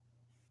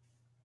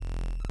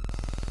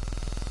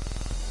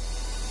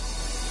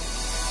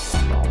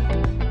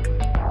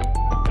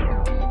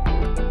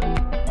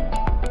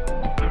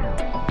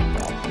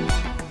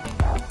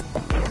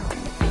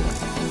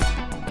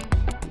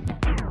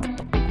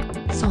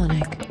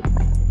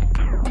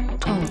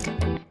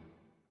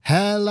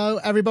Hello,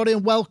 everybody,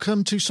 and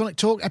welcome to Sonic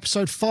Talk,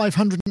 episode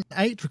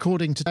 508,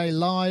 recording today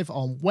live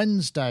on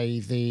Wednesday,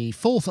 the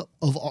 4th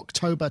of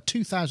October,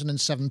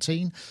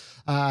 2017.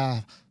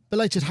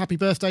 Belated happy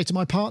birthday to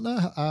my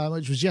partner,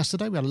 which was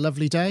yesterday. We had a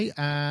lovely day.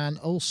 And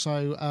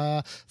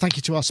also thank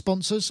you to our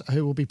sponsors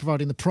who will be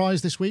providing the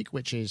prize this week,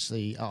 which is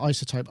the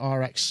Isotope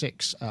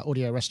RX6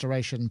 audio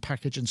restoration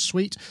package and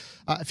suite.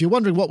 If you're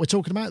wondering what we're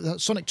talking about,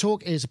 Sonic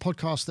Talk is a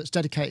podcast that's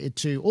dedicated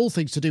to all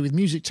things to do with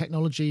music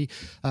technology,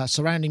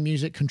 surrounding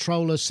music,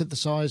 controllers,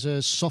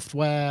 synthesizers,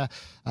 software,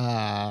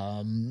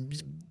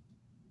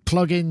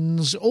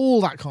 plugins,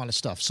 all that kind of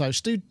stuff. So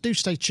do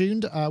stay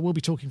tuned. We'll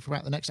be talking for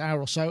about the next hour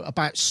or so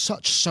about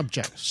such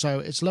subjects. So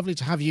it's lovely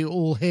to have you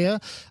all here.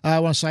 I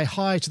want to say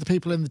hi to the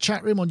people in the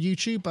chat room on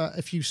YouTube.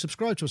 If you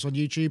subscribe to us on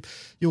YouTube,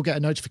 you'll get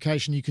a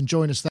notification. You can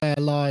join us there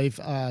live.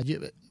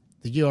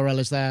 The URL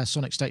is there,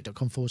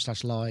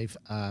 sonicstate.com/live,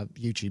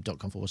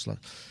 youtube.com/.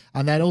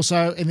 And then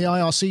also in the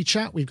IRC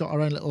chat, we've got our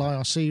own little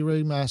IRC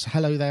room. So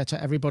hello there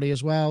to everybody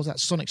as well.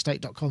 That's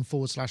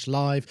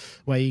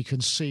sonicstate.com/live, where you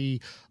can see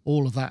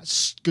all of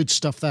that good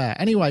stuff there.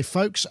 Anyway,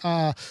 folks,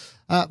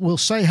 we'll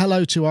say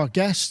hello to our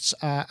guests,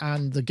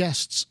 and the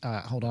guests,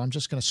 hold on, I'm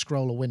just going to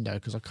scroll a window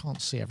because I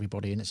can't see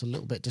everybody and it's a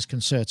little bit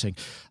disconcerting.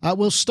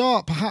 We'll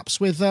start perhaps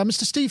with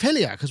Mr. Steve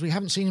Hillier, because we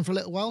haven't seen him for a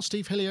little while.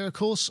 Steve Hillier, of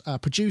course,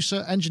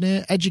 producer,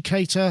 engineer,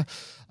 educator.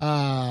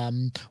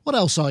 What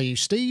else are you,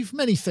 Steve?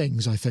 Many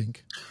things, I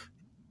think.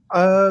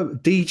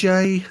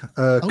 DJ,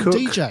 cook.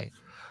 DJ.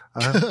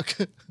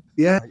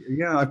 Yeah.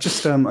 I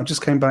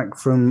just came back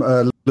from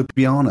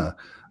Ljubljana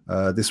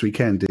this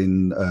weekend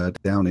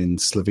down in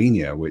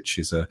Slovenia, which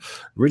is a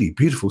really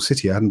beautiful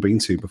city I hadn't been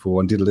to before,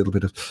 and did a little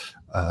bit of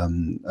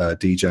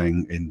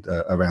DJing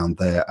around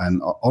there.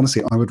 And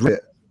honestly, I would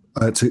recommend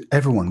it to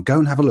everyone. Go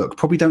and have a look.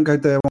 Probably don't go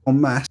there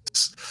en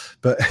masse,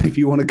 but if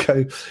you want to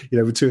go,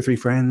 with 2 or 3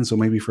 friends, or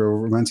maybe for a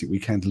romantic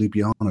weekend,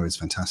 Ljubljana is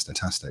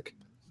fantastic.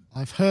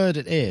 I've heard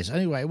it is.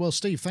 Anyway, well,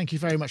 Steve, thank you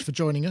very much for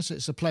joining us.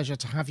 It's a pleasure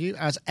to have you,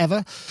 as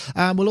ever.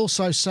 And we'll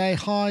also say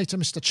hi to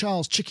Mr.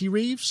 Charles Chicky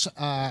Reeves,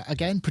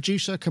 again,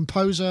 producer,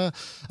 composer,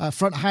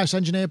 front house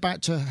engineer,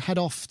 about to head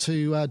off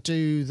to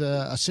do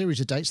a series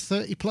of dates,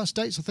 30-plus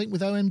dates, I think,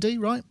 with OMD,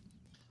 right?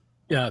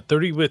 Yeah,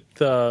 30 with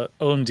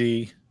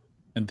OMD,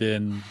 and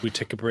then we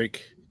take a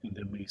break, and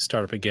then we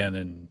start up again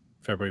in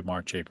February,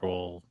 March,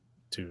 April,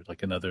 to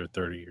like another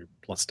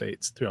 30-plus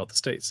dates throughout the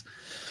States.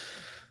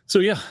 So,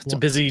 yeah, it's a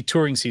busy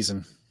touring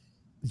season.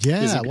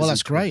 Yeah, busy well,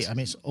 that's great. I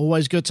mean, it's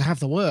always good to have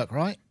the work,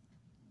 right?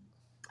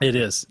 It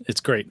is.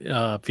 It's great.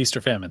 Feast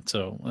or famine.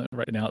 So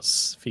right now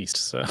it's feast.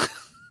 So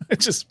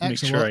just make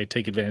sure I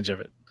take advantage of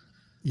it.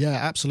 Yeah,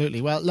 absolutely.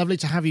 Well, lovely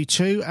to have you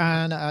too.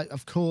 And,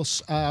 of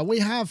course, we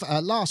have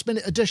a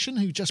last-minute addition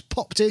who just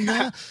popped in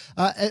there,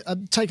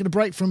 taking a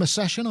break from a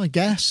session, I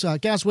guess.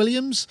 Gaz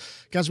Williams,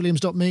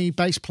 gazwilliams.me,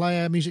 bass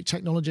player, music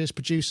technologist,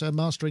 producer,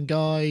 mastering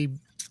guy,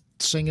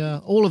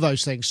 singer, all of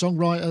those things,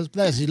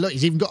 songwriters. Look,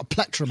 he's even got a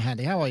plectrum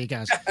handy. How are you,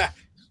 Gaz?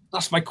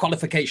 That's my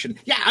qualification.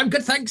 Yeah, I'm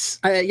good, thanks.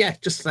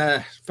 Just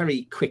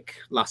very quick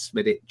last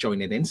minute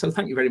joining in. So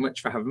thank you very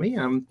much for having me.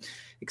 I'm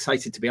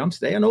excited to be on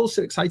today, and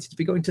also excited to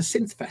be going to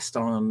Synthfest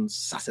on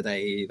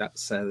Saturday.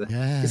 Is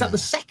that the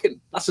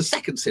second? That's the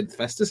second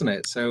Synthfest, isn't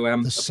it? So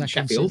the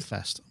second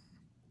Synthfest.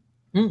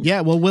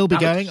 Yeah, well, we'll be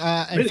going.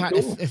 In fact,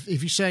 cool.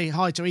 if you say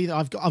hi to either,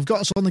 I've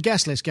got us on the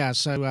guest list, Gaz.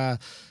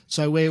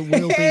 So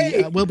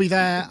we'll be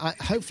there.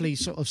 Hopefully,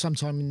 sort of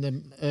sometime in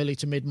the early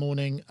to mid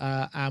morning,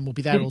 and we'll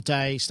be there all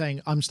day.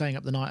 I'm staying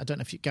up the night. I don't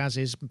know if Gaz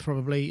is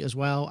probably as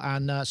well,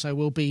 and so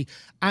we'll be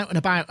out and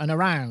about and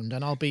around,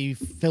 and I'll be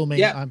filming.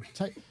 Yeah.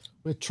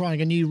 We're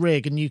trying a new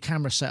rig, a new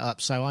camera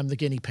setup, so I'm the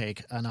guinea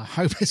pig, and I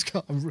hope it's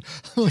got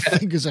my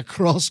fingers are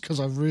crossed because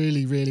I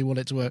really, really want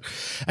it to work.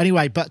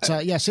 Anyway, but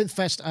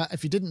Synthfest,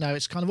 if you didn't know,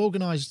 it's kind of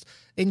organised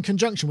in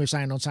conjunction with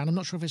Sound on Sound. I'm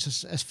not sure if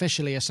it's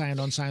officially a Sound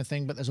on Sound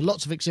thing, but there's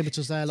lots of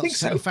exhibitors there.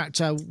 In fact,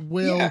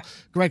 Will,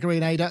 Gregory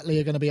and Ada Utley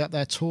are going to be up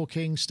there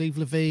talking, Steve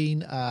Levine,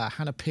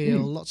 Hannah Peel,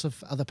 lots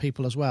of other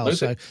people as well.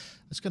 So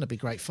it's going to be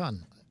great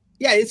fun.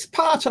 Yeah, it's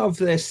part of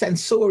the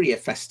Sensoria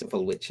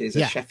Festival, which is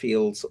a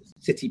Sheffield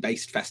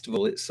city-based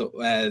festival. It's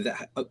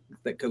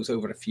that goes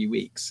over a few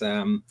weeks.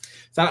 So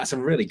that's a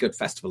really good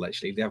festival,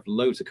 actually. They have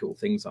loads of cool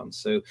things on.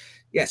 So,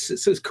 yes,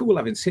 so it's cool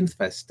having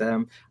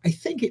Synthfest. I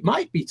think it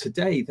might be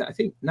today that I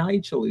think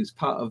Nigel, who's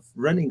part of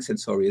running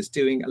Sensoria, is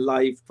doing a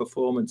live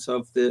performance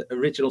of the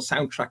original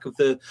soundtrack of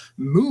the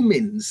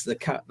Moomins,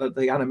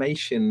 the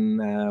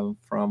animation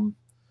from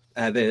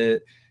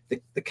the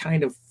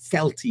kind of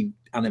felty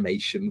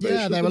animation version.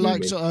 Yeah, they were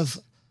like sort of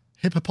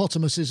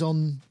hippopotamuses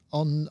on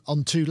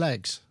 2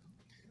 legs.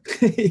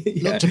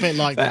 Looked a bit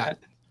like that.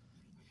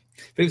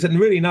 But it was a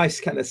really nice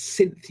kind of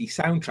synthy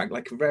soundtrack,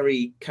 like a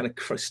very kind of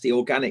crusty,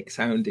 organic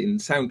sounding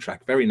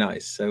soundtrack. Very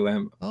nice. So, I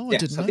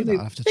didn't know that.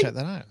 I'll have to check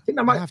that out. I think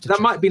that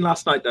might have been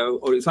last night though,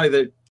 or it's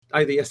either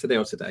yesterday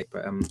or today.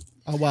 But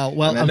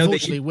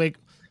unfortunately, we're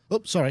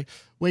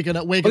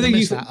gonna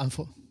miss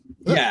that.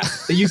 Yeah,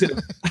 they're using.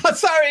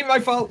 Sorry, my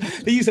fault.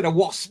 They're using a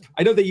Wasp.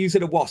 I know they're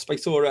using a Wasp. I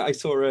saw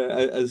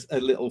a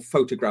little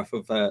photograph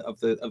of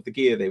the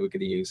gear they were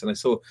going to use, and I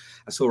saw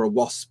a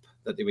Wasp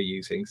that they were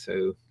using.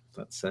 So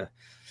that's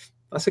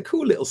a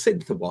cool little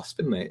synth, the Wasp,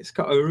 isn't it? It's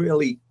got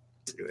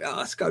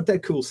a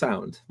dead cool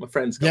sound. My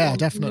friend's got one,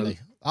 definitely.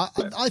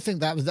 I think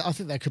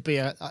there could be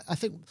I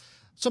think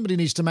somebody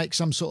needs to make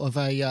some sort of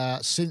a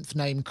synth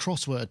name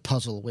crossword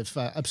puzzle with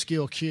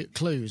obscure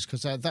clues,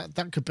 because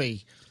that could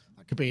be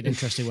an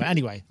interesting way.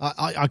 Anyway,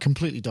 I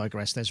completely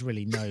digress. There's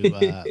really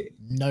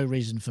no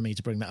reason for me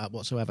to bring that up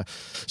whatsoever.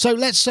 So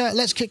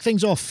let's kick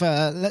things off.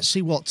 Let's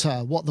see what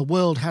the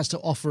world has to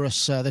offer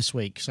us this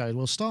week. So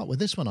we'll start with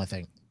this one, I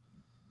think.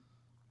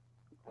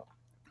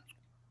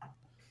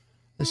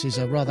 This is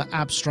a rather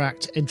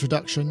abstract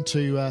introduction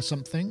to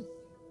something.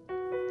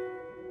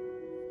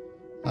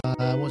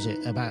 What was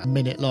it? About a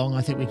minute long.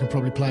 I think we can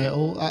probably play it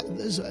all.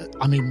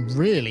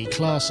 Really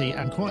classy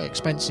and quite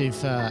expensive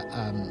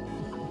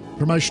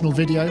promotional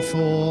video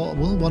for,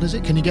 well, what is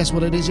it? Can you guess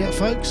what it is yet,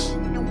 folks?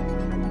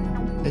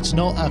 It's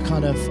not a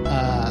kind of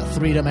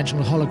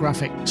three-dimensional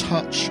holographic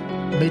touch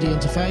MIDI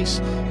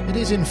interface. It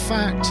is, in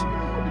fact,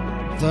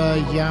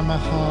 the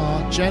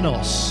Yamaha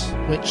Genos,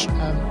 which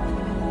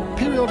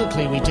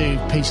periodically we do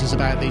pieces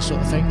about these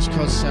sort of things,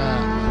 because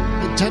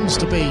it tends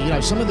to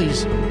be, some of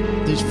these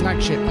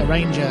flagship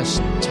arranger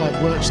type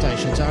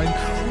workstations are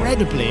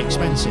incredibly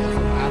expensive,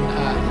 and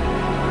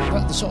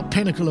at the sort of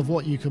pinnacle of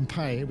what you can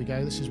pay. Here we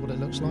go. This is what it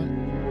looks like.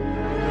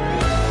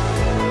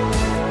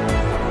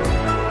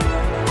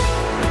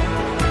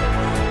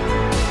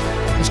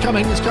 It's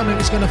coming. It's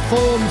going to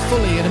form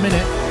fully in a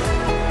minute.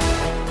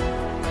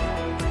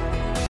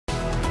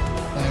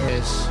 There it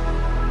is.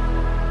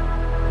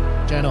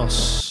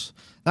 Genos.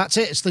 That's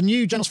it. It's the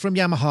new Genos from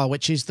Yamaha,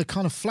 which is the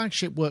kind of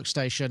flagship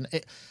workstation.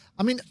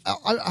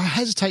 I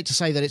hesitate to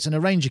say that it's an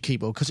arranger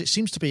keyboard, because it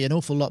seems to be an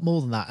awful lot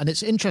more than that. And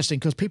it's interesting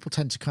because people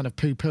tend to kind of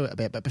poo-poo it a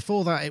bit. But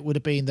before that, it would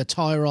have been the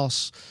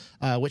Tyros,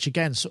 which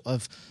again, sort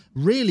of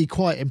really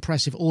quite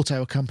impressive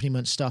auto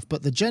accompaniment stuff.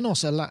 But the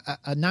Genos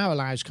now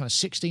allows kind of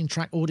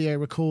 16-track audio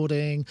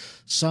recording,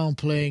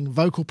 sampling,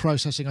 vocal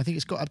processing. I think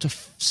it's got up to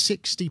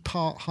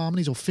 60-part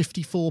harmonies or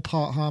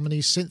 54-part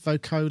harmonies, synth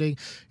vocoding,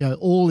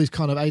 all this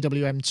kind of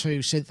AWM2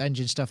 synth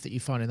engine stuff that you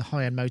find in the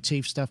high-end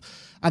Motif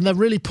stuff. And they're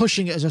really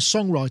pushing it as a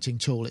songwriting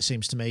tool, it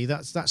seems to me.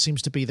 That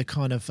seems to be the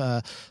kind of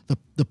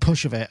the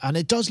push of it. And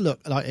it does look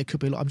like it could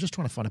be. I'm just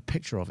trying to find a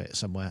picture of it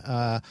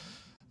somewhere.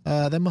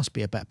 There must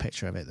be a better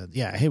picture of it.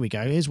 Yeah, here we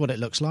go. Here's what it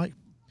looks like.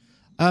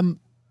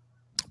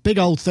 Big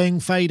old thing,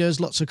 faders,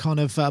 lots of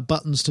kind of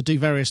buttons to do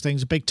various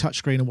things, a big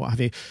touchscreen and what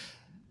have you.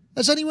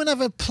 Has anyone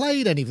ever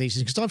played any of these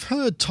things? Because I've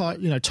heard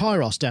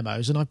Tyros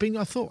demos, and I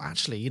thought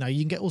actually, you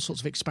can get all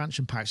sorts of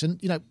expansion packs, and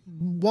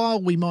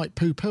while we might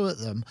poo-poo at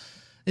them,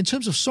 in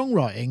terms of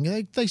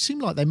songwriting, they seem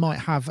like they might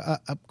have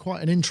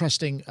quite an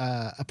interesting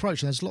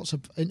approach. And there's lots of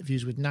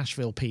interviews with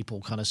Nashville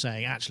people kind of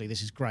saying, actually,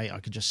 this is great.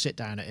 I can just sit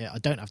down at it. I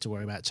don't have to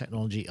worry about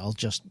technology. I'll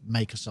just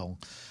make a song.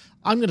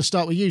 I'm going to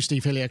start with you,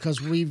 Steve Hillier, because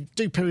we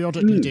do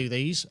periodically do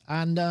these,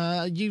 and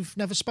you've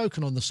never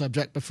spoken on the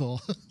subject before.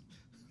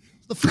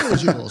 The floor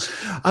is yours.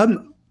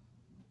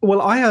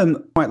 Well, I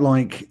quite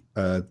like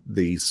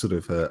these sort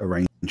of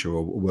arranger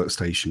or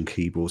workstation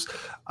keyboards.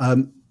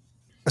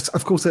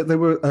 Of course, there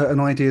were an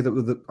idea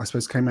that I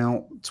suppose came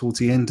out towards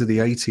the end of the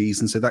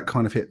 80s, and so that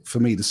kind of hit, for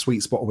me, the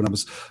sweet spot when I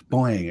was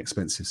buying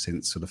expensive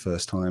synths for the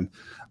first time.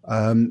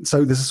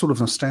 So there's a sort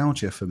of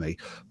nostalgia for me.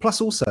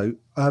 Plus, also,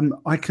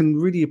 I can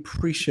really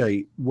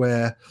appreciate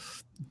where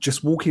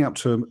just walking up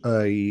to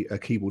a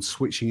keyboard,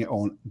 switching it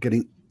on,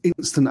 getting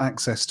instant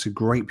access to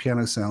great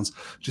piano sounds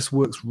just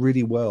works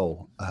really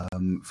well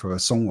for a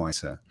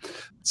songwriter.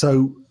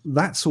 So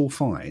that's all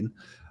fine.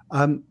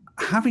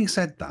 Having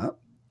said that,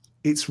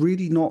 it's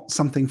really not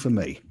something for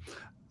me.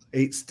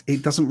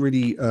 It doesn't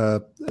really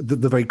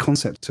the very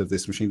concept of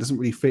this machine doesn't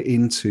really fit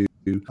into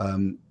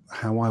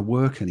how I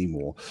work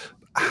anymore.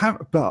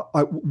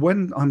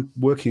 When I'm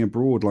working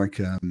abroad, like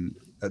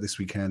this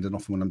weekend, and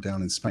often when I'm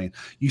down in Spain,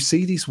 you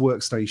see these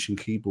workstation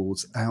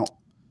keyboards out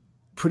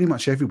pretty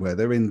much everywhere.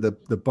 They're in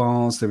the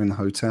bars, they're in the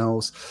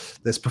hotels.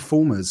 There's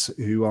performers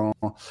who are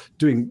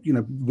doing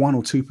 1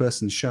 or 2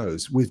 person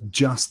shows with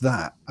just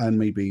that, and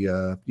maybe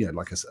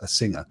like a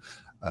singer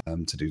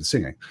to do the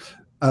singing.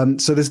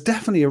 So there's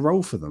definitely a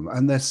role for them,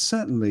 and they're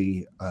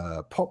certainly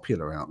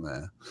popular out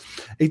there.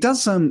 It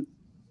does.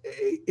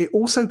 It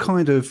also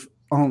kind of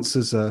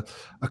answers a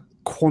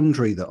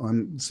quandary that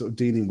I'm sort of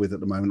dealing with at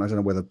the moment. I don't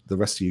know whether the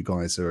rest of you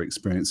guys are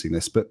experiencing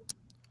this, but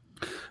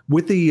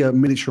with the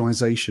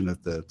miniaturization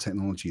of the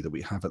technology that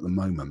we have at the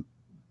moment,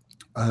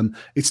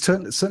 it's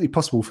certainly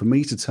possible for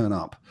me to turn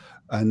up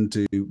and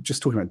do,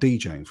 just talking about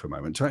DJing for a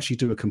moment, to actually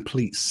do a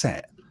complete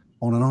set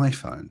on an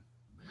iPhone.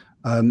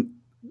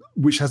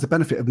 Which has the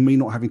benefit of me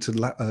not having to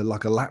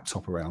lug a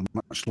laptop around,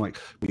 much like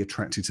we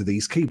attracted to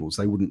these keyboards.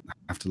 They wouldn't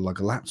have to lug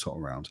a laptop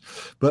around.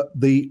 But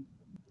the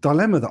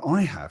dilemma that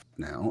I have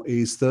now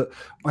is that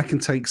I can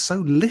take so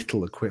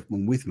little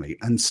equipment with me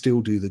and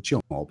still do the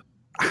job.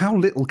 How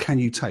little can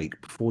you take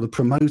before the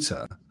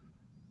promoter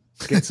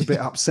gets a bit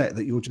upset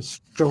that you're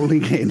just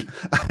strolling in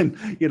and,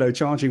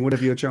 charging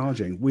whatever you're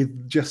charging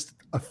with just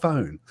a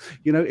phone.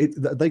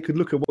 They could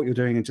look at what you're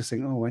doing and just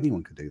think, oh,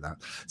 anyone could do that.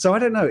 So I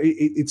don't know.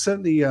 It's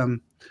certainly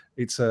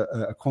it's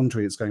a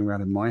quandary that's going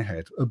around in my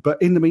head.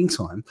 But in the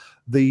meantime,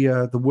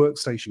 the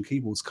workstation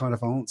keyboards kind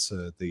of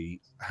answer the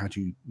how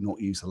do you not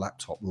use a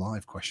laptop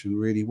live question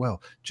really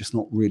well, just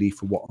not really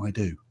for what I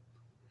do.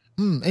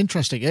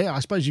 Interesting. Yeah, I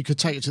suppose you could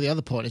take it to the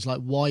other point. It's like,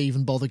 why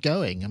even bother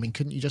going? I mean,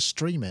 couldn't you just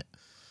stream it?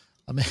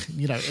 I mean,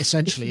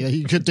 essentially,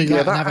 you could do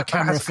that and have a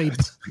camera feed.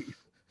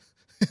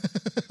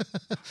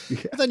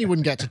 But then you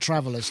wouldn't get to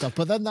travel and stuff.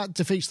 But then that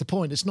defeats the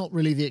point. It's not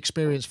really the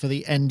experience for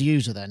the end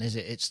user then, is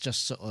it? It's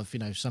just sort of,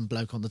 some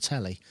bloke on the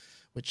telly,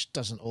 which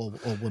doesn't, or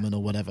woman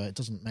or whatever. It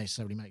doesn't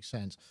necessarily make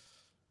sense.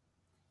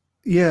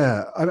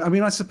 Yeah. I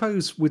mean, I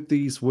suppose with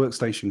these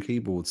workstation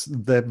keyboards,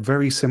 they're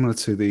very similar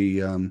to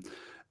the...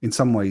 in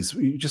some ways,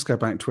 you just go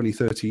back 20,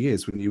 30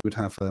 years when you would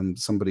have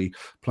somebody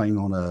playing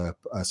on a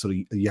sort of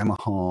a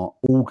Yamaha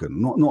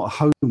organ, not a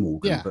home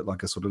organ, but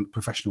like a sort of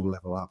professional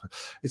level up.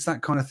 It's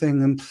that kind of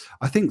thing. And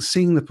I think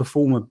seeing the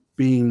performer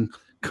being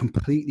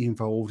completely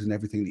involved in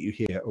everything that you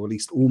hear, or at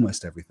least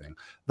almost everything,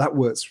 that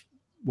works.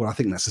 Well, I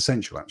think that's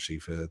essential actually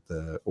for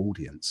the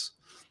audience.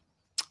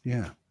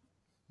 Yeah.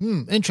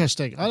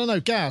 Interesting. I don't know,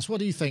 Gaz, what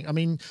do you think? I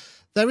mean,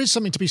 there is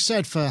something to be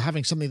said for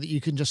having something that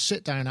you can just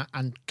sit down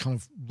and kind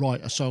of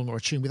write a song or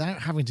a tune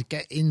without having to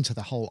get into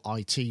the whole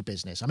IT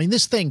business. I mean,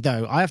 this thing,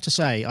 though, I have to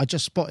say, I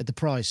just spotted the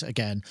price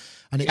again,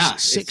 and it's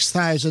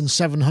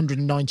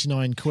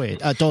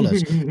 $6,799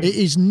 dollars. It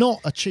is not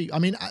a cheap. I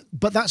mean,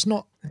 but that's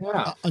not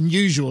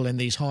unusual in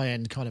these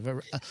high-end kind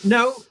of.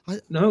 No,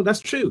 that's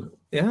true.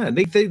 Yeah,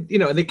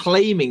 they're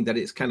claiming that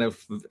it's kind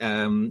of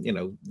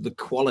the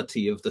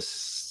quality of the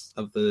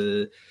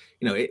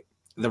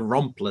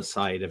Rompler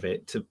side of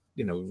it to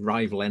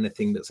rival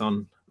anything that's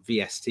on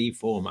VST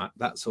format,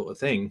 that sort of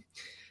thing.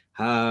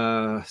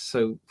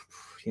 So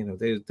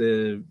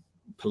the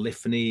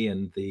polyphony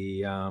and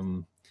the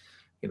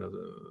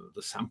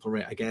the sample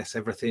rate, I guess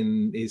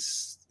everything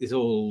is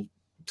all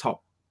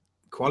top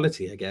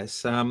quality, I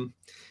guess. I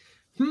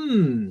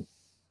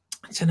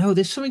don't know.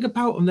 There's something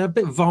about them. They're a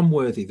bit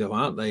vom-worthy, though,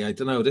 aren't they? I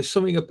don't know. There's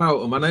something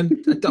about them, and I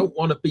don't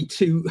want to be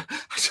too.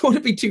 I don't want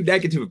to be too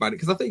negative about it,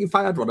 because I think if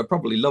I had one, I'd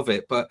probably love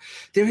it. But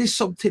there is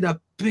something a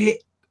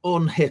bit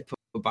unhip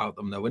about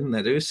them, though, isn't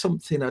there? There is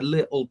something a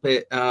little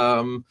bit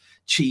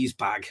cheese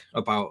bag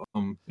about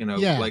them.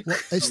 Like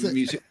it's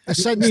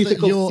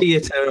musical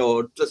theatre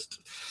or just.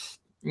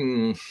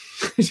 I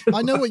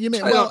know what you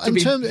mean. Well,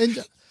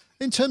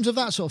 in terms of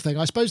that sort of thing,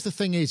 I suppose the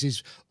thing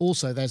is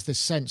also there's this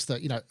sense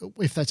that,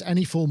 if there's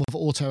any form of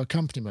auto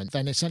accompaniment,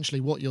 then essentially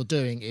what you're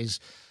doing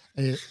is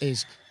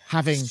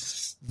having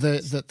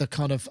the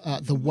kind of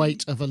the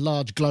weight of a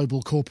large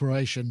global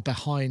corporation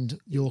behind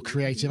your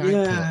creative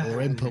output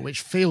or input,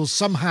 which feels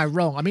somehow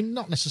wrong. I mean,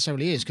 not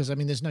necessarily is, because I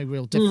mean, there's no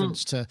real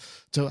difference to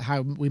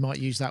how we might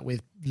use that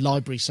with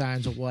library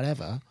sounds or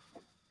whatever.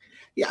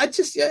 Yeah, I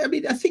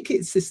think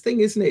it's this thing,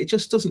 isn't it? It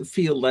just doesn't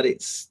feel that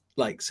it's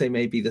like, say,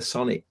 maybe the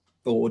Sonic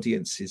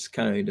audiences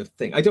kind of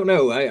thing. I don't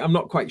know. I'm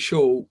not quite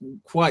sure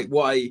quite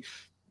why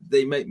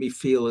they make me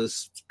feel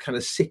as kind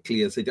of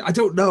sickly as they do. I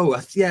don't know.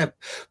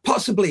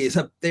 Possibly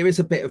there is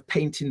a bit of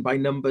painting by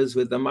numbers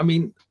with them. I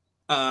mean,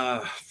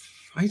 I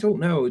don't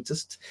know.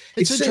 It's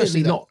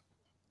interesting. Not.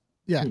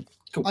 Yeah.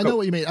 I know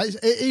what you mean.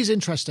 It is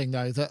interesting,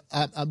 though, that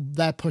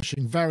they're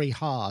pushing very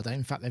hard.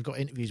 In fact, they've got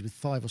interviews with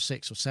 5 or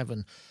 6 or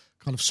 7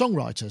 kind of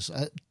songwriters,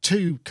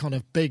 2 kind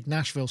of big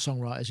Nashville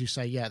songwriters who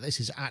say, yeah, this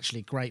is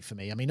actually great for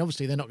me. I mean,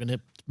 obviously they're not going to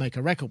make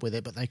a record with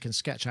it, but they can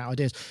sketch out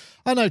ideas.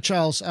 I know,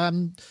 Charles,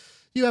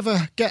 you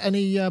ever get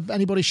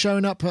anybody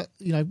showing up at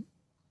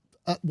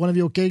one of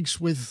your gigs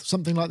with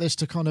something like this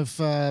to kind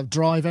of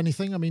drive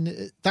anything? I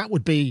mean, that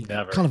would be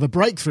kind of a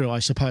breakthrough, I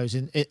suppose,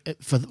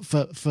 for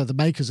the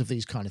makers of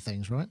these kind of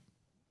things, right?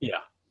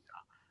 Yeah.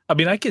 I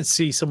mean, I could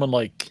see someone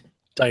like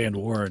Diane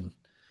Warren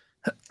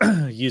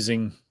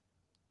using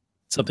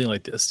something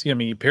like this. I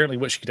mean, apparently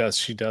what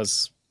she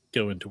does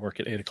go into work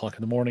at 8:00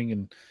 in the morning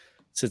and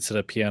sits at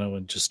a piano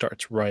and just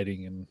starts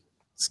writing and,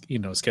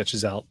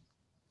 sketches out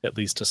at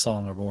least a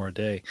song or more a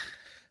day.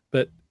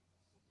 But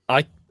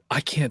I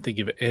can't think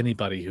of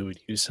anybody who would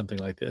use something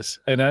like this.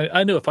 And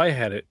I know if I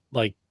had it,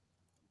 like,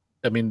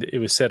 I mean, it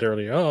was said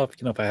earlier,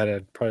 if I had it,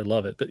 I'd probably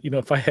love it. But,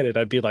 if I had it,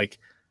 I'd be like,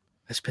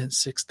 I spent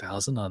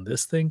 $6,000 on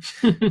this thing.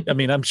 I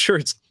mean, I'm sure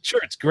it's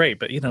great,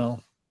 but it's a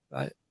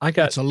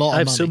lot. I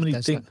have so many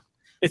things.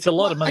 It's a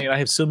lot of money. And I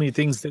have so many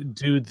things that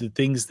do the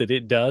things that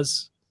it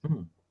does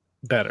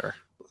better.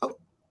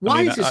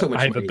 Why is it so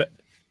much money?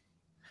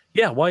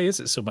 Why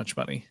is it so much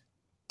money?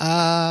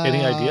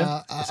 Any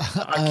idea?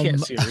 I can't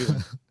see a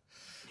reason.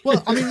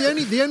 Well, I mean,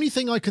 the only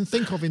thing I can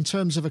think of in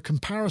terms of a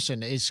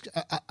comparison is,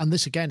 and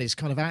this again is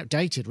kind of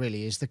outdated,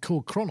 really, is the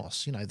Korg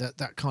Kronos.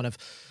 That kind of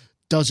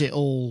does it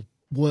all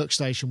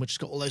workstation, which has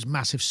got all those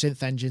massive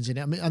synth engines in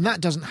it. I mean, and that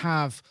doesn't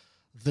have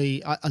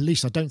at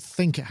least I don't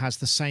think it has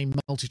the same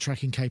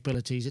multi-tracking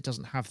capabilities. It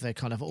doesn't have the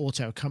kind of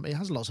auto accompany. It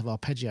has lots of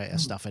arpeggiator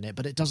stuff in it,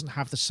 but it doesn't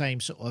have the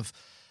same sort of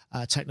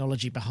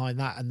technology behind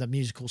that and the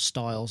musical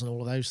styles and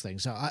all of those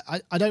things. So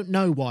I don't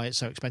know why it's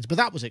so expensive, but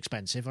that was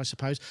expensive, I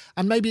suppose.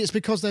 And maybe it's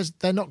because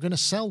they're not going to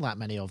sell that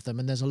many of them,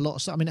 and there's a lot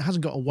of stuff. I mean, it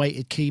hasn't got a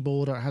weighted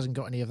keyboard or it hasn't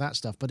got any of that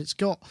stuff, but it's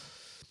got.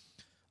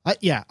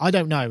 I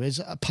don't know.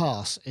 Is a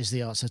pass is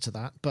the answer to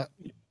that, but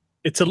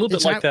it's a little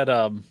bit like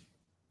that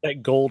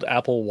gold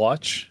Apple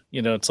Watch.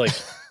 It's like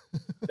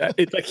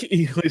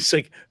it's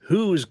like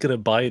who's gonna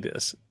buy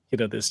this?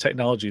 This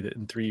technology that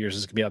in 3 years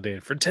is gonna be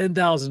outdated for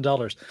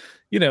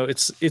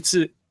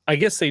 $10,000. I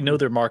guess they know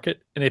their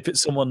market, and if it's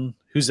someone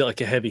who's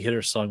like a heavy hitter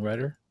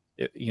songwriter,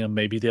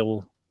 maybe they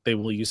will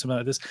use something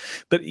like this.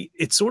 But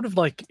it's sort of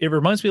like, it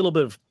reminds me a little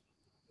bit of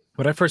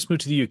when I first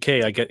moved to the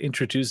UK. I got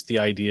introduced to the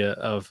idea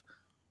of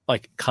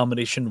like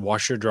combination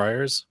washer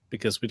dryers,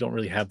 because we don't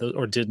really have those,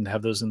 or didn't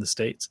have those in the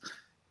States.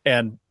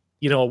 And,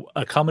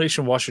 a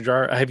combination washer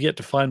dryer, I have yet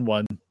to find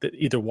one that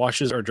either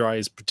washes or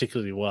dries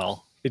particularly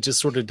well. It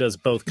just sort of does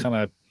both kind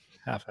of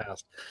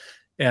half-assed.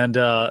 And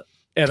I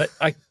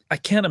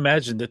can't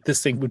imagine that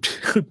this thing would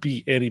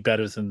be any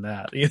better than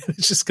that.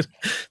 It's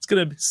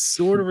gonna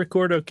sort of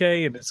record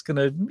okay, and it's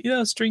gonna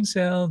string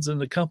sounds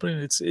and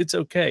accompany. It's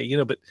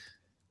okay, but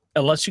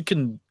unless you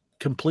can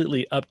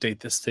completely update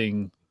this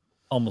thing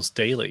almost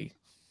daily,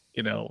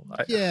 I don't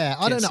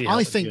know.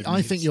 I think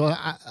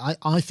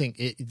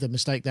the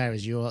mistake there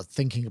is you're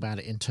thinking about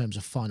it in terms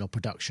of final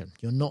production.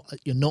 You're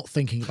not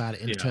thinking about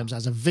it in terms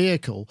as a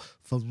vehicle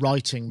for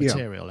writing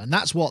material, and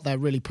that's what they're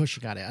really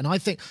pushing at it. And I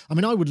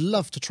would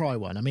love to try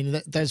one. I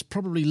mean, there's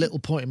probably little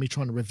point in me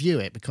trying to review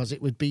it, because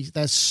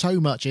there's so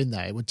much in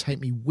there. It would take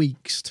me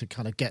weeks to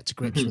kind of get to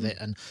grips with it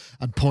and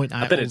point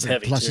out all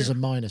the pluses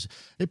and minuses.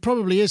 It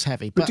probably is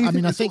heavy, but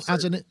I think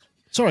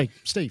sorry,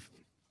 Steve.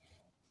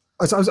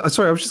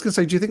 Sorry, I was just going to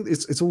say, do you think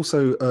it's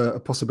also a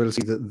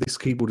possibility that this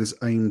keyboard is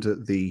aimed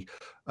at the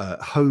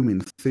home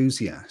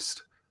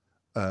enthusiast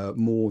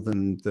more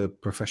than the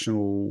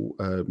professional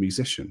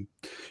musician?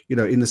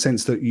 In the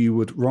sense that you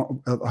would,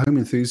 a home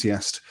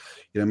enthusiast,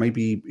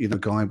 maybe a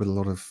guy with a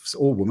lot of,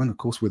 or woman, of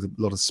course, with a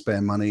lot of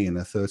spare money in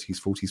their 30s,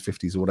 40s,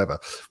 50s, or whatever,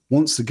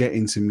 wants to get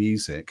into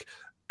music,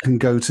 can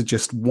go to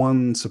just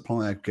one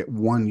supplier, get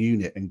one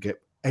unit, and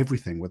get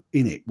everything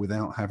in it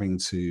without having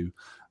to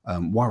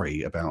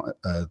worry about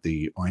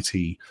the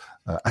IT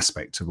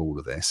aspect of all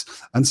of this.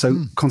 And so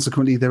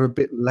consequently, they're a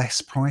bit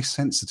less price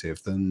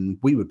sensitive than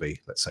we would be,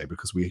 let's say,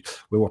 because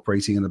we're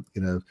operating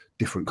in a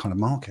different kind of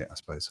market, I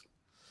suppose.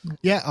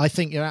 Yeah, I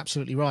think you're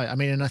absolutely right. I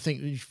mean, and I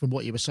think from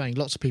what you were saying,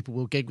 lots of people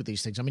will gig with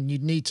these things. I mean,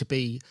 you'd need to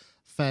be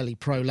fairly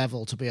pro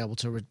level to be able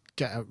to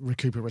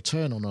recoup a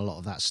return on a lot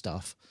of that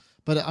stuff.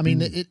 But I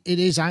mean, it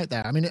is out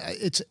there. I mean,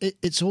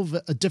 it's all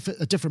a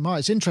different market.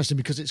 It's interesting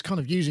because it's kind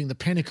of using the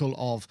pinnacle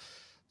of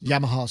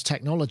Yamaha's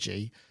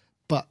technology,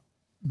 but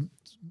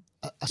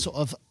a sort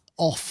of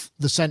off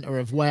the center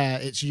of where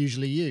it's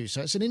usually used.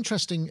 So it's an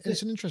interesting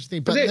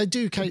thing. But they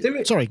do.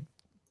 Sorry.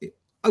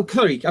 Oh,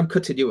 sorry, I'm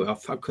cutting you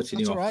off.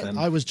 That's all right.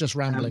 I was just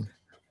rambling.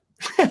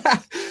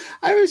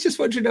 I was just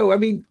wondering, I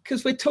mean,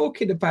 because we're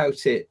talking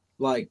about it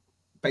like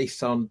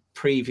based on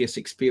previous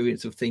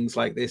experience of things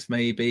like this,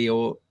 maybe,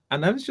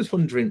 and I was just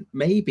wondering,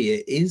 maybe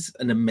it is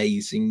an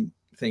amazing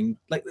thing,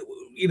 like,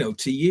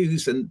 to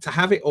use and to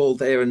have it all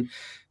there. And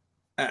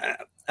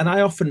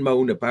I often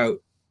moan about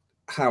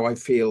how I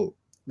feel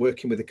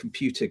working with a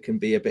computer can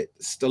be a bit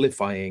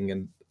stultifying,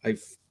 and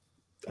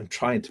I'm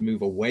trying to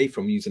move away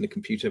from using a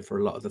computer for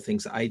a lot of the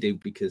things that I do,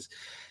 because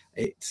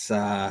it's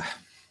that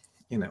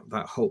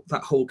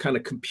whole kind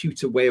of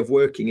computer way of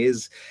working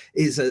is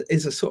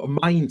a sort of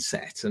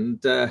mindset.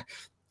 And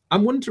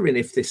I'm wondering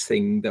if this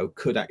thing though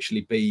could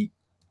actually be,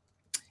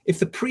 if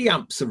the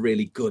preamps are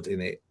really good in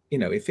it,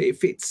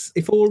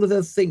 if all of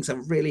the things are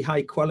really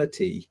high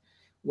quality,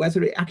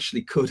 whether it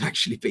actually could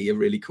actually be a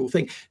really cool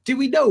thing. Do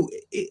we know,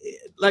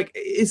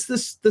 is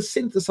this the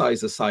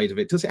synthesizer side of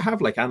it? Does it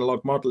have like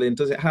analog modeling?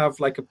 Does it have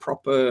like a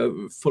proper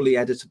fully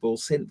editable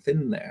synth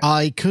in there?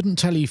 I couldn't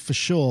tell you for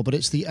sure, but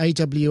it's the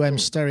AWM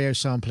stereo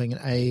sampling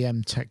and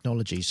AEM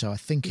technology. So I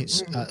think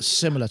it's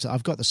similar to,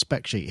 I've got the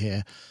spec sheet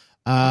here.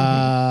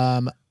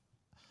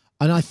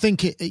 And I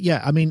think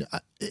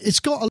it's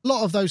got a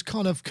lot of those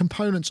kind of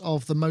components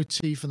of the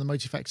motif and the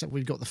motif X.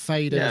 We've got the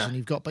faders,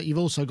 and but you've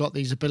also got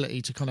these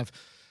ability to kind of,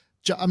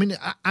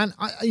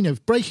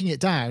 breaking it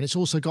down. It's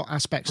also got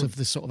aspects of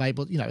this sort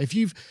of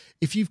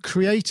if you've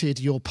created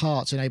your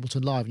parts in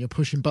Ableton Live and you're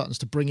pushing buttons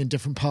to bring in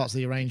different parts of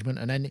the arrangement,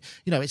 and then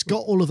it's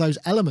got all of those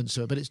elements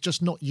to it, but it's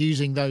just not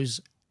using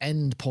those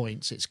end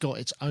points. It's got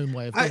its own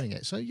way of doing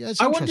it. So yeah, it's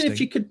interesting. I wonder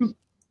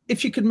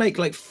if you could make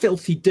like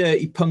filthy,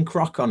 dirty punk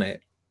rock on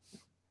it.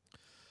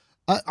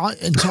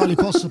 Entirely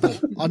possible.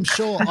 I'm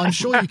sure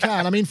you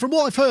can. I mean, from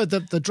what I've heard,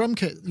 the drum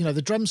kit,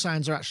 the drum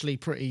sounds are actually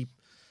pretty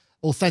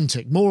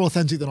authentic, more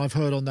authentic than I've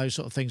heard on those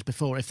sort of things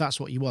before, if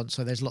that's what you want.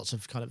 So there's lots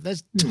of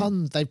there's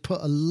tons. They've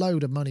put a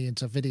load of money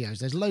into videos.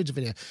 There's loads of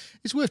video.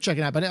 It's worth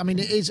checking out. But I mean,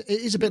 it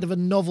is a bit of a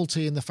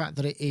novelty in the fact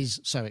that it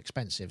is so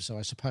expensive. So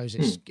I suppose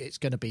it's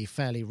going to be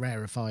fairly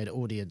rarefied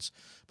audience.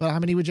 But how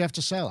many would you have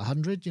to sell?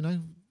 100?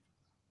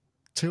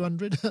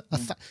 200?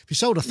 If you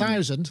sold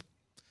 1,000.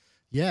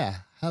 Yeah,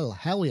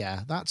 hell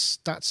yeah. That's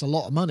a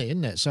lot of money,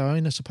 isn't it? So I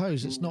mean, I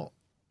suppose it's not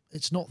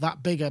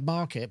that big a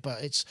market,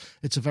 but it's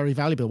a very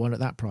valuable one at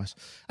that price.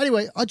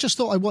 Anyway, I just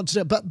thought I wanted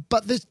it,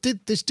 but this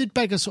did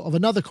beg a sort of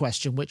another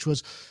question, which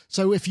was,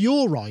 so if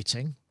you're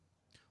writing,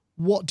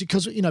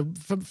 because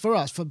for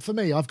us, for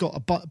me, I've got a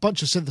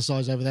bunch of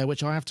synthesizers over there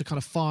which I have to kind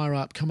of fire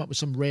up, come up with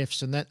some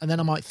riffs, and then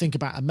I might think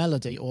about a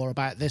melody or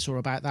about this or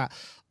about that.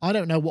 I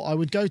don't know what I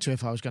would go to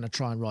if I was going to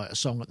try and write a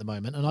song at the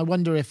moment, and I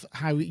wonder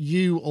how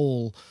you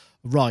all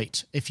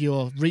write, if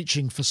you're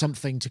reaching for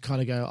something to kind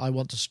of go, I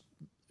want to,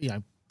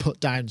 put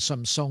down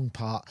some song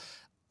part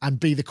and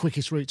be the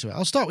quickest route to it.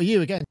 I'll start with you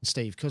again,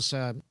 Steve, because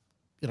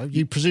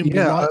you presumably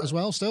write as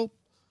well still.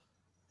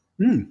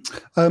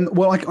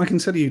 Well, I can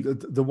tell you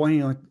the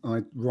way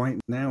I write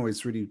now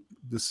is really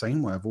the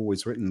same way I've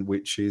always written,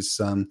 which is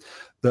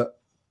that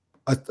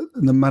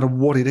no matter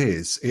what it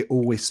is, it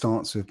always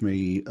starts with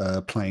me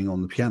playing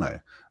on the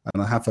piano.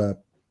 And I have a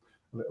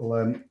little,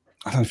 I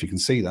don't know if you can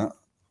see that.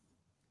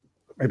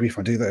 Maybe if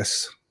I do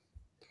this,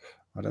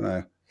 I don't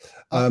know.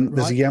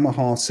 There's a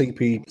Yamaha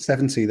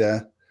CP70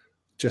 there,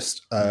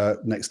 just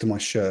next to my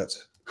shirt.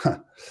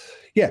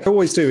 Yeah, what I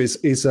always do is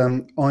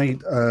I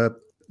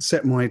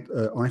set my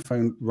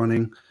iPhone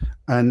running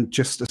and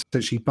just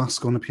essentially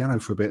busk on the piano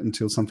for a bit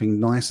until something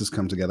nice has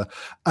come together.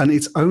 And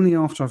it's only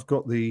after I've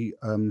got the,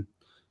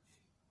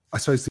 I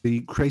suppose,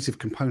 the creative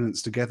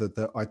components together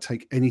that I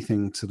take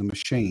anything to the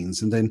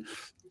machines. And then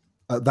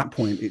at that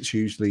point, it's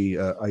usually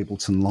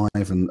Ableton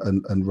Live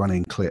and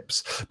running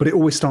clips. But it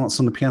always starts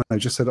on the piano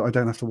just so that I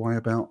don't have to worry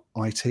about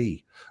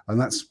IT.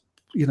 And that's,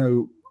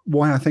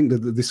 why I think that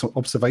this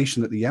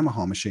observation at the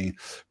Yamaha machine,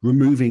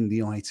 removing the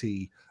IT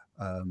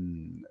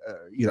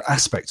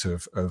aspect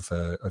of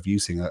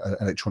using an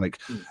electronic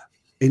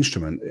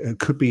instrument,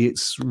 could be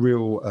its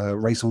real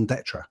raison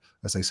d'etre,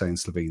 as they say in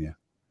Slovenia.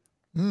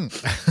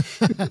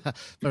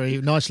 Very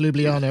nice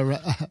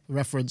Ljubljana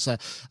reference there.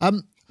 How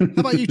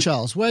about you,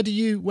 Charles? Where do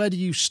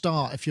you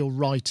start if you're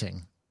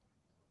writing?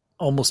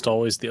 Almost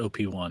always the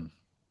OP1.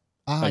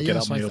 I get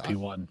out my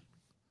OP1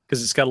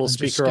 because it's got a little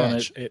speaker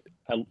on it.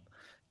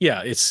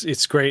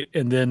 It's great.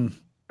 And then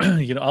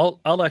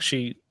I'll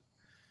actually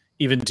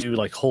even do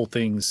like whole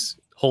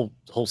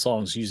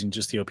songs using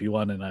just the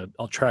OP1, and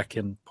I'll track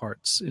in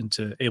parts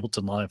into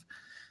Ableton Live,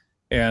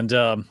 and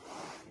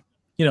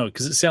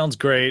because it sounds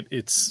great.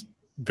 It's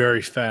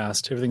very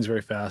fast. Everything's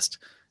very fast.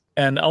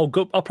 And I'll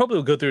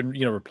probably go through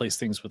and replace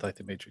things with like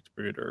the Matrix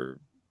Brute or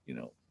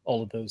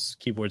all of those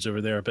keyboards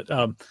over there. But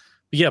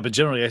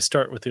generally I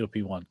start with the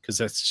OP1 because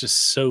that's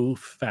just so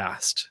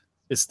fast.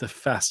 It's the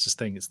fastest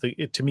thing.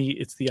 To me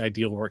it's the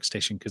ideal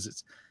workstation because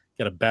it's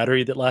got a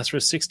battery that lasts for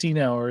 16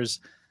 hours,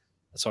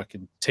 so I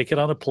can take it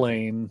on a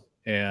plane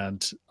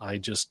and I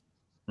just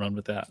run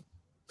with that.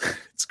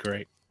 It's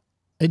great.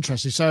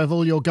 Interesting. So have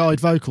all your guide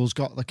vocals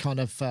got the kind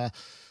of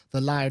the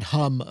loud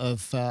hum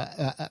of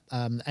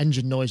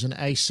engine noise and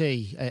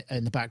AC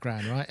in the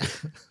background,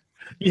 right?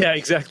 Yeah,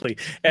 exactly.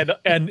 And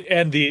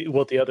the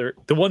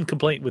one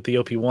complaint with the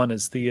OP1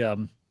 is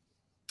the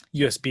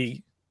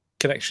USB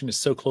connection is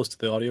so close to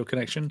the audio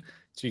connection,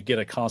 so you get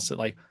a constant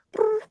kind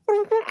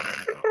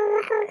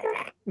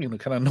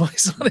of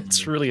noise on it.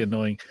 It's really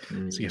annoying.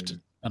 So you have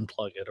to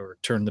unplug it or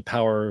turn the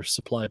power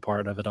supply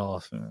part of it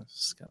off.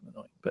 It's kind of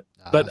annoying,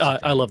 but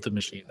I love the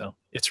machine though.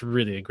 It's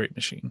really a great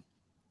machine.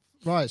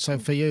 Right, so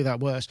for you that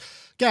works.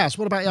 Gaz,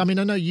 what about? I mean,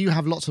 I know you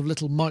have lots of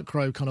little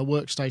micro kind of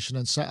workstation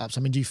and setups.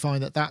 I mean, do you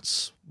find that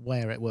that's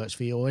where it works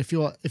for you, or if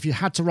you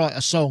had to write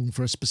a song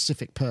for a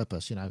specific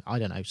purpose? I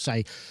don't know.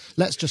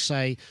 Let's just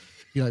say,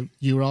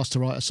 you were asked to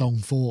write a song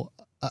for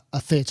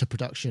a theatre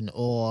production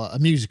or a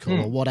musical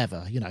or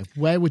whatever.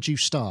 Where would you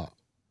start?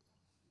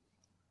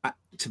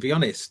 To be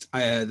honest,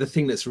 the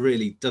thing that's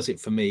really does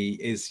it for me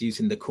is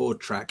using the chord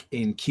track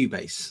in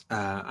Cubase,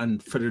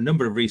 and for a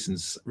number of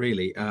reasons,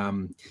 really.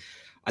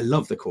 I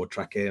love the chord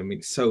track here. I mean,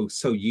 it's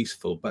so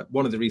useful. But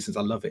one of the reasons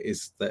I love it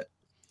is that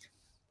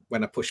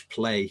when I push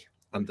play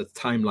and the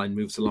timeline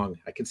moves along,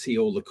 I can see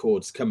all the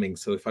chords coming.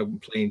 So if I'm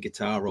playing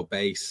guitar or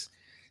bass,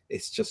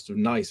 it's just a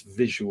nice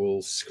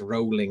visual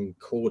scrolling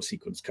chord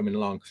sequence coming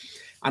along.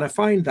 And I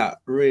find that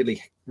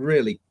really,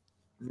 really,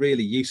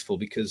 really useful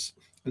because,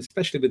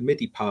 especially with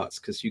MIDI parts,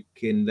 because you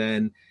can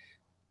then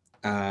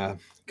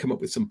come up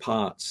with some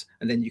parts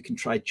and then you can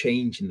try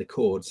changing the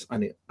chords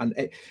and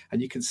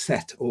you can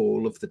set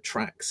all of the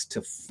tracks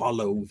to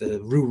follow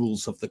the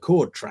rules of the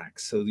chord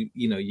tracks. So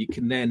you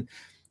can then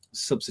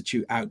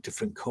substitute out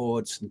different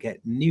chords and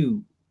get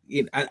new,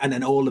 and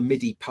then all the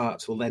MIDI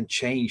parts will then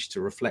change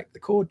to reflect the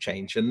chord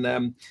change. And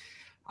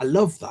I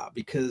love that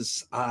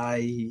because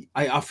I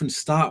often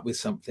start with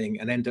something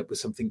and end up with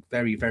something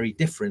very, very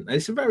different. And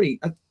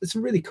it's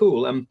really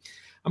cool.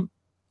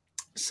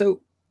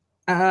 So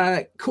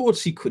chord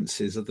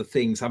sequences are the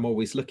things I'm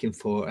always looking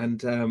for.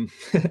 And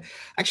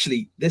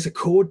actually, there's a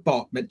chord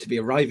bot meant to be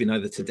arriving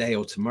either today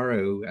or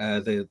tomorrow.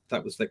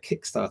 That was the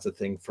Kickstarter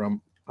thing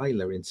from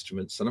Hyler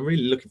instruments, and I'm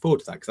really looking forward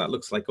to that because that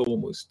looks like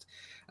almost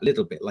a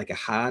little bit like a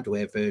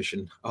hardware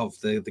version of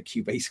the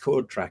Cubase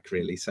chord track,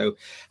 really. So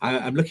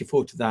I'm looking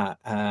forward to that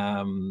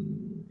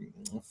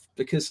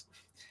because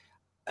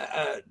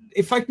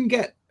if I can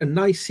get a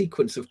nice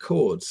sequence of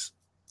chords,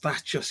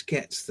 that just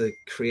gets the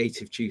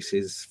creative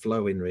juices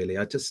flowing, really.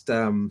 I just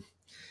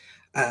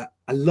I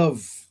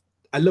love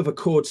a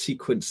chord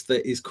sequence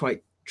that is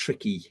quite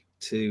tricky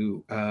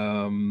to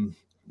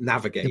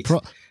navigate.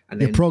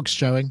 Your prog's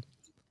showing.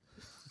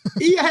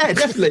 Yeah,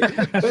 definitely.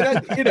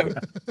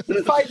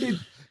 But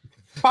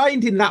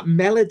finding that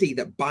melody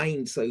that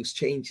binds those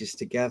changes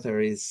together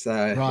is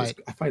right.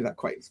 I find that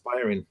quite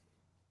inspiring.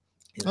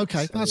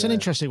 Okay, so, that's an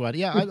interesting one.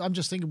 Yeah, I'm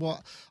just thinking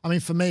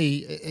for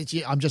me,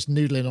 I'm just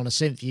noodling on a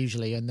synth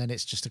usually, and then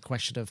it's just a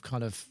question of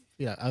kind of,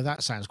 oh,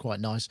 that sounds quite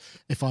nice.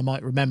 If I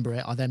might remember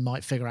it, I then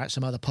might figure out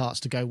some other parts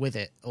to go with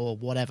it or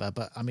whatever.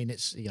 But I mean,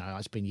 it's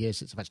been years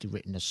since I've actually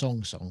written a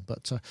song.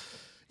 But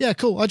yeah,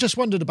 cool. I just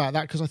wondered about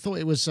that because I thought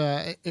it was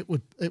it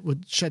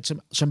would shed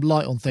some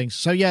light on things.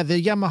 So yeah,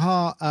 the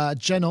Yamaha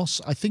Genos,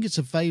 I think it's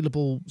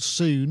available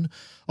soon.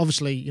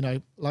 Obviously,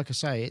 like I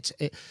say,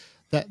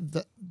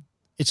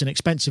 it's an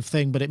expensive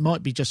thing, but it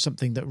might be just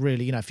something that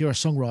really, if you're a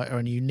songwriter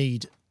and you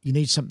need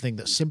something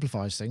that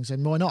simplifies things,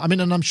 then why not? I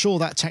mean, and I'm sure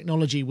that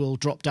technology will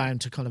drop down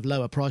to kind of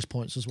lower price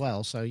points as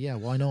well. So yeah,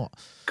 why not?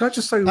 Can I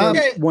just say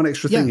one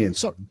extra thing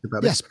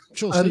about this? Yes,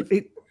 sure.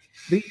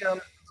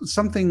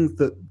 Something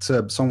that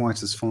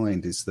songwriters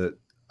find is that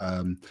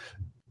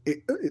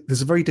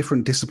there's a very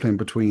different discipline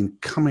between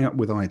coming up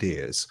with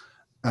ideas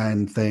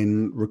and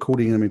then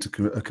recording them into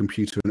a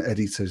computer and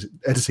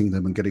editing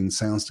them and getting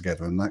sounds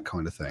together and that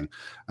kind of thing.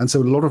 And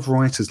so a lot of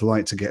writers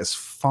like to get as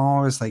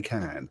far as they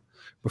can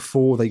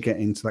before they get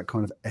into that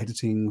kind of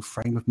editing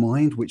frame of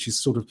mind, which is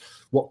sort of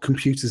what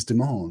computers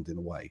demand in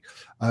a way.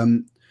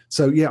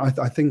 So yeah,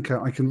 I think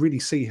I can really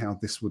see how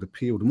this would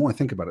appeal. The more I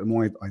think about it, the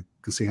more I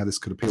can see how this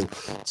could appeal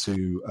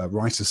to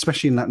writers,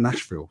 especially in that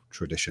Nashville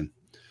tradition.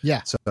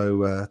 Yeah.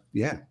 So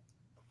yeah.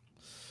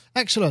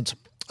 Excellent.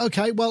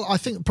 Okay, well, I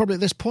think probably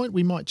at this point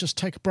we might just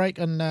take a break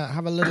and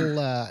have a little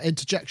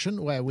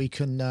interjection where we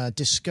can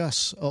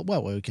discuss,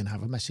 where we can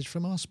have a message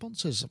from our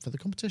sponsors for the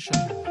competition.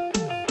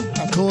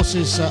 Of course,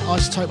 is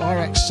iZotope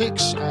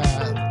RX6.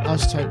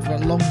 iZotope, for a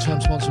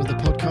long-term sponsor of the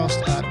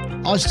podcast.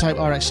 iZotope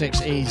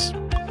RX6 is,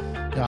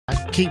 I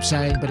keep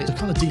saying, but it's a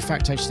kind of de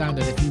facto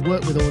standard. If you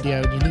work with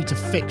audio and you need to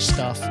fix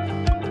stuff,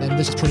 then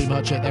this is pretty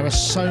much it. There are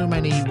so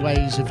many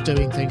ways of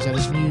doing things.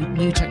 There's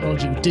new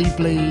technology with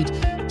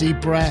de-bleed,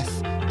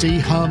 de-breath,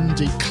 de-hum,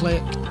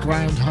 de-click,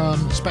 ground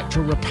hum,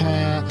 spectral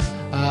repair.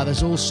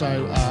 There's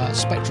also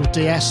spectral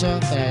de-esser.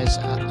 There's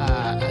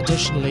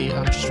additionally,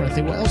 I'm just trying to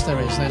think what else there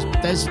is.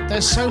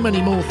 There's so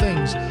many more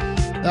things.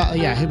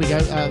 Yeah, here we go.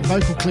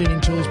 Vocal cleaning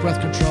tools,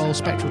 breath control,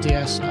 spectral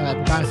DS,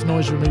 mouth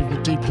noise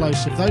removal,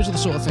 deplosive. Those are the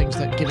sort of things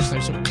that give us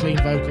those sort of clean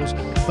vocals.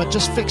 But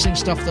just fixing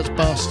stuff that's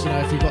bust,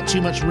 if you've got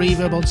too much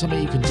reverb on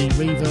something, you can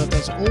de-reverb.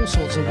 There's all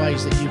sorts of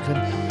ways that you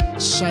can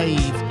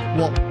save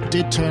what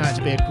did turn out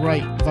to be a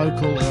great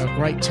vocal or a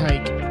great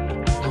take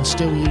and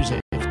still use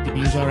it if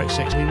you use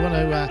RX6.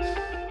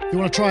 If you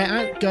want to try it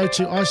out, go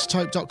to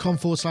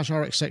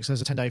izotope.com/RX6.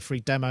 There's a 10-day free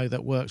demo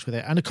that works with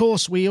it. And of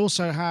course, we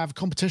also have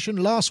competition.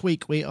 Last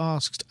week, we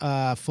asked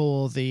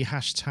for the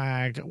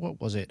hashtag, what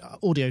was it?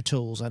 Audio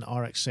Tools and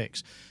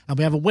RX6. And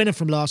we have a winner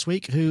from last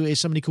week who is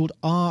somebody called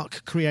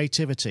Arc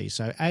Creativity.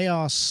 So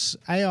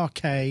ARK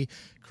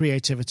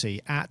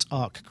Creativity, at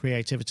Arc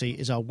Creativity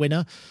is our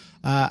winner.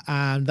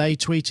 And they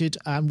tweeted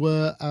and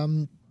were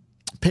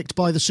picked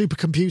by the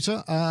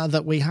supercomputer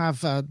that we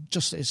have.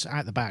 It's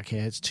out the back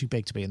here. It's too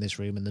big to be in this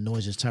room and the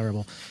noise is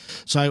terrible.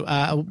 So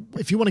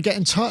if you want to get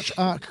in touch,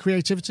 Arc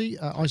Creativity,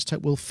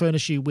 iZotope will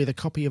furnish you with a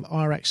copy of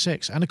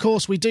RX6. And of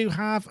course, we do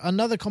have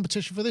another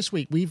competition for this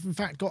week. We've in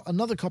fact got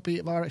another copy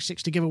of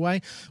RX6 to give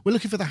away. We're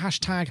looking for the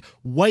hashtag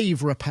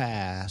Wave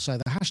Repair. So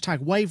the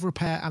hashtag Wave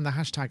Repair and the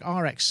hashtag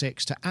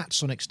RX6 to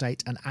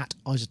 @SonicState and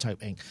 @iZotope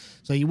Inc.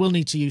 So you will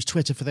need to use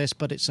Twitter for this,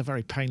 but it's a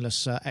very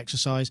painless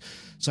exercise.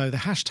 So the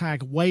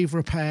hashtag Wave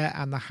Repair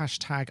and the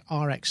hashtag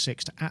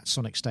RX6 to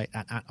 @SonicState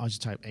and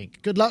 @iZotope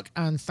Inc. Good luck,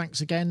 and thanks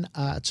again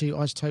to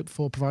iZotope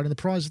for providing the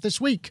prize this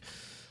week.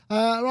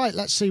 Right,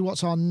 let's see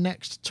what's our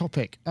next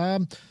topic.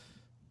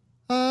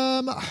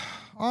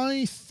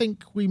 I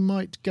think we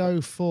might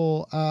go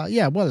for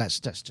let's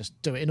just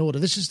do it in order.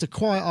 This is the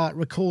Quiet Art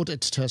Recorder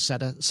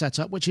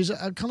setup, which is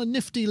a kind of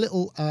nifty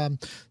little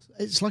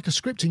it's like a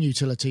scripting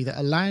utility that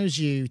allows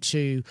you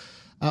to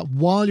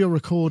while you're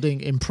recording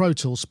in Pro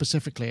Tools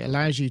specifically, it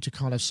allows you to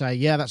kind of say,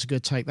 yeah, that's a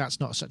good take, that's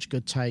not such a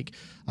good take.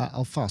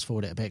 I'll fast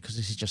forward it a bit because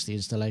this is just the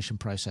installation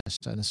process.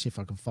 And let's see if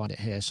I can find it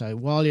here. So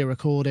while you're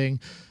recording,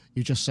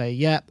 you just say,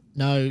 yep,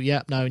 no,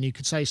 and you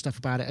can say stuff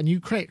about it. And you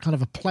create kind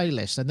of a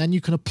playlist, and then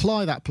you can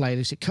apply that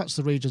playlist. It cuts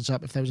the regions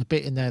up. If there was a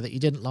bit in there that you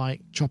didn't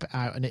like, chop it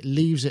out, and it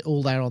leaves it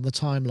all there on the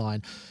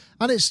timeline.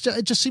 And it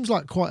just seems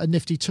like quite a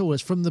nifty tool.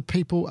 It's from the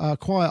people,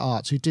 Quiet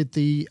Arts, who did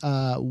the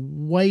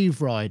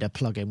Wave Rider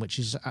plugin, which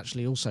is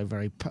actually also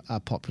very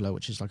popular,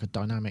 which is like a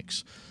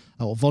Dynamics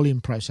or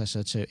volume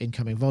processor to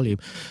incoming volume,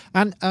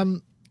 and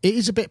it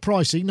is a bit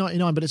pricey,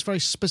 $99, but it's very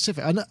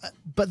specific. And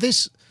but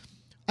this,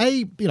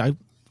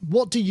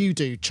 what do you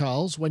do,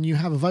 Charles, when you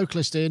have a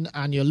vocalist in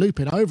and you're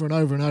looping over and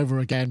over and over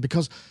again?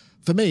 Because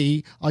for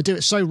me, I do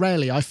it so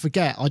rarely, I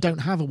forget. I don't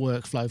have a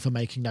workflow for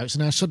making notes.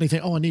 And I suddenly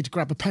think, I need to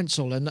grab a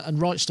pencil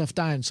and write stuff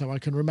down so I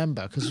can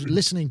remember. Because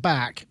listening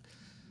back,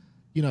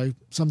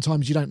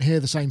 sometimes you don't hear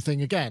the same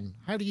thing again.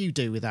 How do you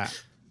do with that?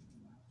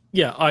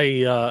 Yeah,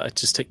 I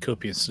just take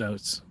copious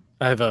notes.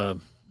 I have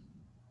an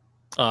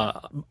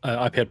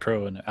iPad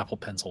Pro and an Apple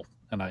Pencil,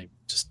 and I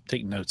just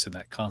take notes in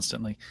that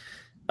constantly.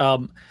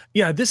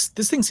 This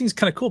thing seems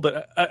kind of cool,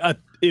 but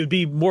it would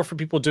be more for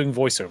people doing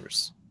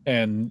voiceovers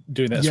and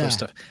doing that sort of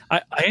stuff.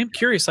 I am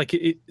curious,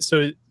 you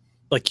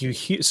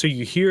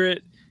hear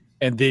it,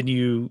 and then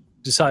you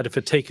decide if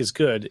a take is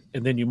good,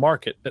 and then you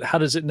mark it. But how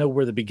does it know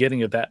where the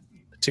beginning of that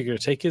particular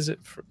take is?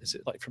 Is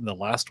it like from the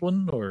last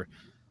one, or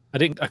I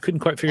couldn't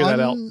quite figure that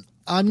out.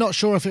 I'm not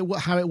sure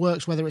how it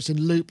works, whether it's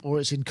in loop or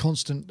it's in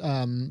constant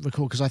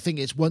record, because I think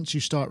it's once you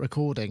start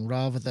recording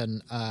rather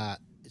than.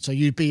 So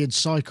you'd be in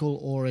cycle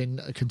or in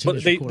a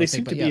continuous record. It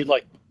seemed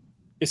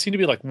to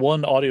be like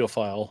one audio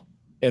file,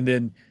 and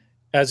then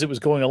as it was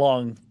going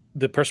along,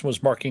 the person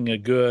was marking a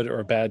good or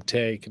a bad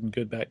take and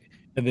good back,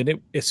 and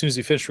then as soon as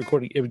he finished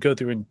recording, it would go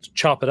through and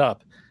chop it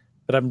up.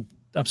 But I'm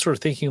sort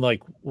of thinking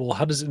like, well,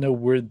 how does it know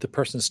where the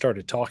person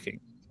started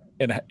talking?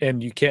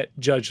 And you can't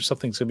judge if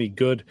something's going to be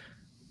good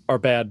or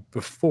bad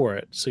before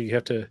it, so you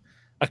have to.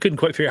 I couldn't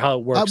quite figure out how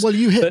it works.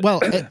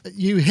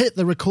 You hit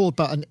the record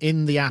button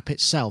in the app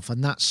itself,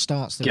 and that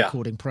starts the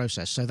recording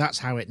process. So that's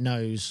how it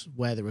knows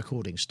where the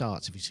recording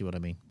starts, if you see what I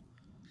mean.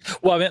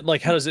 Well, I meant,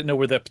 like, how does it know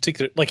where that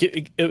particular... Like,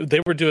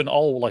 they were doing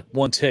all, like,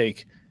 one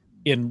take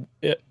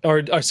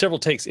or several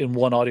takes in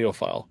one audio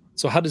file.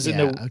 So how does it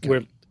know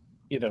where...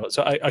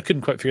 So I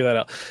couldn't quite figure that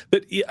out.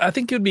 But I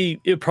think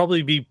it'd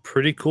probably be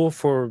pretty cool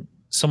for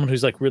someone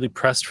who's, like, really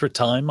pressed for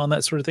time on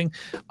that sort of thing.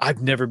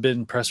 I've never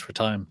been pressed for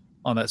time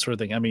on that sort of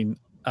thing. I mean...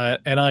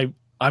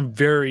 I'm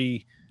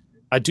very,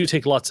 I do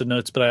take lots of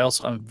notes, but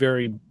I'm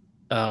very,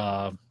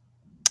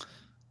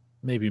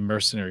 maybe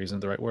mercenary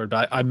isn't the right word,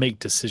 but I make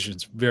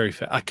decisions very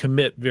fast. I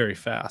commit very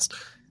fast.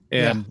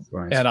 And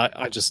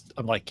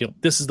I'm like,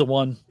 this is the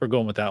one, we're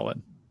going with that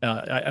one.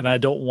 And I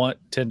don't want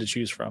 10 to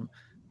choose from.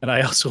 And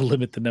I also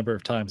limit the number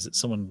of times that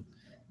someone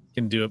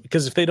can do it,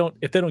 because if they don't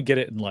get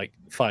it in like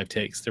 5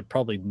 takes, they're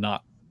probably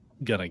not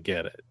going to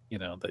get it,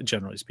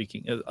 generally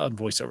speaking, on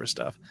voiceover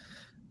stuff.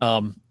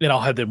 And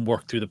I'll have them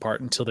work through the part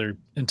until they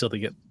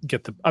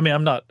get the. I mean,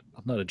 I'm not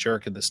a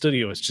jerk in the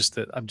studio. It's just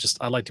that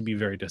I like to be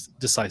very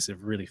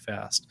decisive, really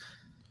fast.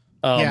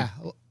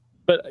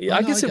 But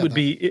I guess it would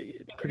be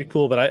pretty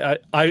cool.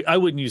 But I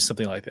wouldn't use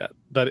something like that.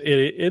 But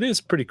it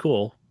is pretty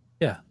cool.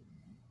 Yeah.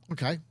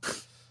 Okay.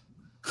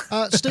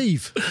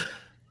 Steve,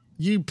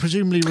 you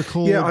presumably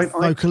record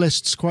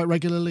vocalists quite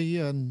regularly,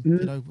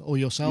 and or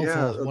yourself.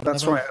 Yeah, or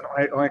that's right.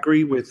 And I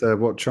agree with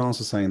what Charles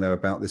was saying there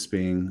about this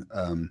being,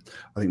 I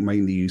think,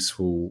 mainly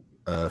useful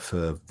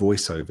for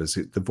voiceovers.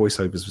 The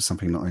voiceovers was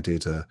something that I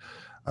did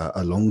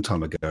a long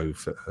time ago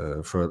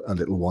for a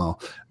little while,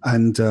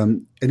 and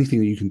anything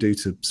that you can do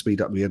to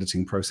speed up the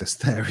editing process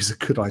there is a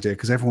good idea,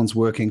 because everyone's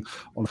working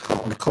on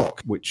a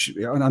clock. Which,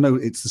 and I know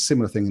it's a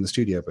similar thing in the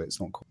studio, but it's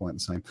not quite the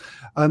same.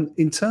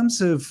 In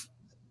terms of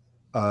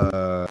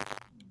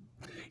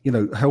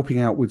helping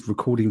out with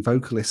recording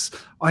vocalists,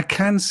 I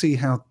can see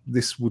how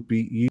this would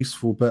be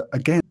useful. But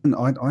again,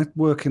 I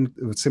work in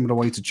a similar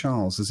way to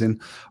Charles, as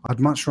in I'd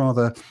much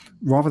rather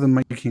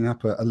than making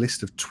up a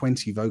list of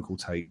 20 vocal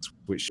takes,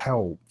 which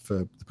help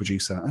for the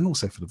producer and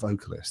also for the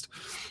vocalist,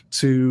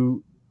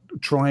 to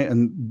try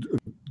and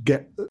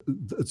get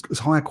as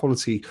high a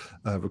quality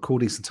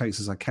recordings and takes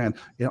as I can.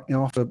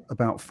 After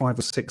about 5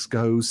 or 6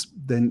 goes,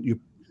 then you,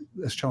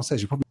 as Charles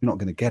says, you're probably not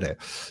going to get it.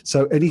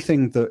 So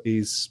anything that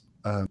is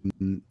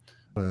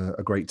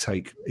a great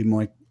take in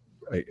my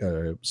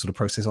sort of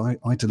process,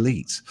 I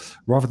delete.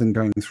 Rather than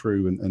going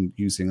through and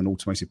using an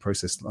automated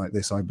process like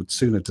this, I would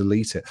sooner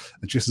delete it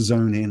and just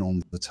zone in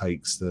on the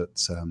takes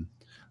that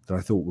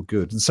I thought were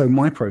good. And so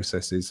my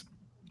process is,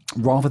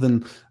 rather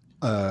than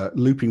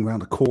looping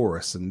around a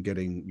chorus and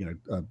getting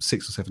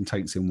 6 or 7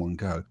 takes in one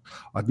go,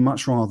 I'd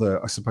much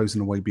rather, I suppose,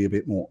 in a way, be a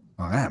bit more,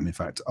 I am in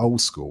fact old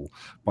school,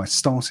 by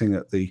starting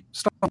at the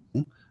start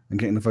and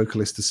getting the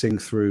vocalist to sing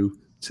through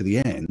to the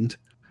end.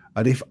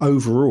 And if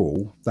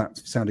overall that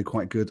sounded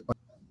quite good,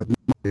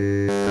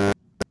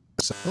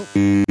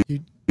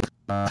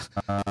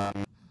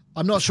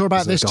 I'm not sure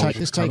about this take.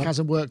 This take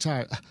hasn't worked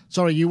out.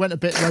 Sorry, you went a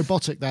bit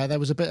robotic there. There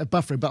was a bit of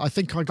buffering, but I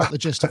think I got the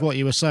gist of what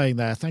you were saying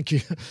there. Thank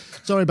you.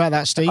 Sorry about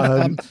that, Steve.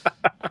 No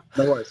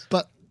worries.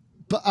 But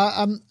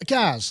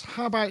Gaz,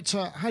 how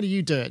do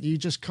you do it? You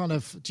just kind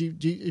of do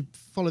you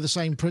follow the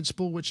same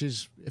principle, which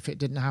is if it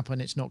didn't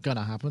happen, it's not going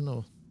to happen,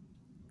 or?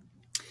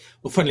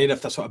 Well, funnily enough,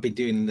 that's what I've been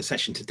doing in the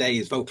session today,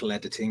 is vocal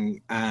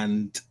editing.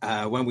 And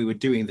when we were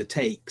doing the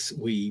takes,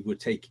 we were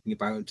taking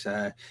about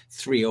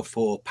 3 or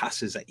 4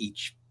 passes at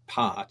each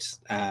part,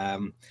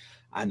 and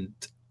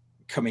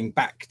coming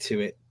back to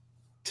it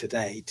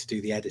today to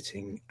do the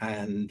editing,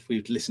 and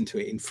we'd listen to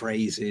it in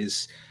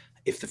phrases.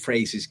 If the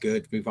phrase is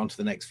good, move on to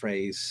the next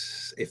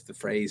phrase. If the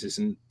phrase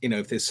isn't,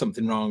 if there's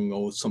something wrong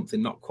or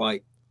something not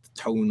quite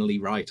tonally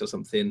right or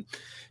something,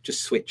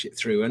 just switch it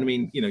through. And I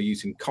mean,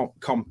 using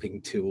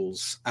comping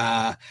tools,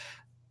 and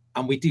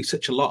we do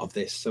such a lot of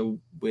this, so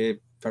we're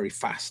very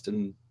fast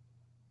and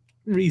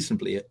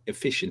reasonably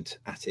efficient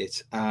at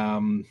it.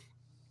 And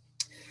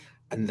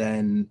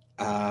then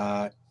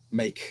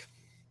make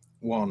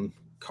one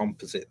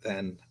composite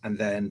then, and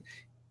then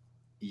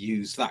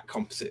use that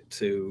composite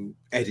to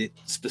edit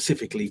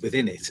specifically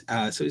within it.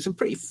 So it's a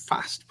pretty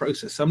fast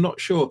process. I'm not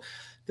sure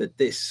that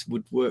this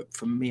would work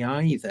for me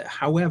either.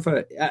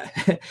 However,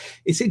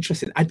 it's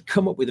interesting. I'd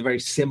come up with a very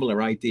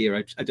similar idea.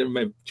 I don't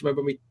remember. Do you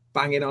remember me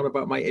banging on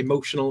about my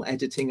emotional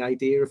editing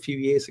idea a few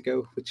years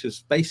ago, which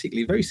was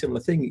basically a very similar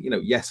thing,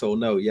 yes or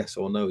no, yes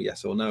or no,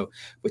 yes or no,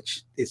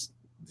 which is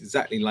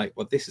exactly like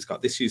what this has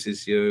got. This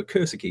uses your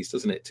cursor keys,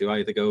 doesn't it, to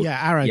either go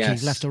arrow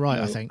keys left or right,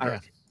 no, I think. Arrow,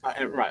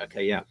 right,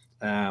 okay, yeah.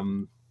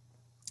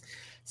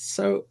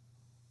 So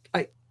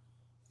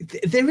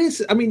there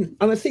is, and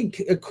I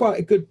think quite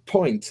a good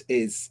point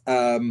is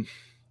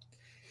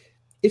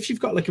if you've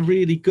got like a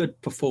really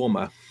good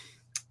performer,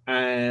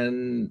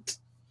 and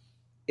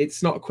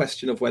it's not a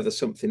question of whether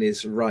something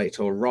is right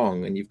or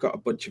wrong, and you've got a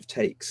bunch of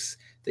takes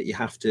that you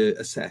have to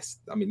assess.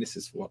 I mean, this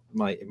is what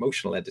my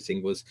emotional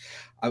editing was.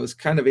 I was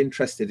kind of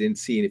interested in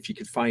seeing if you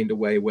could find a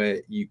way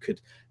where you could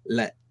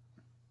let,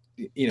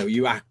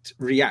 you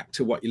react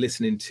to what you're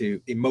listening to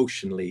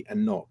emotionally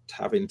and not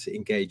having to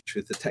engage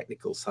with the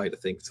technical side of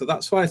things. So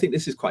that's why I think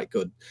this is quite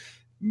good,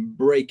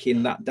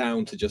 breaking that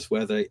down to just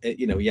whether,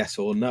 yes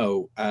or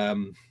no.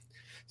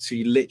 So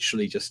you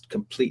literally just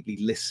completely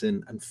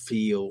listen and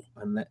feel,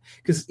 and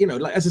because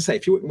like as I say,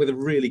 if you're working with a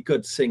really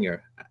good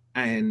singer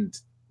and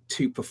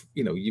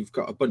you've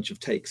got a bunch of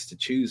takes to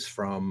choose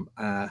from,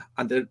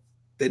 and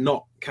they're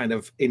not kind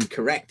of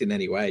incorrect in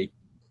any way.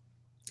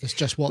 It's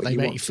just what they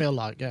make you feel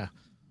like, yeah.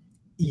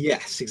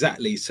 Yes,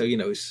 exactly. So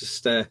it's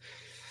just, and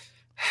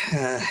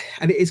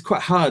it is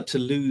quite hard to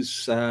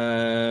lose,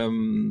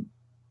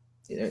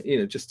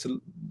 just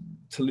to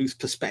lose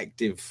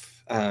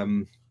perspective.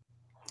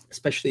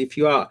 Especially if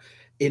you are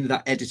in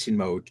that editing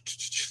mode,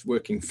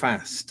 working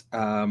fast.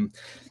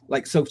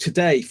 So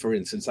today, for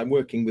instance, I'm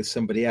working with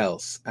somebody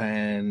else,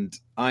 and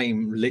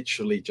I'm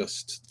literally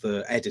just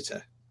the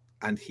editor,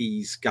 and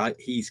he's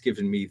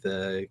given me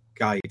the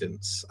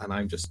guidance, and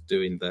I'm just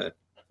doing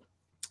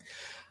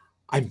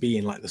I'm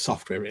being like the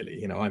software,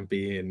 really. I'm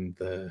being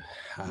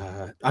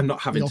I'm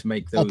not having to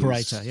make those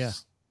operator, yeah.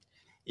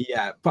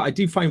 Yeah, but I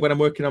do find when I'm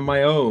working on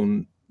my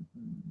own,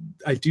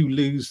 I do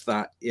lose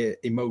that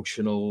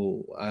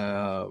emotional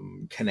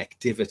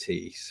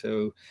connectivity.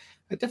 So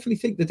I definitely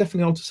think they're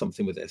definitely onto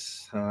something with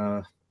this.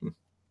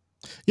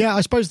 Yeah,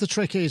 I suppose the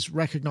trick is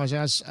recognizing,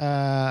 as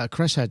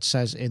Chris Head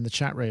says in the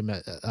chat room,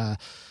 a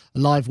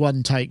live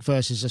one take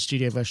versus a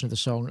studio version of the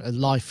song.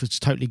 Life has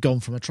totally gone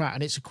from a track,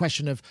 and it's a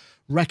question of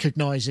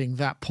recognizing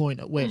that point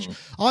at which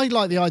I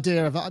like the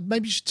idea of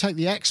maybe you should take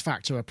the X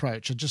Factor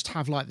approach and just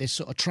have like this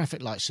sort of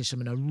traffic light system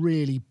and a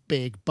really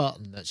big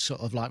button that's sort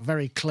of like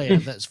very clear,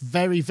 that's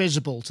very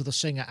visible to the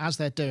singer as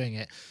they're doing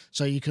it,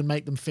 so you can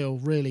make them feel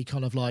really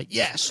kind of like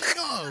yes,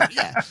 no,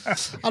 yeah.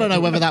 I don't know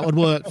whether that would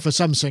work for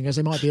some singers.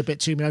 They might be a bit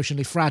too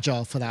emotionally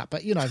fragile for that,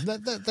 but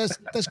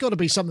there's got to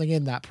be something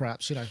in that,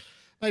 perhaps.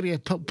 Maybe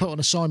put on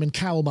a Simon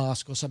Cowell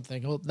mask or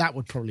something. Or that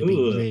would probably be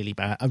really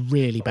bad. A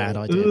really bad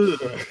idea.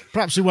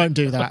 Perhaps we won't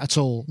do that at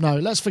all. No,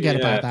 let's forget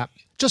about that.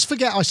 Just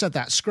forget I said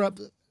that.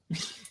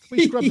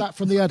 We scrub that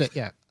from the edit.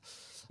 Yeah.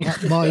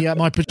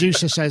 My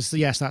producer says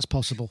yes, that's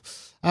possible.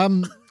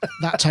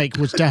 That take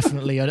was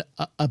definitely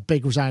a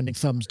big resounding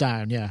thumbs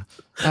down. Yeah.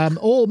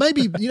 Or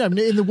maybe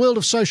in the world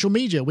of social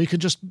media, we could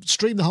just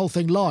stream the whole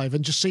thing live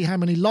and just see how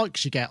many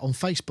likes you get on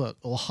Facebook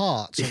or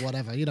hearts or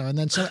whatever, and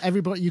then so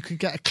everybody, you could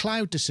get a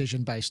cloud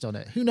decision based on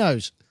it. Who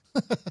knows?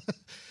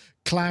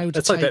 Cloud.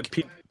 It's like that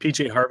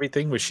PJ Harvey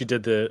thing where she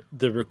did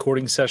the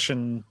recording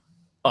session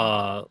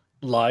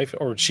live,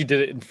 or she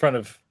did it in front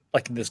of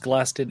like in this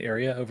glassed-in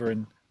area over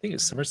in, I think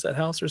it's Somerset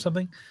House or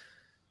something,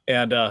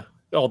 and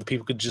all the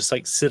people could just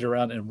like sit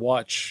around and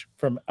watch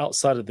from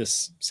outside of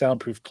this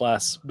soundproof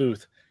glass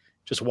booth,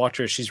 just watch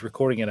her as she's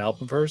recording an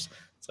album of hers.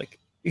 It's like,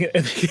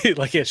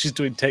 she's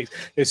doing takes.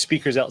 There's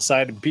speakers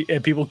outside,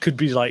 and people could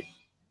be like,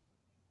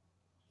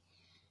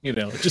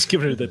 just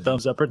giving her the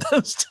thumbs up or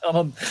thumbs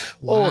down.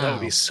 Wow. Oh, that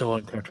would be so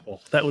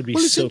uncomfortable. That would be.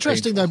 Well, it's so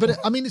interesting painful. though.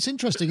 But it's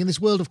interesting in this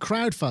world of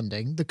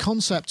crowdfunding, the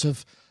concept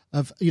of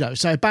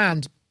say a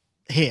band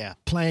here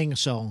playing a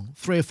song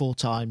 3 or 4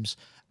 times,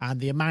 and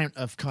the amount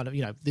of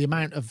the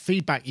amount of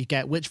feedback you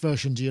get, which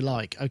version do you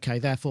like? Okay,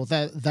 therefore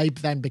they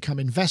then become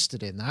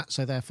invested in that.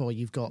 So therefore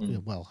you've got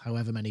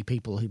however many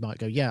people who might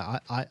go, yeah,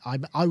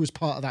 I was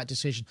part of that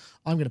decision.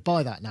 I'm going to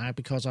buy that now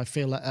because I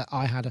feel like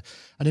I had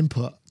an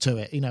input to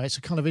it. It's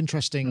a kind of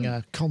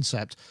interesting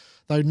concept,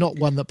 though not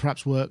one that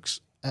perhaps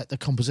works at the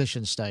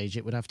composition stage.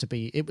 It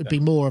would be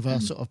more of a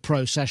sort of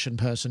pro session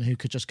person who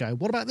could just go,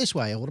 what about this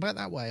way, or what about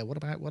that way, or what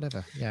about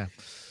whatever. Yeah.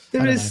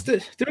 There is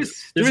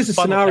a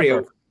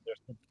scenario.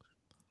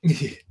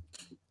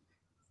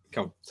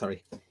 Come on,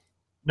 sorry.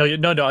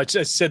 No. I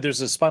just said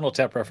there's a Spinal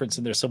Tap reference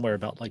in there somewhere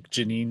about like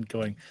Janine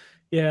going,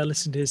 "Yeah,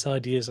 listen to his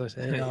ideas." I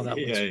said, "Oh, that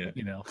was,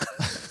 you know."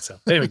 So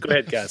anyway, go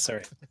ahead, guys.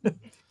 Sorry.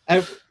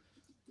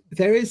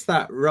 There is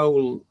that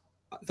role,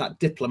 that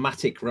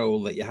diplomatic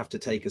role that you have to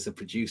take as a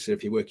producer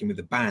if you're working with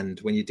a band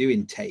when you're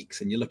doing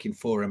takes and you're looking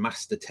for a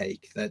master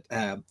take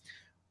that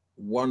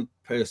one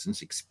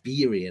person's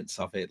experience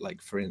of it,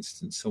 like for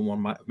instance,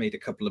 someone might have made a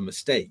couple of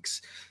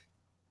mistakes,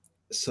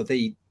 so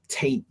they've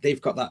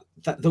got that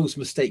those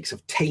mistakes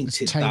have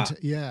tainted that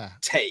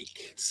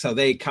take, so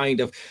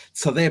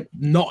they're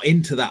not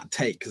into that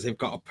take because they've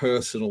got a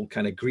personal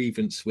kind of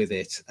grievance with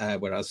it,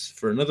 whereas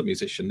for another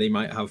musician they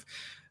might have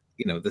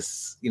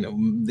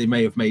they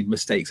may have made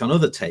mistakes on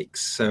other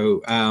takes.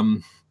 So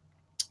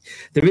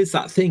there is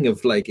that thing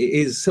of like, it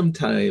is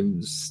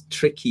sometimes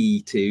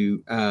tricky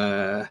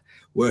to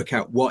work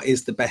out what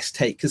is the best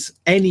take, because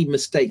any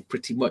mistake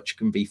pretty much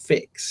can be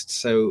fixed.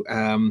 So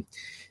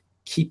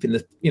keeping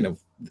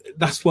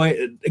that's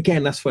why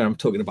I'm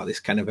talking about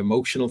this kind of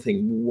emotional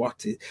thing.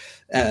 What is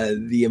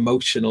the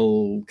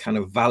emotional kind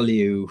of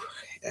value?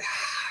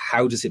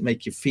 How does it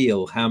make you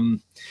feel?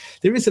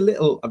 There is a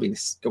little, I mean,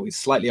 it's going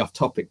slightly off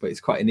topic, but it's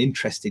quite an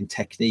interesting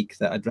technique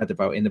that I'd read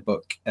about in a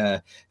book.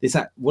 There's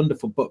that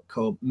wonderful book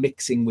called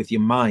Mixing with Your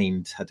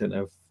Mind. I don't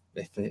know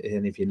if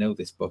any of you know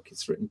this book.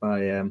 It's written by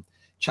a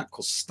chap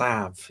called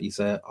Stav. He's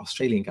an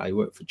Australian guy who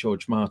worked for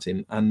George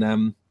Martin.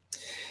 And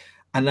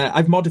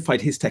I've modified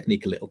his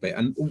technique a little bit.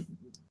 And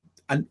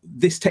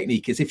this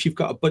technique is, if you've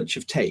got a bunch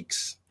of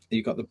takes,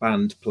 you've got the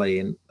band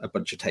playing a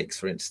bunch of takes,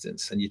 for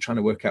instance, and you're trying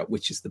to work out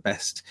which is the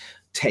best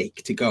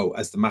take to go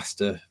as the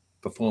master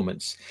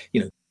performance,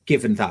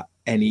 given that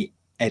any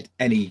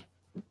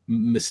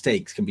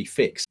mistakes can be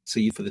fixed. So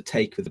you for the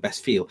take with the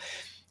best feel.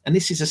 And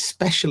this is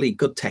especially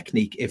good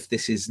technique if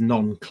this is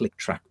non-click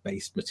track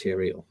based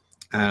material.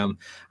 And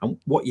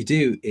what you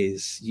do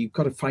is you've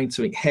got to find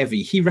something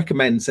heavy. He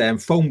recommends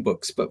phone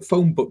books, but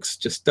phone books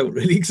just don't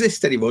really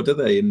exist anymore, do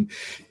they? And,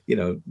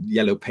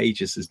 Yellow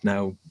Pages has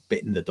now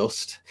bitten the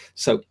dust.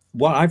 So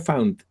what I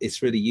found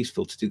is really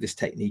useful to do this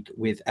technique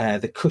with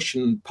the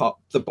cushion part,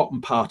 the bottom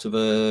part of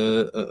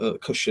a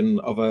cushion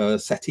of a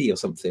settee or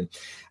something.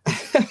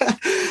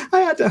 I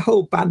had a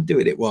whole band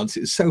doing it once.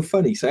 It was so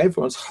funny. So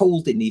everyone's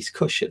holding these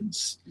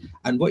cushions.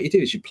 And what you do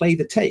is you play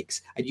the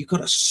takes and you've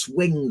got to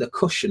swing the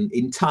cushion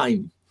in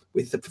time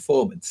with the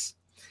performance.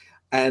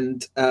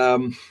 And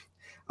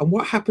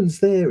what happens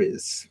there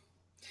is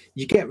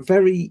you get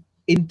very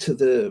into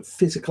the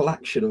physical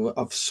action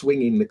of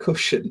swinging the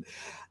cushion.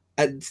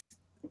 And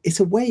it's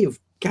a way of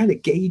kind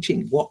of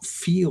gauging what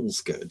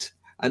feels good.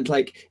 And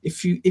like,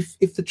 if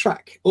the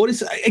track, or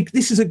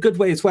this is a good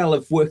way as well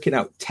of working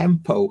out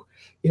tempo.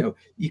 You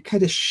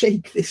kind of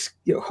shake this,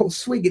 whole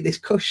swing in this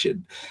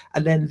cushion,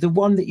 and then the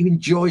one that you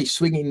enjoy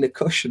swinging the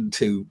cushion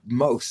to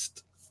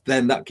most,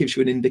 then that gives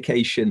you an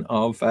indication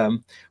of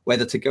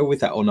whether to go with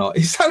that or not.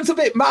 It sounds a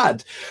bit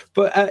mad,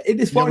 but in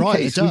this one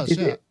case, it does, we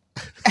did it.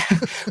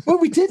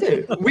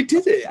 Well, we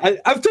did it.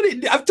 I've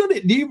done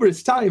it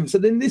numerous times,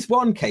 and in this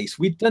one case,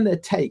 we'd done a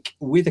take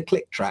with a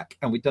click track,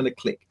 and we'd done a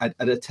click and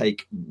a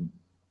take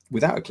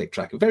without a click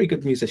track. A very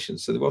good musician,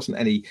 so there wasn't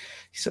any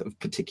sort of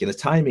particular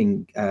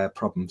timing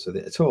problems with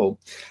it at all.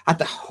 Had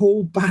the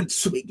whole band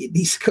swinging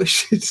these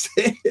cushions.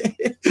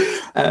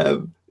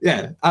 And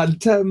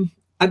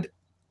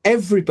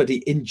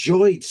everybody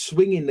enjoyed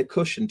swinging the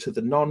cushion to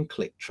the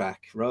non-click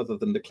track rather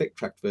than the click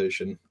track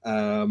version.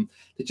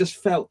 They just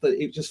felt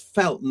that it just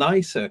felt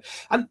nicer.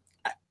 And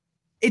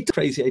it's a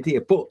crazy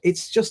idea, but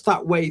it's just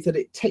that way that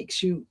it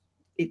takes you,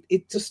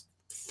 it just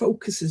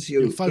focuses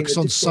you. You focus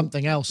on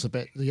something else a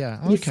bit. Yeah.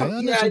 Okay.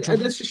 And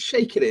it's just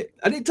shaking it.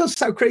 And it does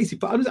sound crazy,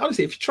 but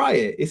honestly, if you try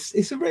it,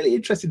 it's a really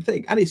interesting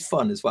thing. And it's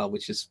fun as well,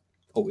 which is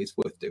always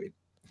worth doing.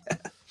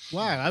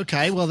 Wow.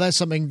 Okay. Well, there's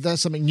something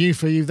new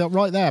for you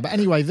right there. But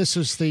anyway, this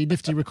is the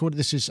nifty recorder.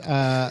 This is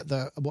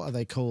what are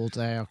they called?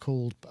 They are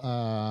called.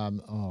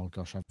 Oh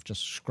gosh, I've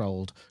just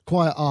scrolled.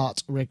 Quiet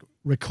Art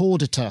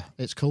Recorditor.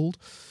 It's called.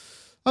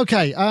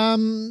 Okay.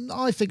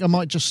 I think I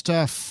might just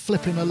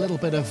flip in a little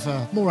bit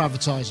of more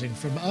advertising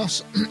from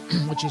us,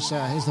 which is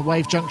here's the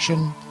Wave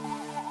Junction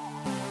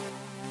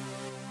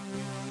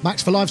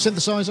Max for Live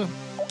synthesizer.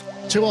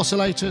 2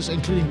 oscillators,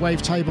 including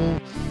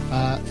wavetable,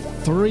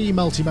 3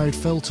 multi-mode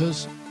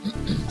filters,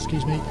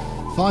 excuse me,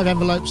 5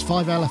 envelopes,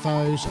 5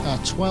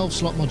 LFOs, 12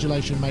 slot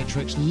modulation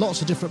matrix,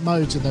 lots of different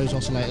modes in those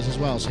oscillators as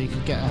well, so you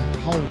can get a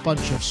whole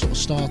bunch of sort of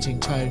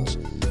starting tones.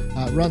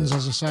 Runs,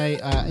 as I say,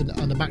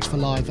 under Max for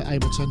Live at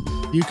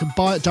Ableton. You can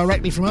buy it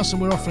directly from us,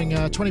 and we're offering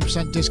a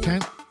 20%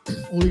 discount.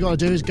 All you got to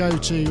do is go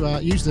to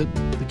use the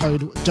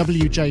code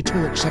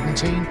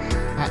WJTalk17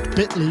 at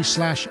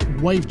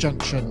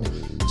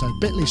bit.ly/wavejunction. So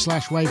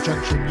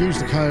bit.ly/wavejunction, use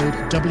the code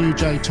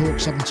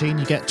WJTalk17.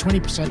 You get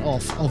 20%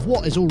 off of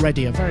what is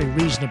already a very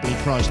reasonably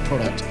priced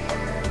product.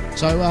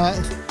 So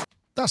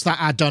that's that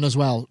ad done as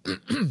well.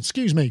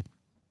 Excuse me.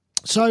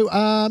 So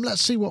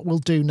let's see what we'll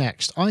do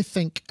next. I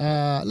think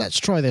let's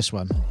try this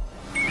one.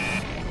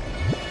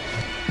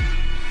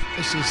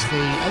 This is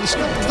it's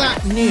not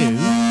that new,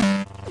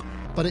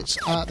 but it's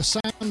the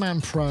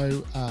Soundman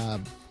Pro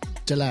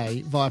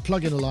delay via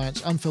Plug-in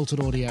Alliance, unfiltered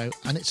audio,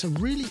 and it's a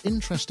really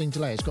interesting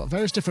delay. It's got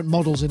various different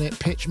models in it: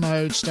 pitch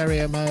mode,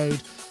 stereo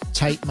mode,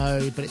 tape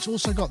mode, but it's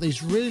also got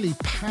these really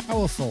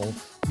powerful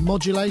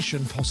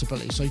modulation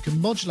possibilities, so you can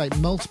modulate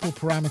multiple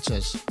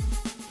parameters.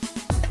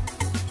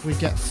 We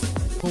get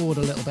forward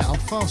a little bit. I'll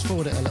fast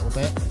forward it a little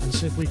bit and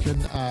see if we can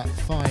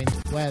find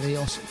where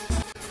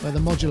the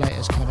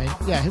modulator's coming.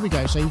 Yeah, here we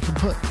go. So you can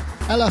put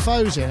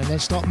LFOs in and then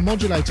start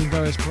modulating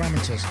various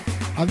parameters.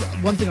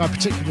 One thing I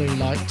particularly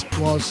liked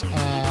was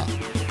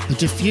the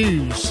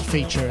diffuse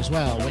feature as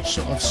well, which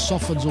sort of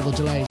softens all the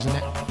delays and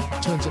it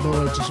turns it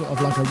more into sort of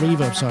like a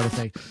reverb side of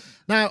thing.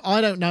 Now, I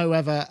don't know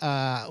whether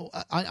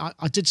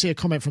I did see a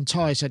comment from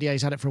Ty, said, yeah,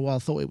 he's had it for a while,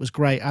 thought it was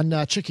great. And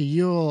Chicky,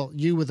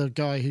 you were the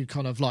guy who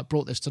kind of like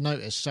brought this to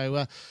notice.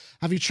 So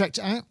have you checked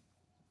it out?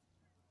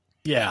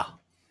 Yeah,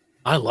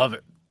 I love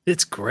it.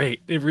 It's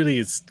great. It really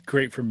is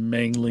great for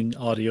mangling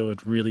audio in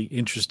really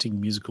interesting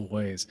musical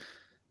ways.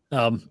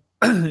 That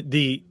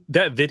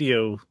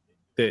video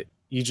that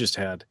you just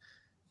had,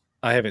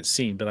 I haven't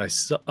seen, but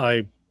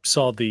I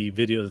saw the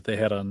video that they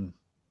had on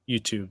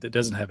YouTube that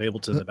doesn't have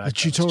Ableton in the background. A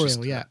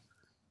tutorial, yeah.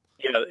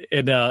 Yeah,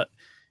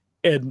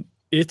 and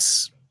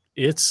it's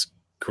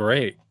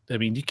great. I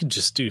mean, you can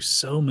just do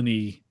so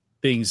many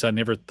things I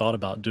never thought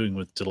about doing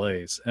with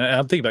delays. And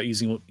I'm thinking about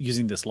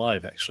using this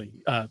live actually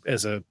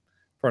as a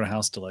front of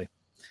house delay.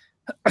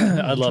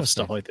 I love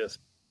stuff like this.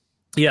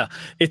 Yeah,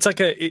 it's like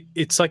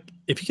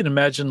if you can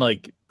imagine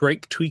like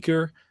Break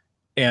Tweaker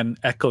and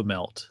Echo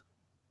Melt.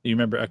 You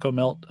remember Echo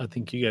Melt? I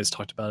think you guys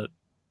talked about it.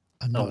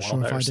 I'm not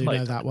sure if I do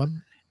know that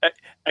one.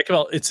 Echo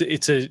Melt.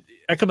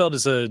 Echo Melt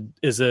is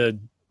a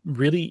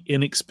really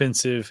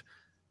inexpensive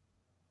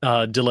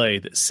delay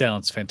that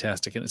sounds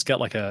fantastic, and it's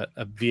got like a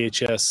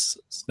VHS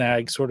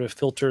snag sort of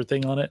filter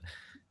thing on it.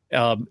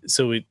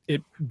 So it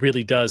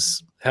really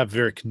does have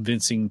very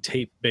convincing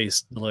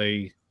tape-based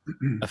delay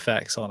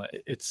effects on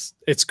it. It's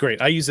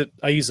great. I use it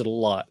a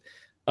lot.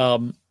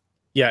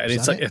 Yeah, and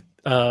it's like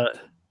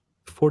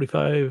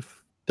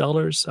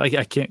 $45.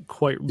 I can't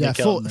quite make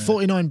out.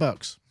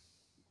 $49.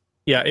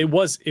 Yeah, it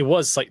was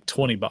like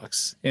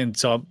 $20, and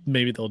so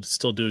maybe they'll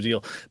still do a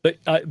deal. But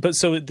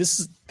so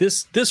this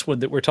one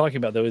that we're talking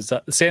about though is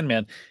the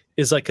Sandman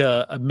is like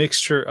a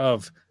mixture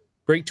of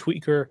Break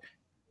Tweaker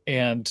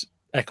and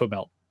Echo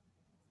Melt,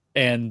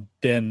 and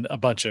then a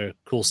bunch of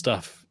cool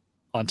stuff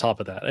on top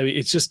of that. I mean,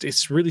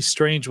 it's really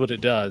strange what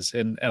it does,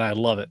 and I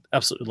love it,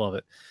 absolutely love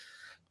it.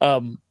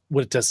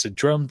 What it does to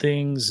drum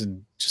things,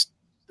 and just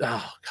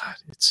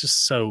it's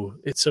so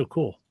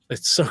cool.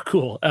 It's so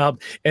cool.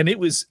 And it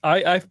was,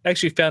 I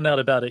actually found out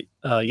about it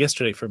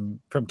yesterday from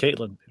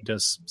Caitlin, who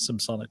does some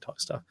Sonic Talk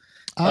stuff.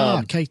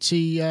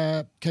 Katie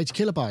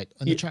Kilobyte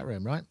in the chat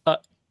room, right?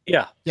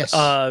 Yeah. Yes.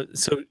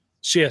 So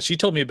she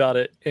told me about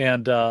it.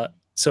 And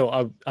so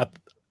I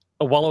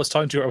while I was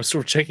talking to her, I was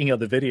sort of checking out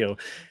the video.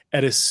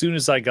 And as soon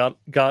as I got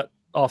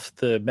off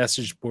the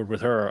message board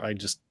with her, I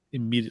just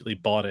immediately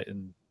bought it.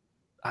 And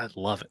I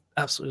love it.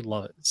 Absolutely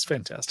love it. It's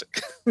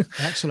fantastic.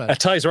 Excellent.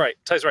 Ty's right.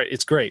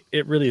 It's great.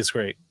 It really is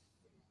great.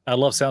 I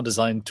love sound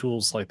design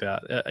tools like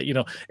that.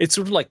 It's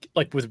sort of like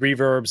with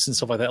reverbs and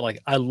stuff like that. Like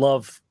I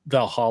love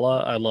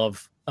Valhalla. I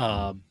love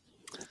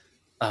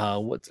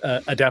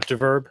Adaptive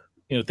Verb.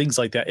 Things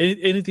like that.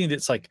 Anything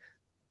that's like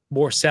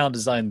more sound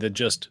design than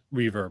just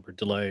reverb or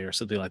delay or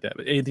something like that.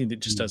 But anything that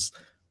just does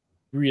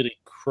really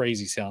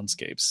crazy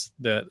soundscapes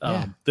that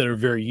are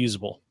very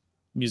usable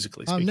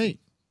musically speaking. Oh, neat.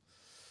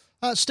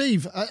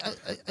 Steve,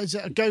 is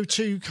it a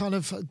go-to kind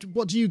of?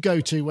 What do you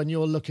go to when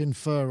you're looking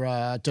for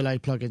delay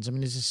plugins? I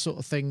mean, is this sort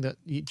of thing that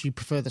do you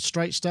prefer the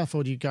straight stuff,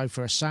 or do you go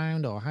for a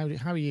sound, or how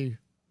are you?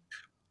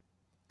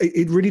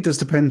 It really does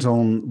depend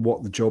on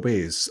what the job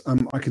is.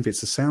 I can, if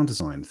it's a sound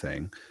design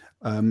thing,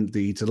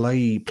 the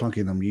delay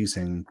plugin I'm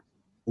using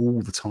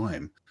all the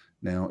time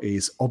now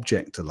is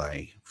Object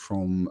Delay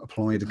from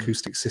Applied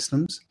Acoustic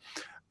Systems.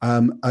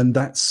 And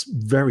that's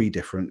very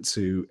different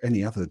to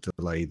any other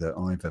delay that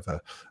I've ever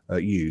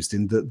used,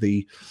 in that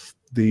the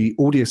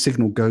audio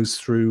signal goes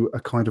through a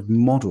kind of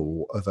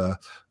model of a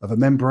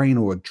membrane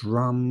or a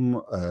drum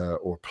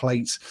or a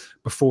plate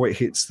before it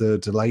hits the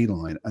delay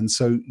line. And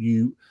so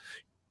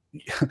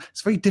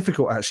it's very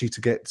difficult actually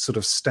to get sort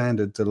of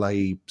standard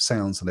delay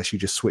sounds unless you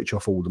just switch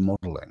off all the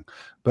modeling.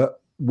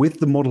 But with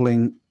the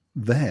modeling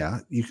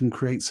there, you can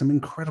create some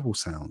incredible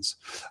sounds,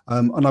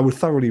 and I would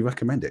thoroughly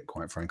recommend it,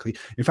 quite frankly.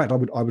 In fact, I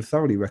would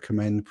thoroughly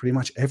recommend pretty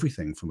much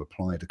everything from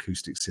Applied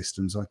Acoustic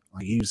Systems. I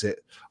use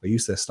it. I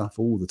use their stuff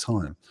all the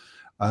time.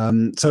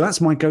 So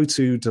that's my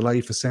go-to delay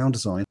for sound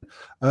design.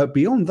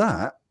 Beyond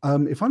that,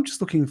 if I'm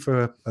just looking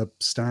for a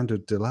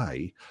standard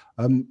delay,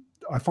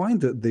 I find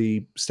that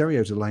the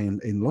stereo delay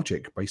in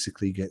Logic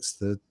basically gets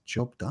the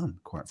job done,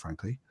 quite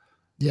frankly.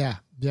 Yeah.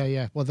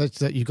 Well,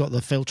 you've got the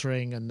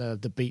filtering and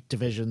the beat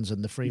divisions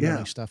and the free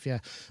running stuff. Yeah,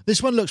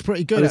 this one looks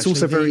pretty good. And it's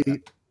also very.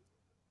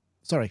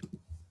 Sorry.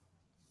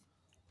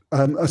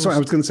 Sorry, I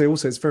was going to say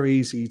also it's very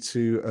easy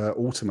to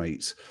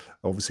automate,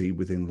 obviously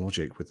within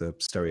Logic with a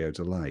stereo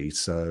delay.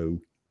 So,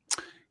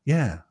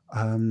 yeah.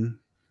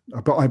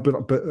 But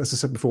as I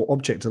said before,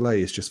 object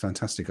delay is just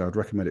fantastic. I would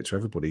recommend it to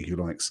everybody who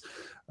likes,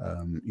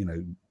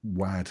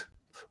 WAD.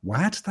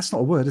 WAD? That's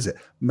not a word, is it?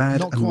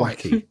 Mad Not and quite.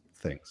 wacky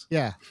things.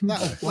 Yeah,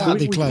 that'll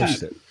be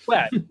close.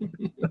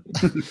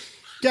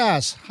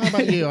 Gaz, how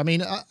about you? I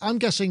mean, I'm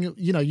guessing,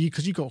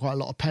 because you've got quite a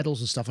lot of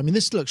pedals and stuff. I mean,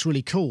 this looks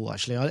really cool,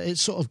 actually.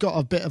 It's sort of got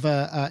a bit of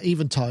a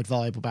Eventide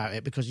vibe about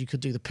it because you could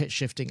do the pitch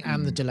shifting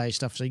and the delay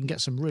stuff, so you can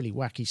get some really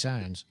wacky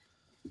sounds.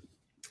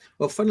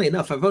 Well, funnily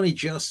enough, I've only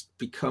just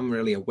become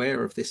really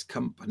aware of this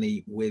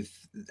company with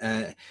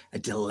a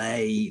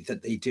delay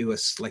that they do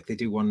they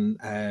do one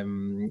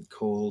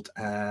called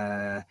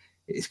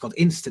it's called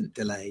Instant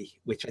Delay,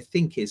 which I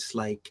think is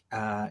like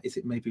is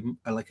it maybe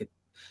like a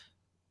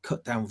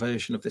cut down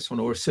version of this one,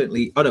 or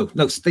certainly no,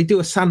 they do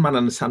a Sandman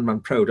and a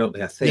Sandman Pro, don't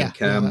they? I think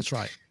yeah, that's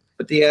right.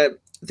 But the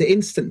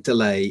Instant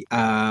Delay,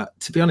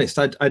 to be honest,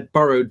 I'd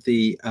borrowed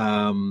the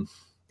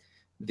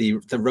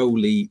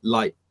Roly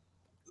light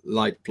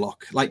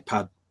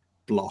pad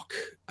block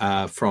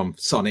from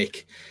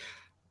Sonic,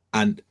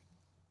 and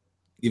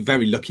you're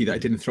very lucky that I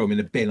didn't throw them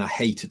in a bin. I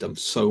hated them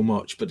so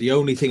much, but the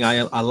only thing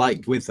I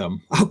liked with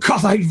them,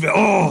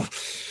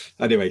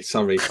 anyway,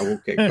 sorry, I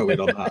won't get going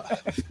on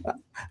that.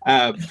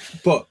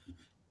 But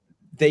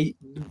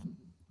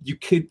you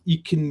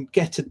can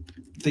get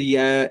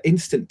the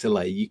instant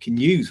delay you can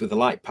use with a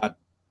light pad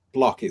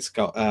block. It's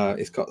got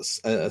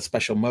a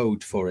special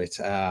mode for it.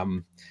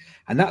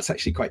 And that's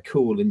actually quite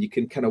cool. And you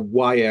can kind of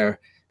wire.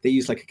 They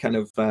use like a kind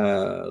of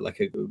like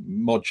a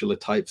modular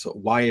type sort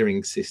of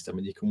wiring system,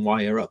 and you can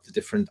wire up the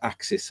different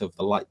axis of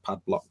the light pad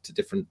block to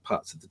different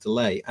parts of the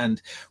delay.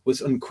 And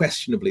was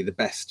unquestionably the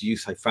best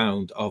use I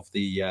found of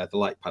the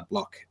light pad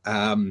block.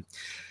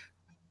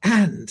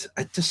 And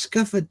I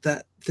discovered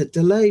that the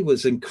delay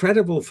was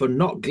incredible for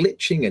not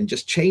glitching and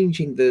just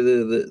changing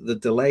the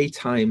delay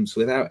times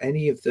without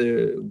any of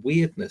the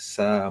weirdness.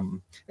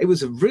 It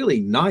was a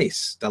really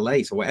nice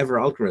delay. So whatever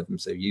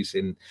algorithms they're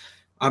using,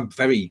 I'm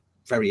very,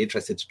 very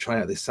interested to try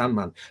out this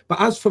Sandman.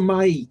 But as for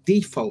my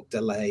default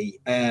delay,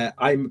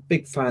 I'm a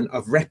big fan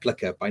of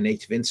Replica by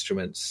Native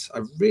Instruments.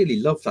 I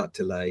really love that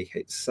delay.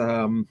 It's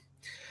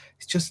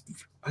just,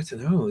 I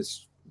don't know,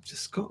 it's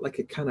just got like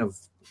a kind of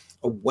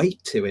a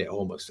weight to it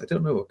almost. I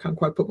don't know. I can't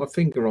quite put my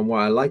finger on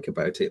what I like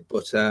about it,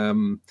 but I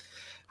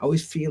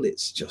always feel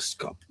it's just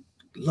got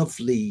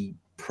lovely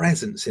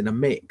presence in a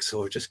mix,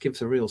 or just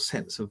gives a real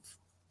sense of,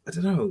 I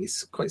don't know,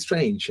 it's quite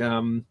strange.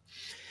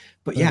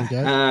 But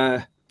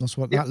yeah, that's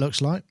what that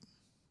looks like.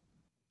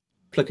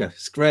 Replica,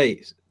 it's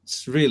great.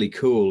 It's really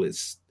cool.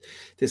 There's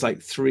like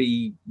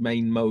 3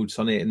 main modes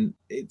on it, and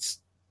it's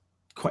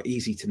quite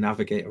easy to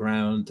navigate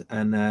around.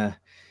 And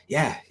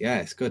yeah,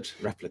 it's good.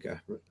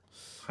 Replica.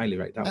 Highly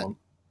rate that one.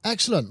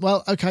 Excellent.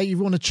 Well, okay, you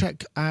want to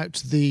check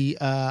out the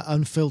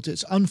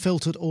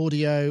unfiltered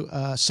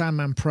audio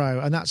Sandman Pro,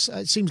 and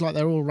it seems like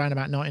they're all around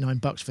about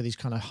 $99 for these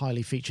kind of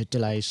highly featured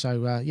delays.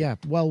 So yeah,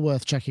 well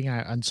worth checking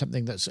out, and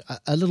something that's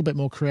a little bit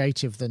more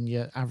creative than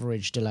your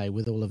average delay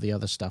with all of the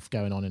other stuff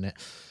going on in it.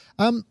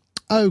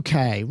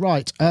 Okay,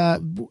 right.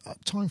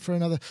 Time for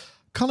another.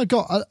 Kind of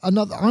got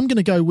another. I'm going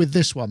to go with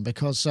this one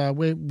because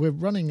we're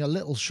running a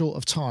little short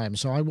of time.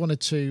 So I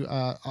wanted to.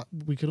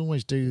 We could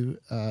always do.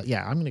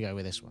 Yeah, I'm going to go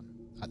with this one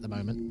at the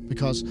moment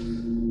because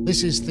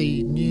this is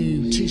the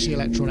new TC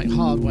Electronic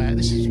hardware.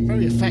 This is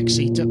very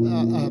effectsy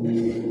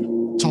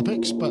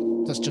topics, but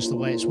that's just the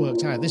way it's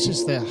worked out. This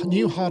is the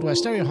new hardware,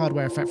 stereo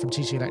hardware effect from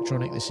TC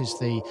Electronic. This is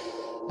the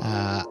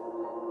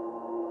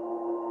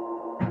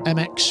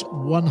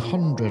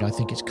MX100, I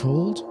think it's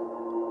called.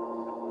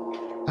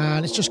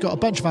 And it's just got a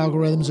bunch of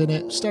algorithms in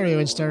it, stereo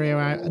in, stereo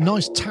out, a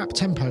nice tap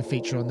tempo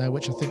feature on there,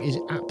 which I think is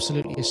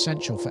absolutely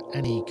essential for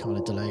any kind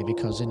of delay,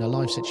 because in a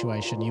live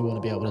situation, you want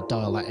to be able to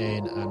dial that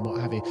in and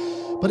what have you.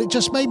 But it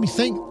just made me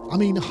think, I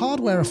mean,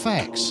 hardware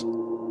effects,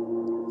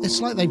 it's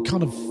like they've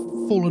kind of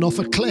fallen off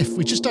a cliff.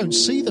 We just don't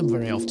see them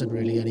very often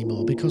really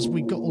anymore because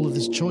we've got all of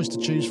this choice to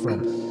choose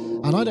from.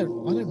 And I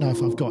don't know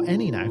if I've got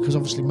any now, because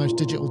obviously most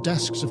digital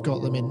desks have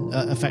got them in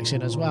effects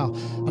in as well.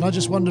 And I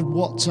just wondered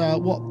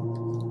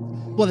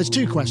well, there's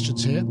 2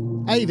 questions here.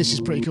 A, this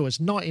is pretty cool. It's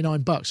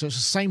 $99, so it's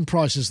the same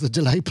price as the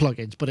delay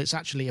plugins, but it's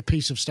actually a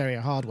piece of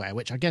stereo hardware,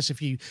 which I guess if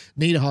you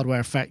need a hardware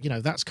effect,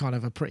 that's kind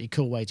of a pretty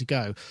cool way to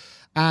go.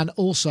 And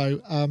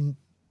also,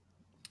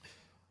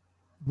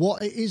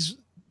 what it is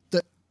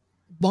that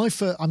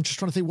I'm just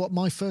trying to think what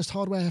my first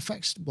hardware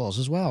effects was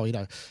as well,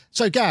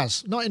 So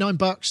Gaz, $99,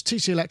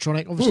 TC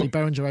Electronic. Obviously,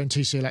 Behringer own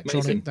TC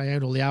Electronic. Amazing. They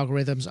own all the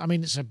algorithms. I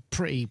mean, it's a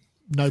pretty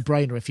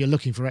no-brainer if you're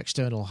looking for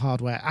external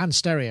hardware and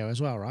stereo as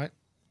well, right?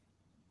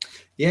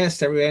 Yeah,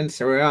 stereo in,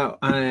 stereo out,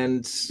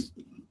 and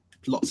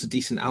lots of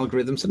decent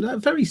algorithms, and a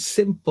very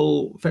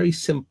simple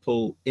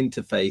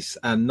interface,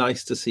 and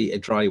nice to see a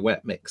dry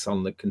wet mix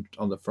on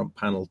the front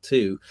panel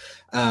too.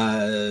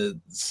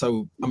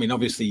 So I mean,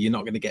 obviously you're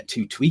not going to get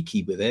too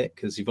tweaky with it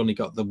because you've only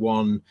got the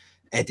one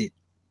edit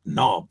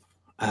knob,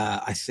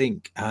 I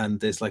think, and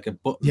there's like a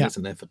button,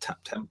 isn't there, for tap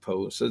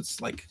tempo. So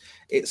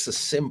it's a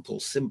simple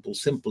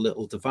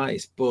little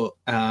device, but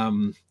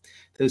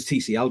those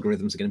TC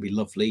algorithms are going to be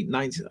lovely.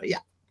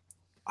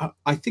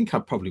 I think I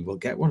probably will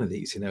get one of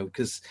these,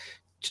 because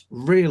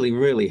really,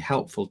 really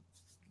helpful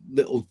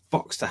little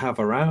box to have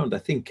around. I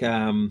think,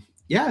 I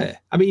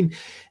mean,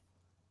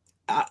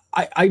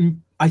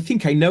 I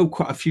think I know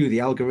quite a few of the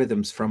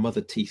algorithms from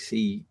other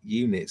TC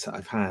units that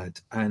I've had,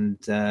 and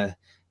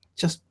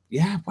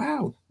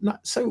wow.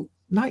 So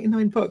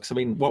 $99. I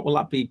mean, what will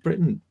that be,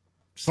 Britain?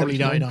 Probably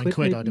 99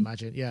 quid, I'd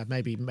imagine. Yeah,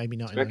 maybe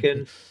 99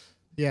 quid.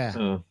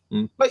 Yeah.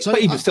 But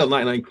even still,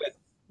 99 quid.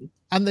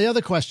 And the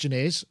other question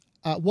is,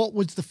 what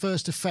was the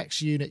first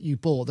effects unit you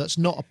bought that's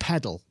not a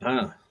pedal?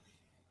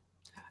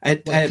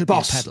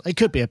 Boss. It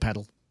could be a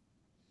pedal.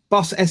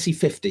 Boss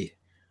SE50.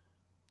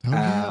 Oh,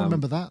 yeah, I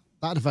remember that.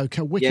 That had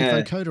a wicked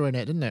vocoder in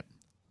it, didn't it?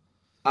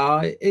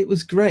 It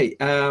was great.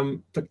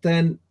 But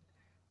then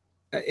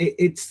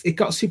it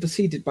got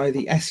superseded by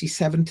the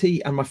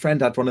SE70, and my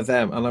friend had one of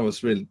them, and I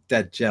was really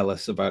dead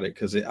jealous about it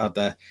because it had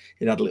a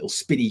little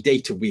spinny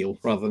data wheel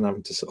rather than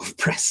having to sort of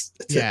press.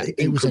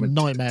 It was a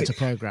nightmare to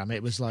program.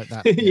 It was like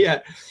that. But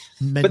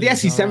the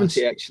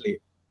SE70 actually,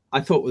 I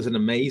thought was an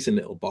amazing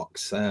little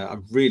box. I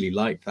really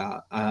liked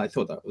that. I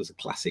thought that was a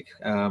classic.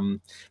 But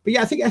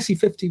yeah, I think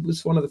SE50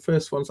 was one of the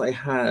first ones I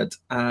had,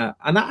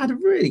 and that had a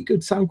really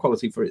good sound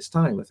quality for its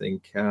time. I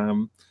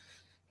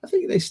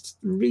think they're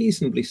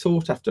reasonably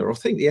sought after. I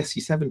think the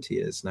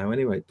SE70 is now,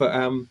 anyway. But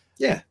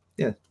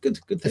good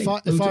thing.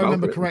 If I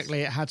remember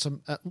correctly, it had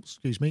some.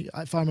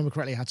 If I remember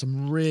correctly, it had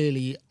some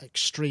really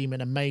extreme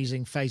and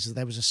amazing phases.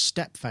 There was a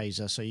step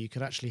phaser, so you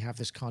could actually have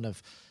this kind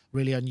of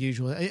really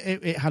unusual.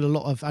 It had a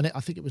lot of, and I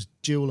think it was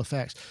dual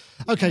effects.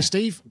 Okay,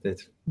 Steve,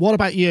 what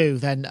about you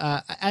then?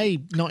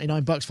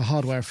 $99 for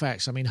hardware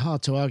effects. I mean,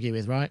 hard to argue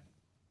with, right?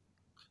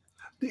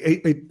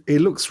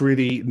 It looks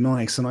really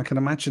nice, and I can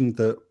imagine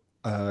that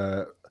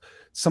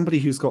somebody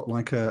who's got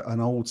like an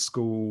old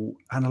school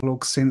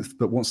analog synth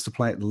but wants to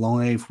play it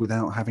live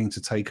without having to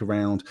take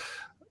around,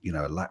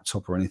 a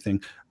laptop or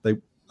anything, they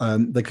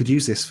could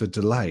use this for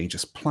delay.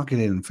 Just plug it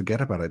in and forget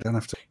about it. Don't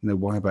have to,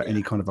 worry about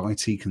any kind of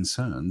IT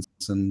concerns.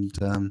 And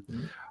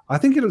I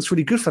think it looks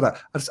really good for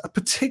that,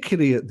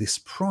 particularly at this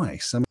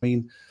price. I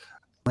mean,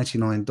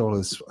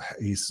 $99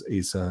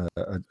 is a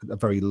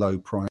very low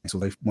price.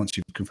 Although once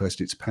you've converted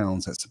it to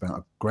pounds, that's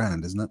about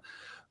 $1,000, isn't it?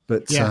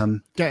 But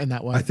getting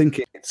that way. I think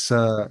it's.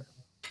 No,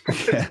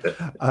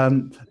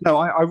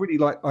 I really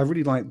like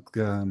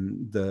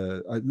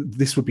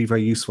this would be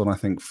very useful, I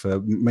think,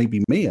 for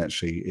maybe me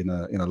actually in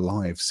a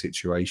live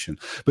situation.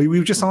 But we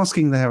were just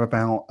asking there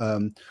about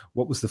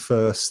what was the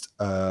first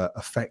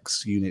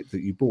effects unit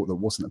that you bought that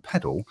wasn't a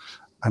pedal,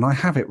 and I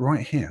have it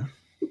right here.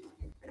 I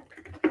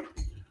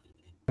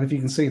don't know if you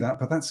can see that,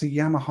 but that's a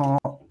Yamaha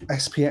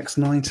SPX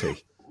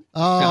 90.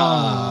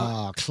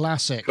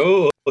 Classic.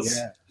 Cool.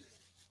 Yeah.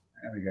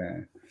 There we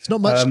go. It's not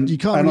much. You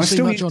can't really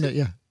see much on it.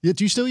 Yeah.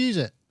 Do you still use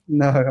it?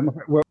 No.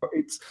 Well,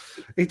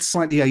 it's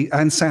like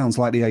and sounds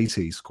like the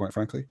 80s, quite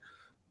frankly.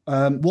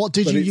 What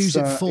did you use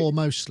it for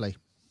mostly?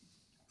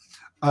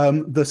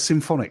 The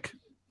symphonic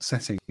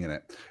setting in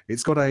it.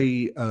 It's got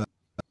a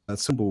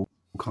simple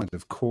kind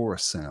of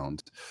chorus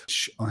sound,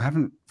 which I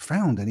haven't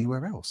found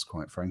anywhere else,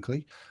 quite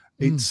frankly.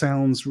 It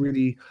sounds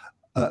really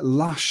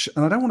lush,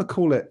 and I don't want to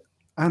call it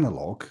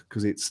analog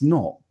because it's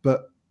not,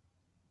 but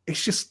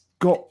it's just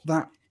got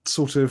that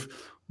sort of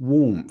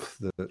warmth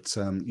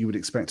that you would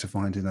expect to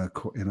find in a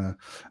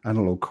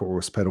analog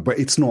chorus pedal, but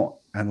it's not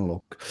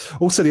analog.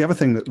 Also, the other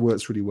thing that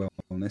works really well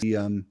on this,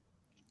 the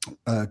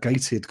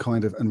gated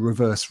kind of and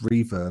reverse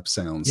reverb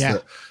sounds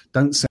that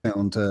don't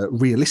sound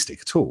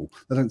realistic at all.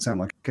 They don't sound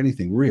like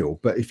anything real,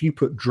 but if you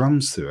put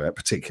drums through it,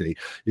 particularly,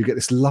 you get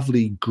this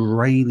lovely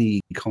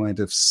grainy kind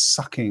of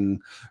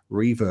sucking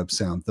reverb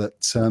sound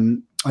that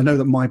I know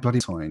that My Bloody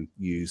Time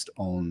used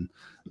on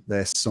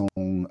their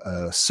song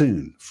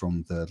Soon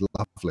from the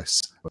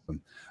Loveless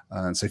album.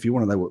 And so if you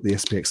want to know what the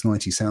SPX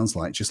 90 sounds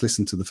like, just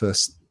listen to the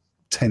first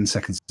 10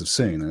 seconds of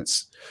Soon, and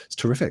it's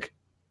terrific.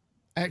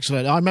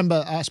 Excellent. I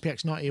remember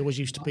SPX 90 always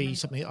used to be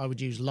something I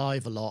would use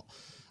live a lot.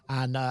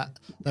 And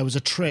there was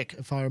a trick,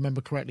 if I remember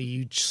correctly,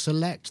 you'd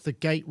select the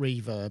gate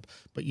reverb,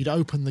 but you'd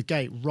open the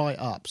gate right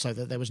up so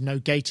that there was no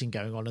gating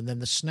going on. And then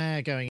the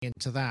snare going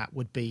into that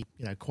would be,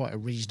 quite a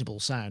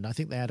reasonable sound. I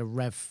think they had a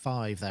Rev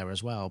 5 there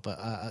as well, but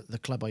at the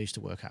club I used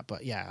to work at.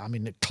 But yeah, I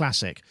mean,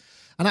 classic,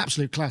 an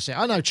absolute classic.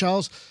 I know,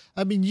 Charles,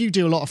 I mean, you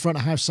do a lot of front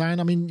of house sound.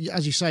 I mean,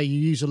 as you say, you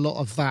use a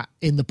lot of that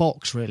in the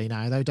box really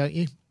now, though, don't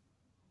you?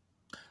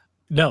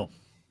 No.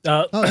 You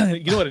know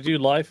what I do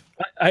live?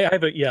 I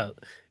have a,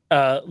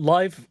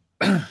 live,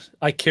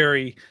 I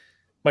carry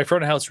my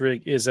front of house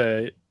rig is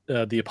the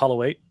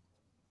Apollo 8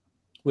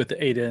 with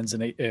the 8 ends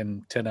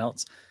and 10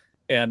 outs,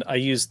 and I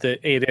use the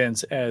 8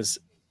 ends as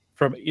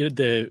from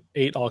the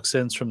 8 aux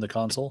ends from the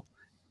console,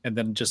 and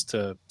then just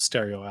to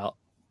stereo out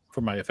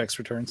for my effects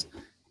returns.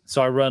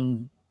 So I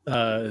run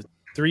 3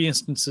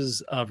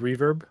 instances of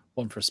reverb,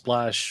 one for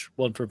splash,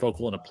 one for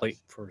vocal, and a plate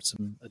for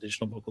some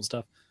additional vocal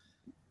stuff.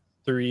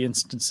 3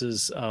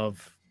 instances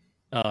of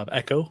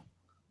echo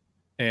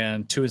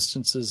and 2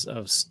 instances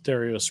of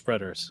stereo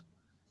spreaders.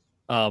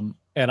 And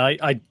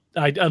I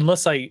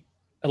unless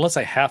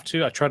I have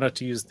to, I try not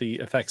to use the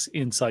effects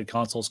inside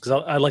consoles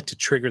because I like to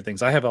trigger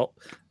things.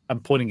 I'm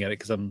pointing at it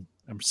because I'm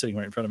sitting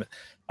right in front of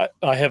it.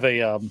 I have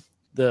the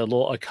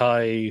little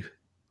Akai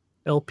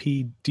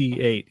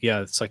LPD8.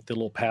 Yeah, it's like the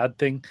little pad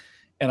thing,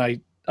 and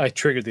I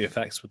triggered the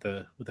effects with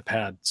the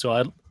pad.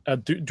 So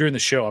during the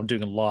show I'm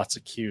doing lots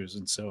of cues,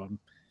 and so I'm.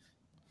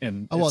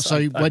 And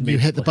so when you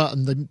hit the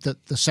button,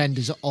 the send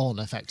is on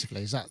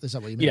effectively. Is that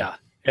what you mean? Yeah,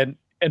 and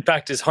in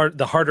fact,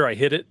 the harder I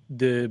hit it,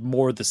 the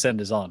more the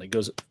send is on. It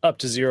goes up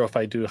to 0 if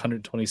I do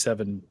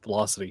 127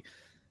 velocity.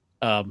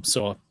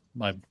 So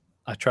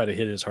I try to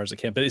hit it as hard as I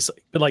can. But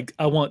like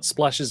I want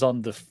splashes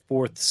on the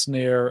 4th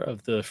snare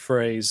of the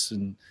phrase,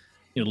 and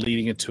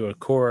leading into a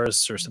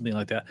chorus or something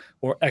like that,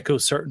 or echo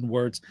certain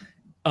words.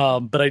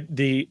 But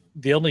the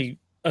only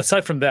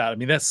aside from that, I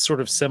mean that's sort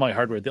of semi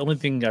hardware. The only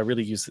thing I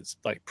really use that's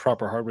like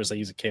proper hardware is I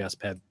use a Chaos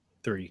Pad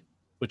 3,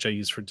 which I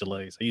use for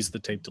delays. I use the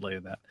tape delay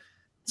in that.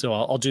 So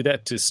I'll do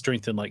that to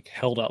strengthen like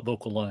held out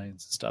vocal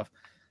lines and stuff.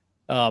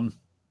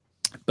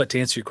 But to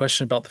answer your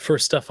question about the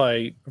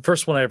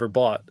first one I ever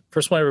bought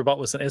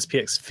was an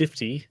SPX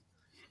 50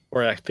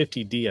 or a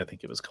 50D, I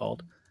think it was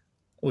called,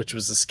 which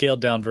was a scaled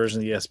down version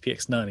of the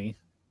SPX 90.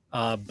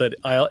 But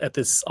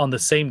on the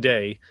same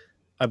day,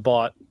 I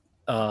bought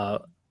an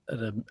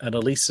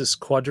Alesis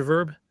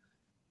Quadriverb.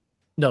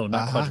 No,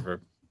 not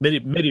Quadriverb.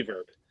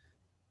 Midiverb.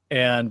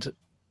 And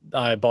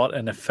I bought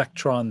an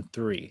Effectron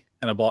 3.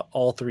 And I bought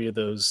all 3 of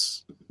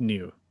those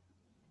new,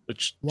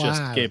 which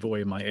just gave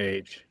away my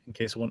age. In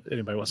case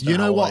anybody wants to know. You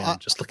know what?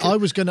 I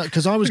was gonna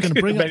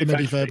bring up the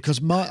Midiverb because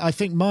I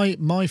think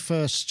my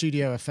first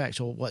studio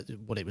effect, or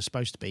what it was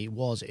supposed to be,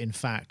 was in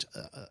fact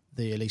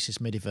the Alesis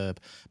Midiverb,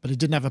 but it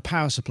didn't have a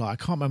power supply. I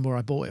can't remember where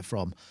I bought it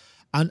from,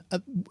 and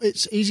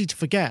it's easy to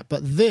forget. But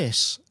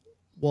this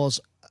was,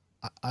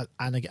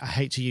 and I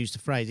hate to use the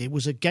phrase, it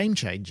was a game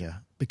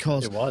changer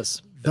because it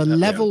was. The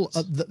level,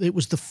 it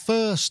was the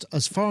first,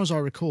 as far as I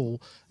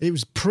recall, it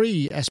was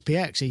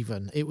pre-SPX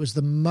even. It was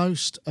the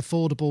most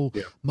affordable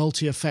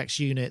multi-effects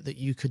unit that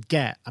you could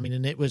get. I mean,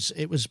 and it was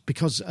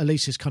because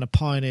Alesis kind of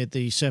pioneered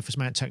the surface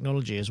mount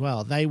technology as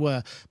well. They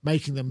were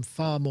making them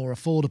far more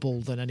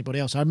affordable than anybody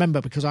else. I remember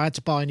because I had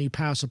to buy a new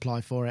power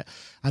supply for it,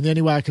 and the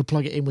only way I could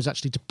plug it in was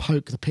actually to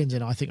poke the pins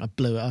in. I think I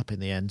blew it up in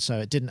the end, so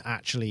it didn't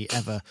actually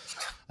ever...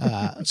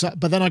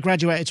 but then I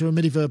graduated to a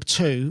Midiverb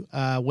 2,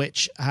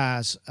 which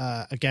has,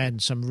 again,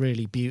 some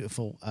really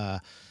beautiful,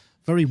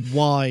 very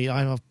wide.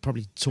 I've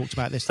probably talked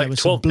about this. There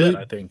was some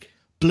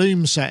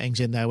bloom settings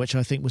in there, which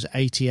I think was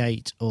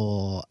 88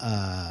 or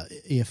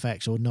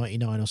EFX or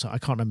 99 or something. I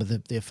can't remember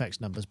the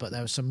effects numbers, but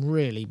there was some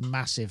really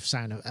massive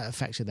sound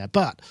effects in there.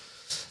 But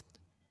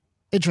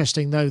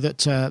interesting though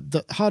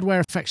that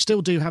hardware effects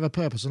still do have a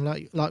purpose, and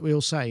like we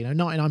all say,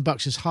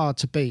 $99 is hard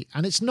to beat,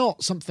 and it's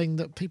not something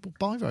that people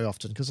buy very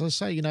often because I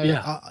say,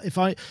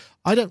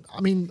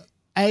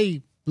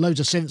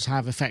 loads of synths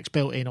have effects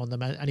built in on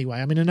them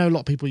anyway. I mean, I know a lot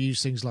of people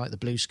use things like the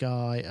Blue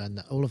Sky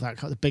and all of that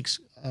kind of big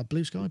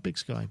Blue Sky,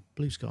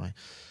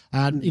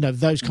 and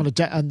those kind of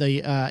and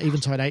the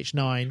Eventide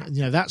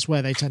H9. That's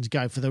where they tend to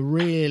go for the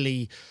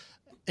really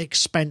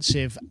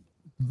expensive,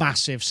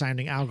 massive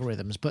sounding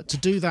algorithms. But to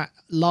do that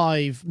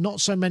live, not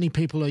so many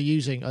people are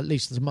using, at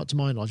least to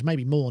my knowledge,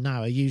 maybe more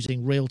now, are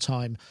using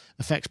real-time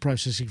effects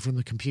processing from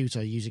the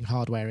computer using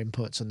hardware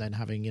inputs and then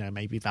having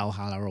maybe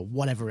Valhalla or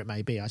whatever it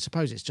may be. I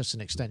suppose it's just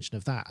an extension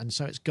of that, and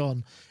so it's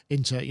gone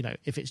into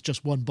if it's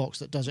just one box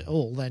that does it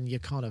all, then you're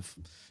kind of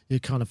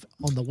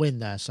on the win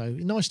there. So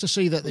nice to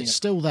see that it's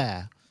still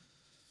there.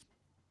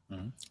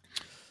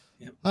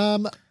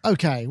 Mm-hmm.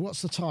 Okay,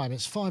 what's the time?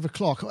 It's 5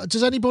 o'clock.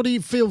 Does anybody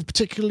feel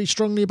particularly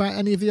strongly about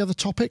any of the other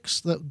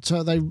topics that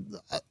they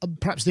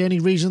perhaps the only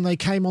reason they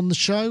came on the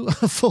show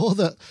for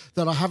that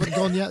I haven't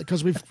gone yet?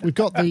 Because we've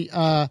got the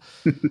I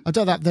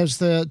don't know. There's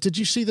the. Did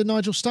you see the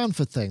Nigel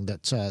Stanford thing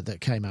that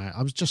came out?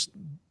 I was just.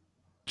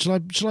 Shall I?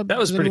 That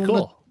was pretty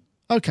cool.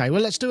 Okay,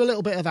 well, let's do a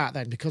little bit of that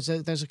then, because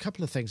there's a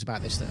couple of things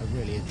about this that are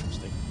really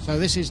interesting. So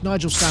this is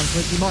Nigel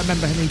Stanford. You might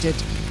remember him. He did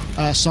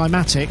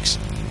Cymatics.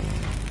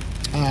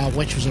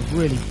 Which was a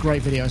really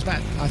great video. I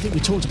think we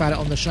talked about it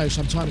on the show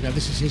some time ago.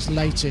 This is his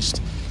latest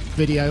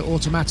video,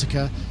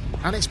 Automatica,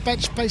 and it's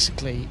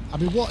basically, I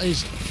mean, what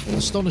is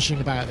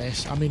astonishing about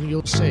this, I mean,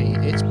 you'll see,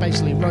 it's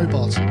basically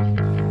robots.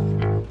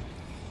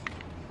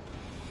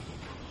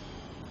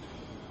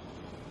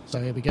 So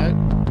here we go.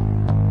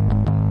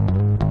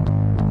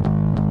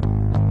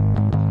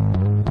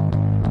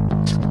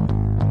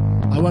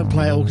 I won't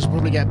play it all because we'll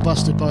probably get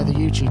busted by the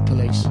YouTube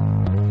police.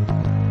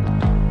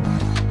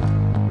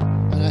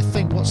 I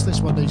think, what's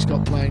this one that he's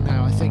got playing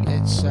now? I think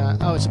it's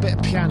it's a bit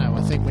of piano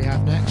I think we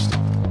have next.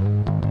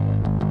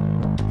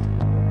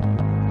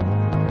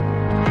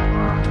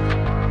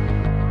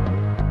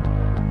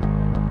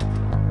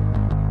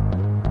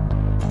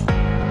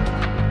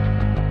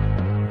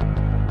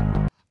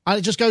 And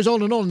it just goes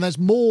on and on, and there's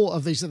more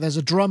of these. There's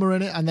a drummer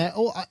in it, and they're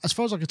all, as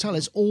far as I can tell,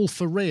 it's all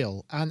for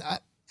real. And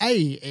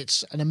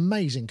it's an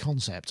amazing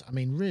concept. I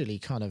mean, really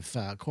kind of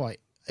quite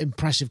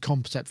impressive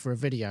concept for a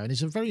video, and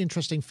he's a very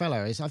interesting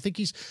fellow. I think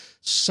he's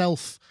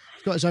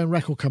got his own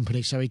record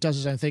company, so he does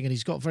his own thing, and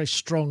he's got very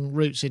strong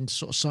roots into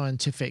sort of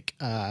scientific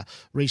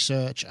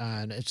research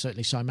and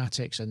certainly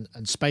cymatics and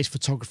space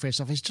photography and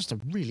stuff. He's just a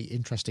really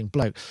interesting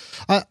bloke.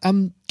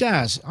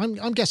 Gaz,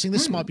 I'm guessing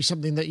this might be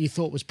something that you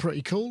thought was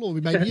pretty cool, or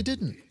maybe you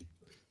didn't.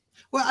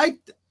 Well,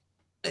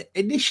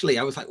 initially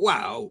I was like,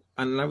 wow,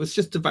 and I was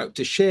just about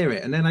to share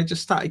it, and then I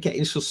just started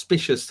getting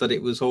suspicious that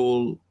it was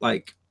all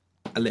like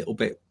a little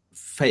bit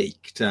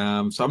faked. So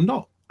I'm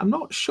not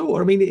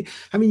sure. I mean,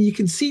 you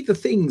can see the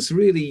things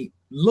really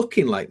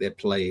looking like they're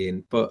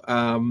playing, but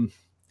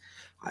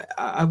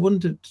I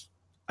wondered.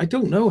 I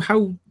don't know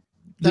how.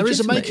 There is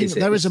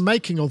a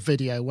making of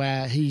video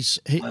where he's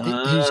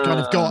kind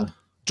of got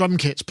drum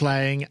kits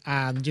playing,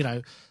 and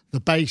the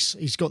bass.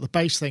 He's got the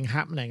bass thing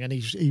happening, and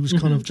he was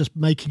kind of just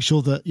making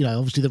sure that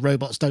obviously the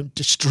robots don't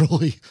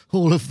destroy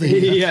all of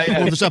the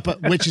all of the stuff.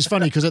 But, which is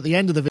funny because at the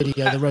end of the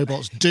video, the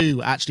robots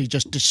do actually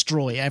just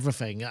destroy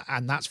everything,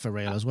 and that's for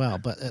real as well.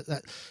 But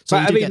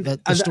you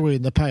get the story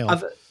and the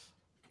payoff.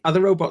 Are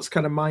the robots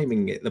kind of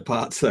miming it, the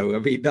parts, though? I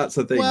mean, that's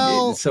the thing.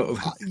 Well, it's sort of...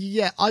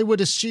 yeah, I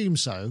would assume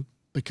so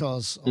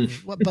because,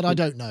 but I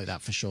don't know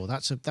that for sure.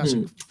 That's a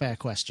fair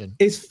question.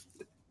 His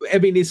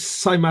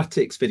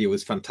cymatics video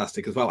was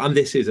fantastic as well, and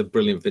this is a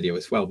brilliant video.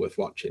 It's well worth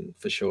watching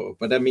for sure.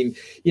 But I mean,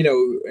 it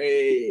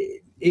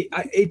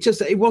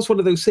was one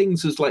of those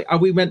things. Was like, are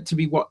we meant to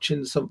be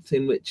watching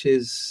something which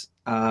is,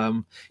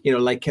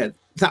 like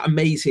that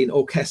amazing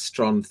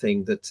orchestron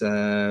thing that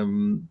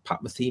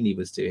Pat Metheny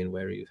was doing,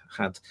 where he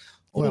had.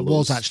 Well, it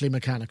was actually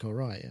mechanical,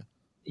 right?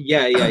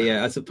 Yeah.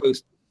 As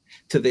opposed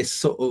to this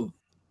sort of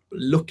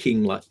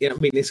looking like,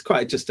 it's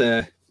quite just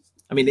it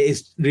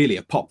is really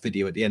a pop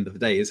video at the end of the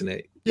day, isn't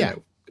it? Yeah.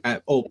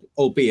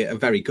 Albeit a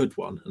very good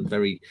one, and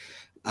very,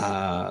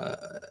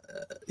 and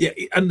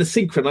the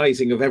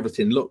synchronizing of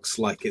everything looks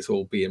like it's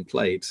all being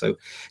played. So,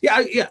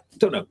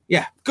 don't know.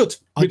 Yeah, good.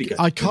 Really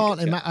good. I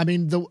can't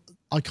imagine.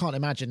 I can't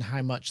imagine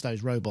how much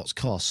those robots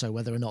cost, so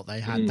whether or not they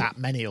had that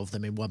many of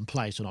them in one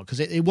place or not, because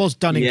it was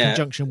done in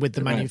conjunction with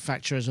the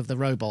manufacturers of the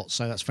robots,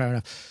 so that's fair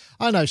enough.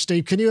 I know,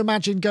 Steve, can you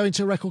imagine going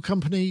to a record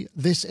company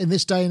in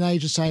this day and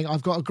age and saying,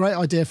 I've got a great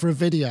idea for a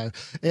video,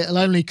 it'll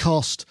only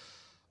cost...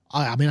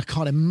 I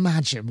can't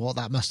imagine what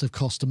that must have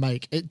cost to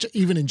make it,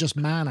 even in just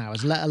man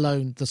hours, let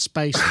alone the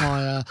space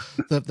hire,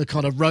 the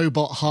kind of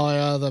robot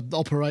hire, the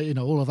operator,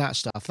 all of that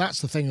stuff.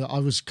 That's the thing that I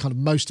was kind of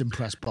most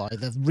impressed by,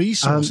 the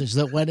resources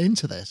that went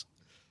into this.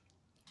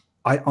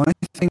 I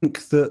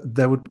think that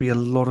there would be a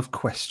lot of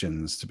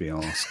questions to be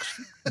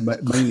asked,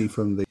 mainly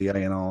from the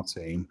A&R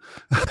team.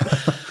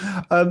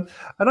 And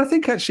I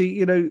think actually,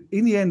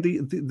 in the end,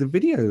 the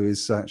video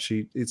is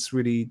actually,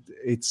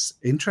 it's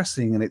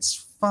interesting and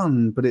it's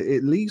fun, but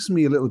it leaves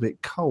me a little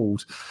bit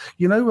cold.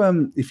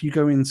 If you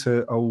go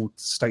into old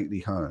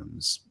stately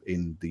homes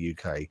in the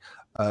UK,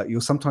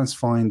 you'll sometimes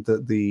find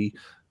that the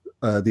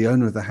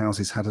owner of the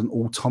houses had an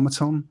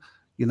automaton.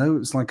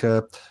 It's like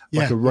a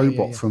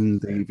robot from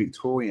the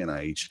Victorian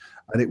age,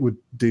 and it would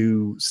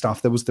do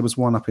stuff. There was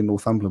one up in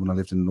Northumberland when I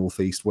lived in the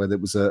northeast where there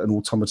was an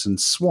automaton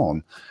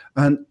swan,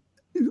 and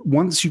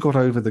once you got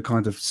over the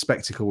kind of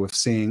spectacle of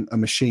seeing a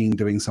machine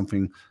doing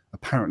something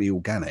apparently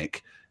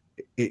organic,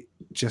 it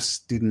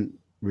just didn't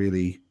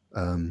really.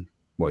 It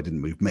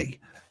didn't move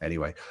me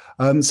anyway.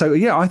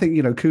 I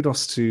think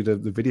kudos to the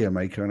video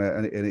maker,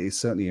 and it is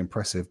certainly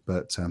impressive.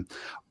 But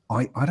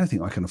I don't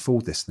think I can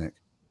afford this, Nick.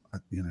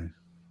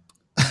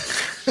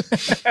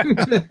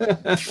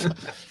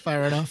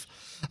 Fair enough.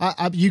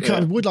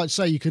 Would like to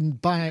say you can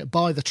buy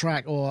the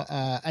track or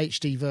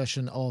HD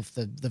version of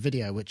the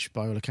video, which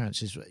by all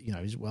accounts is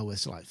well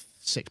worth like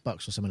 $6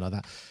 or something like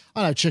that.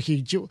 I know,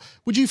 Chicky,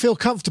 would you feel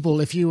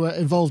comfortable if you were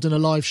involved in a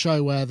live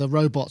show where the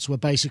robots were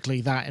basically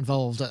that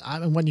involved?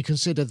 And when you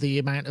consider the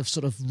amount of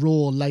sort of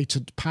raw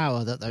latent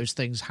power that those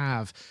things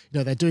have,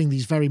 they're doing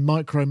these very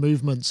micro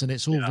movements and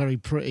it's all very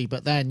pretty,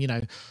 but then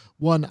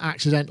one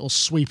accidental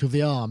sweep of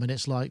the arm and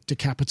it's like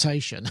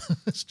decapitation.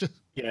 It's just...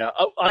 Yeah,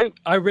 I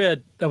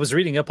was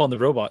reading up on the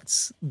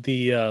robots.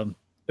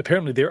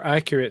 Apparently they're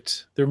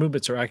accurate. Their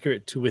movements are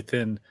accurate to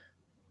within,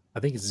 I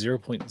think it's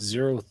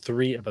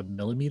 0.03 of a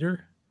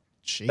millimeter.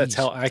 Jeez. That's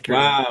how accurate.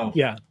 Wow.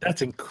 Yeah,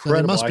 that's incredible.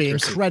 So they must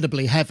accuracy. be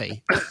incredibly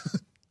heavy.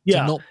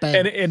 Yeah, not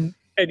bend. And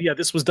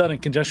this was done in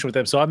conjunction with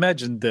them. So I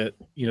imagine that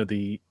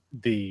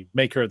the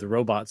maker of the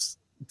robots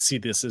see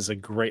this as a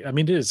great. I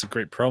mean, it is a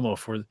great promo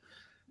for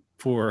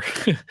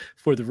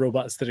the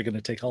robots that are going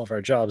to take all of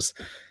our jobs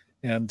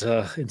and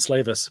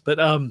enslave us. But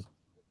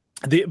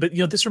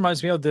this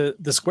reminds me of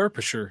the Square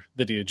Pusher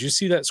video. Did you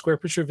see that Square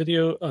Pusher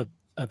video?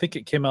 I think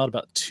it came out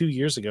about 2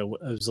 years ago.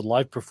 It was a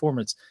live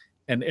performance,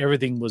 and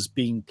everything was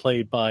being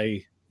played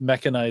by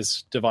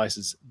mechanized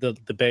devices. The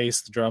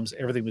bass, the drums,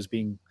 everything was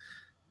being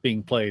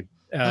played.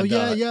 And,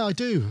 I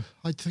do.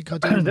 I think I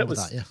do remember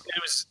that. Yeah,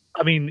 it was.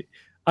 I mean,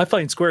 I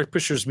find Square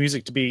Pusher's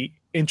music to be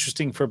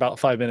interesting for about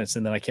 5 minutes,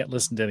 and then I can't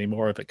listen to any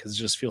more of it because it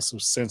just feels so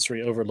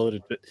sensory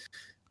overloaded. But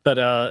but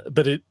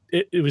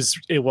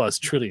it was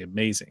truly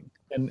amazing.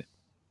 And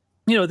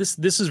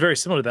this is very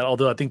similar to that,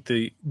 although I think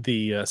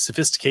the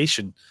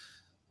sophistication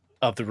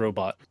of the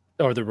robot,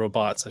 or the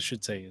robots I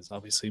should say, is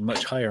obviously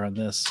much higher on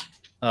this.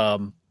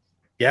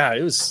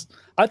 It was,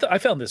 I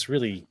found this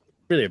really,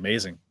 really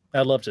amazing.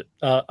 I loved it.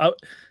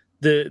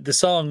 The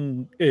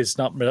song is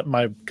not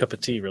my cup of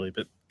tea really,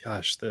 but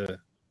gosh, the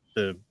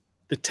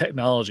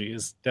technology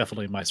is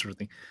definitely my sort of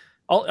thing.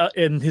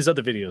 And his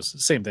other videos,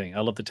 same thing.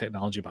 I love the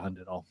technology behind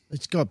it all.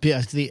 It's got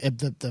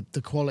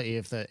the quality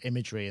of the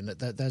imagery, and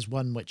there's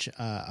one which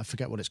I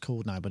forget what it's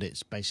called now, but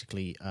it's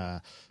basically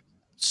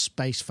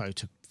space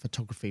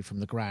photography from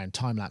the ground,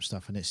 time-lapse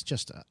stuff, and it's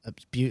just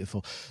it's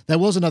beautiful. There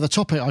was another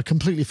topic, I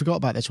completely forgot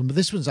about this one, but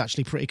this one's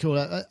actually pretty cool.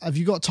 Have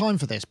you got time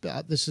for this?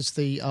 This is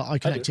the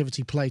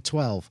iConnectivity Play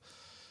 12.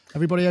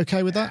 Everybody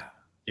okay with that?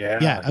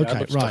 Yeah.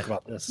 Okay. Right. Go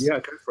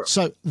for it.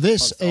 So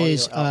this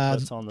is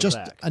just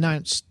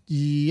announced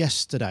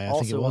yesterday. I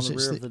think it was.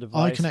 It's the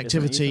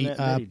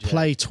iConnectivity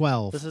Play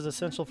 12. This is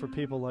essential for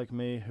people like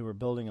me who are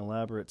building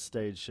elaborate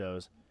stage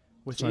shows.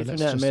 With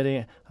Ethernet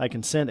MIDI, I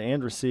can send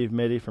and receive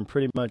MIDI from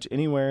pretty much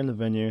anywhere in the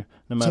venue,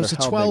 no matter so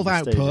it's a how 12 big the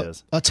output, stage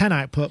is. A 10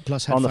 output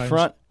plus headphones. On the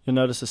front, you'll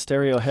notice a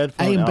stereo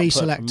headphone A and B output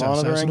selector, for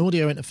monitoring. so it's an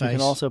audio interface. You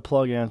can also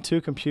plug in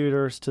 2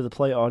 computers to the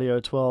Play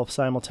Audio 12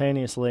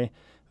 simultaneously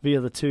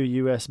via the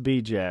 2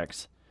 USB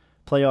jacks.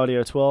 Play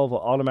Audio 12 will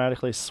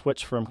automatically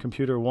switch from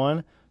computer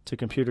 1 to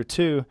computer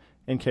 2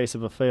 in case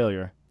of a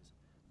failure.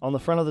 On the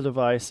front of the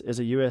device is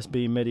a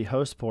USB MIDI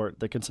host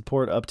port that can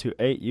support up to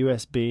 8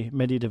 USB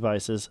MIDI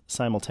devices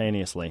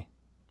simultaneously.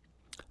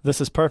 This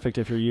is perfect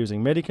if you're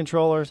using MIDI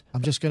controllers.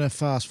 I'm just going to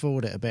fast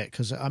forward it a bit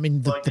because, I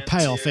mean, the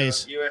payoff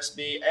is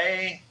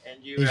USB-A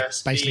and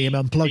USB-B, basically him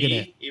unplugging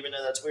it. Even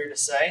though that's weird to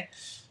say.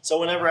 So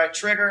whenever I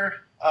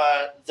trigger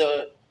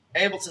the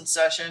Ableton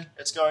session,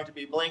 it's going to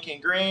be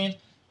blinking green.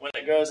 When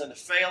it goes into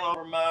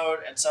failover mode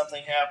and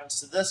something happens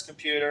to this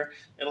computer,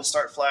 it'll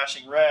start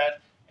flashing red,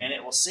 and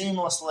it will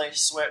seamlessly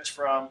switch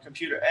from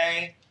computer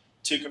A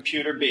to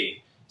computer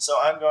B. So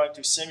I'm going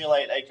to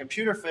simulate a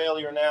computer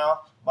failure now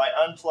by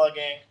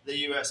unplugging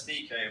the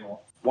USB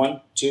cable. 1,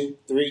 2,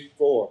 3,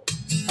 4.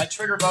 I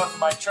trigger both of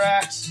my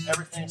tracks.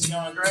 Everything's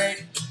going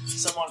great.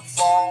 Someone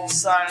falls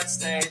side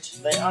stage.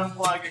 They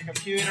unplug a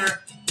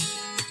computer.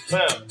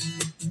 Boom.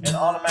 It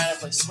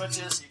automatically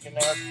switches. You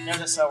can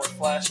notice how we're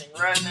flashing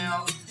red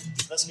now.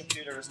 This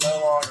computer is no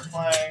longer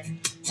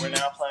playing. We're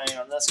now playing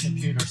on this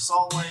computer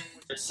solely.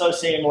 It's so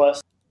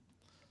seamless.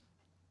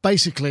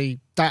 Basically,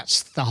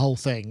 that's the whole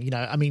thing.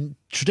 I mean,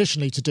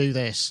 traditionally to do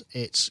this,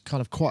 it's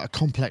kind of quite a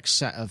complex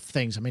set of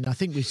things. I mean, I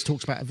think we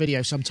talked about a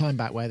video some time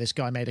back where this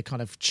guy made a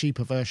kind of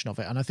cheaper version of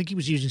it. And I think he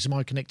was using some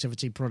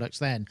iConnectivity products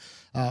then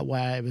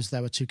where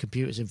there were 2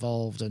 computers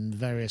involved and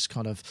various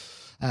kind of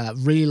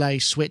relay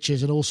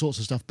switches and all sorts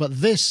of stuff.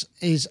 But this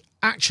is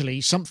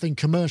actually something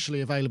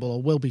commercially available,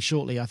 or will be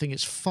shortly. I think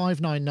it's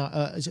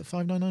 $599. Is it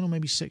 $599 or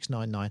maybe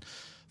 $699?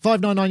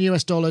 $599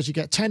 US. You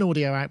get 10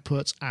 audio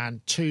outputs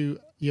and 2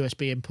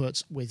 USB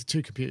inputs with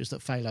 2 computers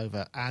that fail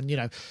over. And,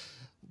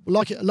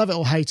 like it, love it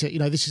or hate it,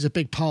 this is a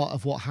big part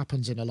of what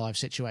happens in a live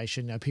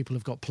situation. People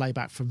have got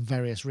playback from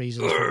various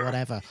reasons or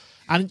whatever.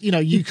 And,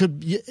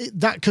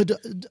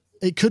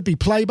 it could be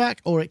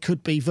playback, or it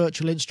could be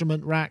virtual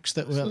instrument racks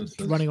that were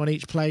running on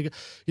each play.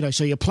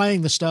 So you're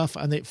playing the stuff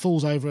and it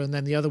falls over and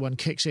then the other one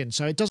kicks in.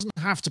 So it doesn't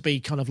have to be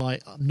kind of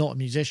like not a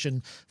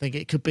musician thing.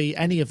 It could be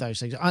any of those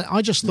things.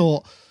 I just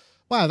thought,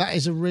 wow, that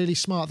is a really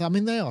smart. I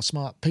mean, they are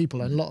smart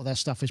people, and a lot of their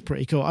stuff is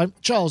pretty cool.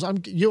 Charles,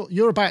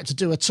 you're about to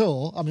do a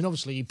tour. I mean,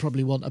 obviously, you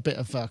probably want a bit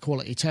of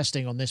quality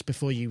testing on this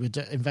before you would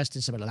invest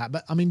in something like that.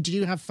 But I mean, do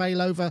you have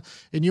failover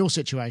in your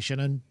situation,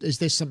 and is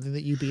this something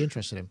that you'd be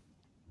interested in?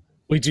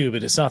 We do,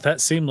 but it's not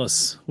that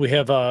seamless. We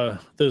have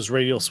those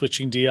radial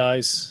switching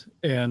DIs,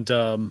 and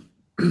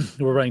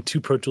we're running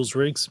 2 Pro Tools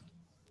rigs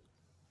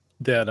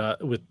that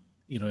with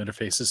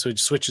interfaces, so it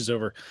switches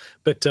over.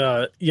 But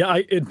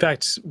in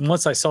fact,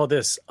 once I saw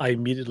this, I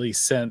immediately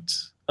sent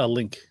a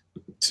link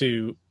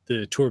to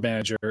the tour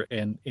manager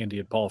and Andy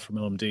and Paul from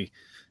OMD.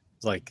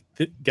 It's like,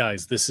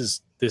 guys, this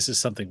is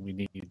something we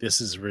need. This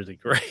is really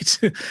great.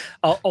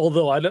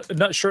 Although I'm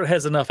not sure it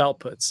has enough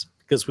outputs,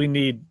 because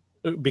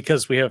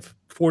we have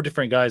 4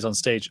 different guys on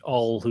stage,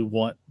 all who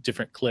want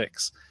different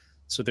clicks.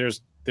 So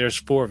there's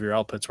 4 of your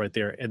outputs right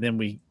there, and then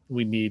we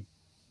need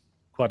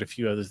quite a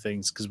few other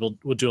things, because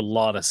we'll do a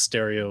lot of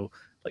stereo,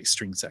 like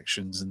string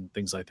sections and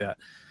things like that.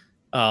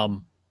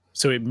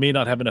 So it may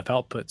not have enough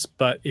outputs,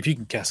 but if you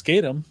can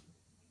cascade them,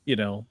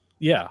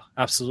 yeah,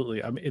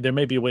 absolutely. I mean, there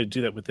may be a way to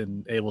do that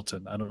within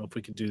Ableton. I don't know if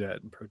we can do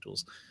that in Pro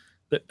Tools,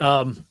 but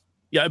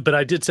but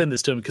I did send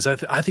this to him because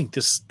I think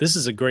this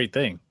is a great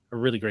thing, a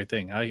really great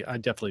thing. I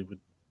definitely would.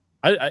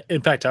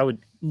 In fact,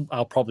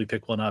 I'll probably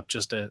pick one up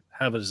just to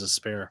have it as a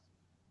spare.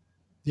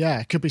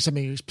 Yeah, it could be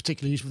something that's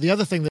particularly useful. The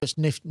other thing that's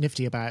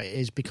nifty about it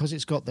is because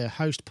it's got the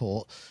host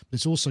port, but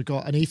it's also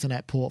got an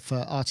Ethernet port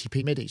for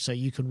RTP MIDI, so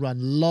you can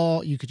run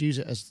you could use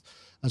it as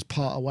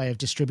part of a way of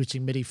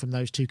distributing MIDI from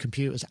those two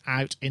computers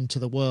out into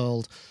the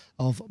world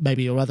of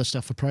maybe your other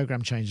stuff for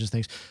program changes and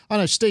things. I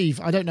know, Steve,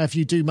 I don't know if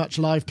you do much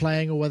live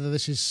playing or whether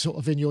this is sort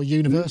of in your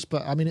universe,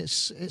 but I mean,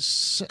 it's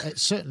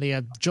certainly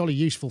a jolly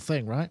useful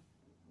thing, right?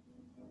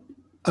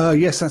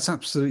 Yes, that's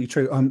absolutely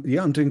true.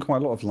 I'm doing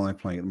quite a lot of live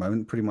playing at the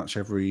moment, pretty much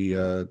every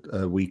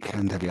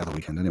weekend, every other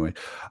weekend anyway.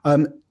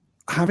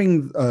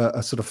 Having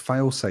a sort of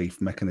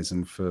fail-safe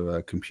mechanism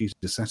for computer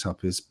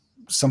setup is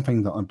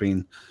something that I've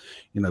been,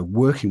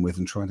 working with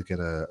and trying to get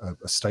a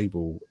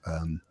stable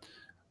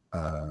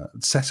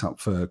setup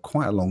for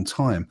quite a long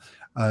time.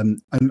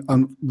 And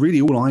really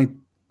all I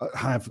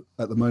have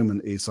at the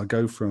moment is I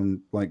go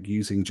from like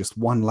using just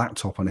one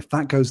laptop, and if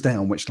that goes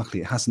down, which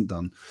luckily it hasn't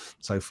done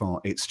so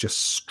far, it's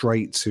just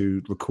straight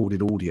to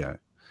recorded audio.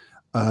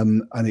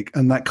 And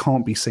that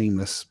can't be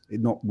seamless,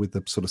 not with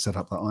the sort of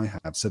setup that I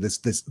have. So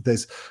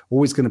there's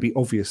always going to be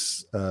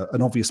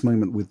an obvious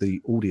moment with the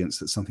audience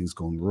that something's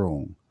gone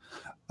wrong.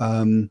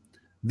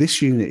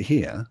 This unit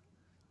here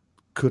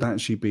could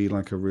actually be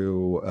like a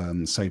real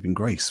saving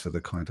grace for the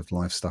kind of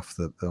live stuff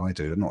that I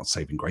do. Not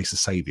saving grace, a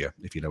savior,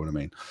 if you know what I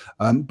mean.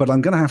 But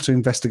I'm going to have to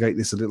investigate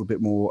this a little bit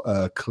more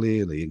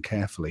clearly and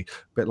carefully.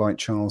 A bit like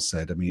Charles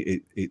said, I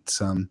mean, it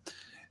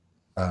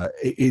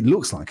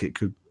looks like it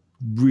could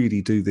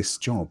really do this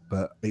job,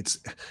 but it's,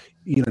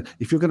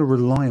 if you're going to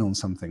rely on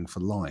something for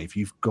live,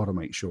 you've got to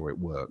make sure it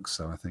works.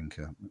 So I think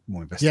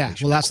more investigation.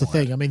 Yeah, well, that's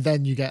required. The thing. I mean,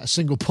 then you get a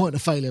single point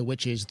of failure,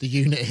 which is the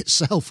unit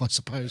itself, I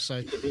suppose.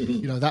 So,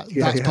 that's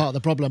part of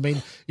the problem. I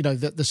mean,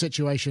 the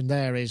situation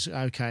there is,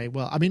 okay,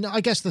 well, I mean,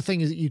 I guess the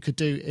thing is that you could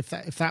do, if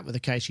that were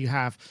the case, you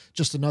have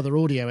just another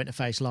audio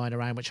interface lying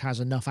around which has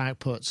enough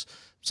outputs,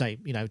 say,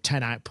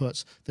 10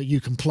 outputs that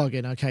you can plug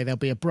in. Okay, there'll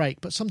be a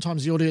break, but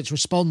sometimes the audience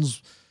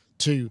responds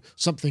to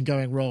something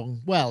going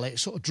wrong. Well, it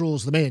sort of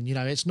draws them in.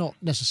 It's not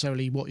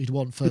necessarily what you'd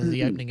want for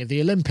the opening of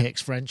the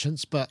Olympics, for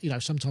instance, but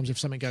sometimes if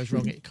something goes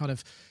wrong,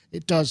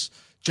 it does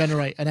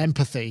generate an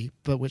empathy,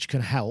 but which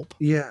can help.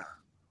 Yeah.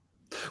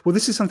 Well,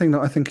 this is something that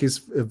I think is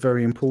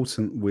very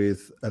important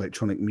with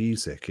electronic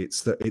music.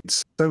 It's that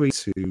it's so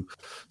easy to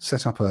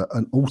set up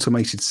an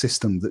automated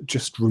system that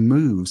just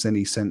removes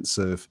any sense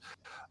of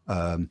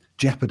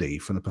jeopardy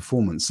from the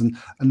performance, and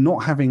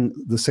not having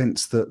the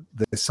sense that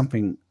there's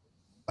something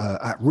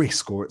at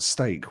risk or at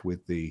stake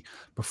with the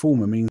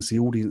performer means the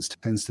audience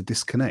tends to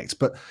disconnect.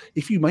 But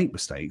if you make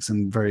mistakes,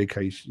 and very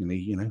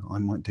occasionally, I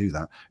might do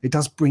that, it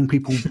does bring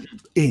people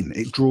in.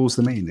 It draws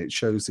them in. It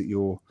shows that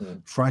you're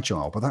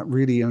fragile. But that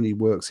really only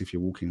works if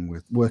you're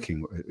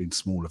working in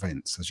small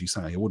events, as you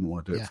say. I wouldn't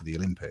want to do it for the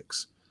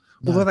Olympics,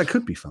 although that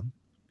could be fun.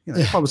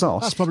 If I was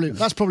asked,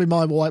 that's probably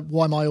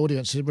why my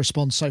audience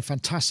responds so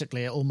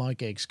fantastically at all my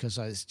gigs, because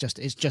it's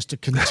just a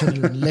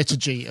continuing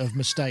liturgy of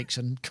mistakes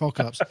and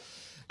cock-ups.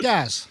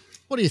 Gaz,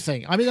 what do you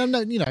think? I mean,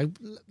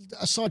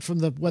 aside from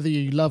whether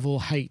you love or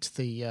hate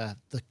the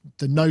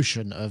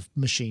notion of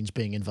machines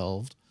being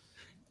involved.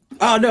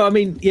 Oh no, I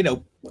mean,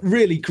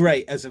 really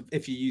great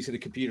if you're using a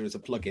computer as a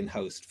plug-in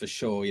host for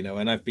sure.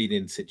 And I've been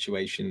in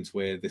situations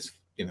where this,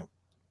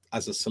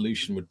 as a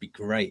solution would be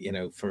great.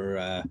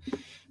 For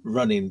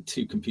running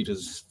two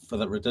computers for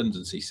that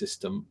redundancy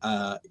system.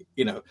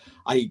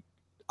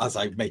 As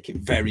I make it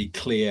very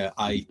clear,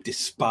 I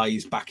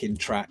despise backing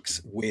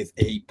tracks with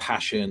a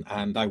passion,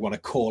 and I want to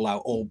call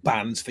out all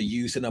bands for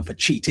using them for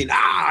cheating.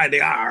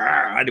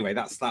 Anyway,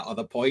 that's that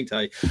other point.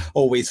 I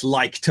always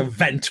like to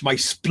vent my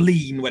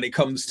spleen when it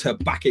comes to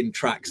backing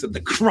tracks and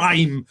the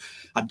crime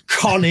and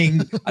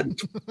conning and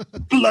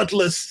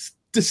bloodless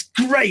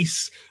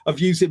disgrace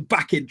of using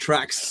backing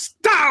tracks.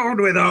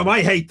 Down with them!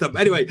 I hate them.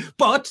 Anyway,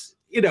 but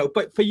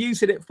for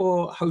using it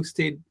for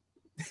hosting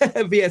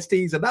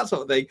VSTs and that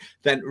sort of thing,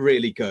 then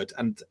really good.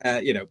 And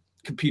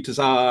computers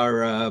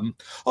are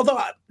although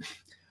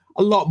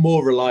a lot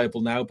more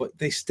reliable now, but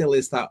there still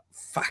is that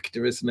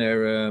factor, isn't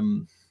there,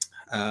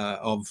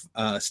 of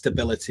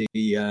stability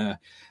and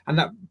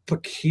that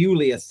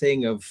peculiar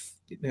thing of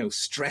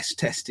stress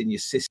testing your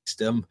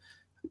system,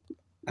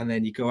 and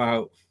then you go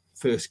out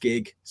first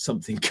gig,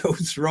 something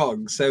goes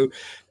wrong. So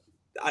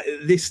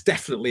this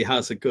definitely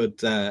has a good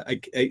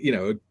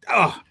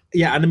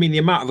yeah, and I mean, the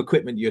amount of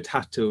equipment you'd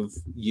have to have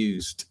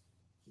used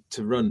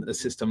to run a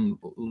system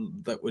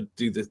that would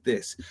do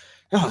this,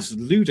 it's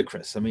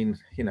ludicrous. I mean,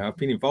 I've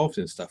been involved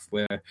in stuff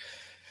where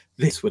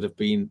this would have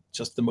been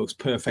just the most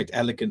perfect,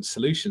 elegant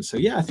solution. So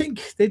yeah, I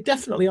think they're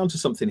definitely onto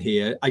something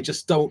here. I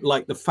just don't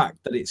like the fact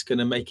that it's going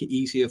to make it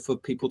easier for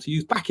people to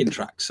use backing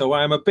tracks. So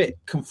I am a bit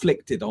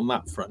conflicted on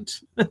that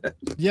front.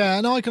 Yeah,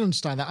 no, I can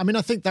understand that. I mean,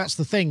 I think that's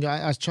the thing,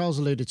 as Charles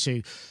alluded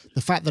to,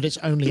 the fact that it's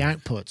only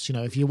outputs.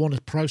 If you want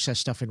to process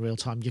stuff in real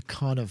time, you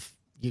kind of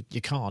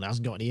you can't. It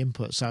hasn't got any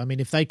input. So I mean,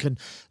 if they can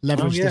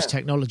leverage this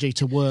technology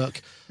to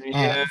work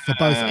for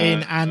both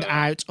in and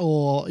out,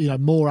 or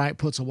more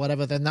outputs or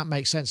whatever, then that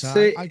makes sense.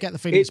 So I get the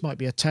feeling this might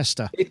be a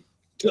tester.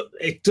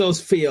 It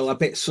does feel a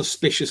bit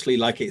suspiciously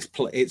like it's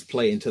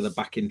playing to the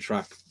backing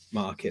track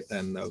market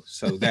then, though.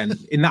 So then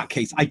in that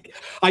case,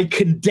 I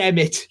condemn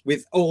it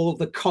with all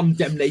the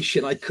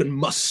condemnation I can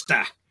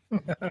muster.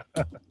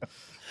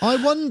 I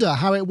wonder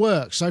how it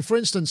works. So, for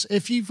instance,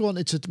 if you've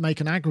wanted to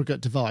make an aggregate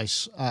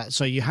device,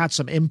 so you had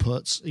some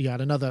inputs, you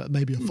had another,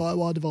 maybe a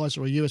FireWire device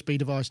or a USB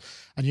device,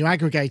 and you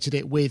aggregated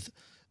it with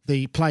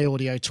the Play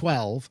Audio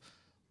 12,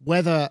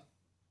 whether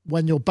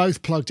when you're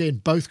both plugged in,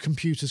 both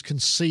computers can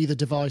see the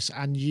device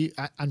and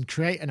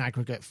create an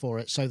aggregate for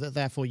it, so that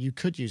therefore you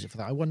could use it for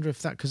that. I wonder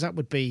if that, because that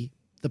would be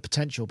the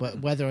potential, but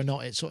whether or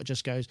not it sort of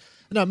just goes,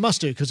 no, it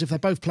must do, because if they're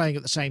both playing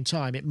at the same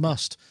time, it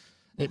must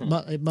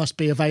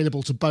be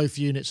available to both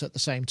units at the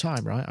same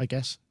time, right? I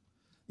guess.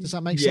 Does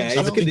that make sense?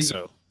 I think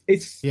so.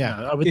 It's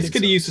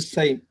going to use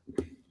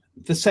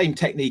the same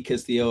technique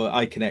as the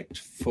iConnect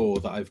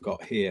 4 that I've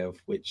got here,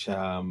 which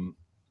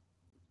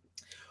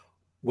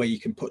where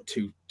you can put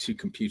two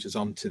computers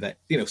onto that,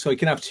 so you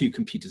can have two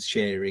computers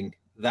sharing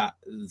that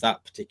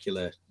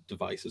particular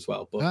device as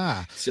well.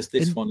 But it's just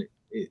this one.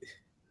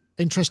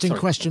 Interesting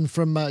question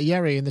from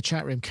Yeri in the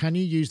chat room. Can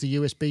you use the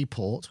USB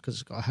port, because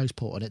it's got a host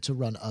port on it, to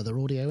run other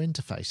audio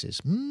interfaces?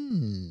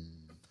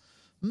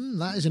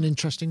 That is an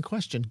interesting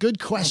question. Good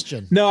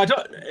question. No,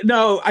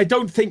 I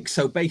don't think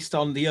so. Based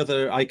on the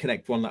other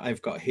iConnect one that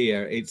I've got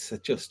here, it's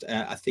just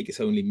I think it's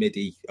only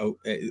MIDI.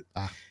 You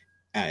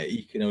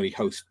can only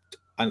host.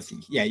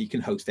 You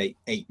can host eight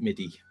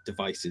MIDI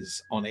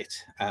devices on it.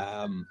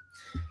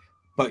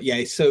 But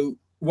yeah, so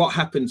what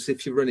happens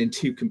if you're running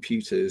two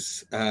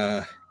computers?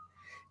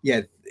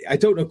 I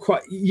don't know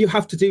quite. You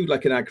have to do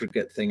like an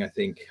aggregate thing, I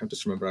think. I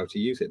just remember how to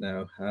use it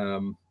now.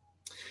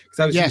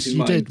 Yes,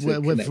 you did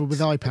with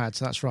iPads.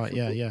 That's right.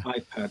 Yeah.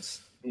 iPads.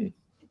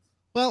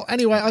 Well,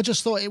 anyway, I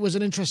just thought it was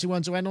an interesting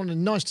one to end on,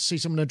 and nice to see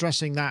someone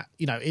addressing that,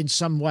 in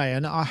some way.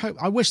 And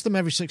I wish them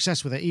every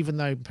success with it, even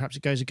though perhaps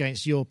it goes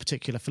against your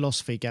particular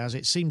philosophy, Gaz.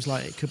 It seems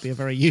like it could be a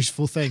very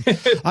useful thing.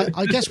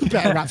 I guess we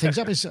better wrap things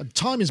up.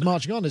 Time is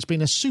marching on. It's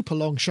been a super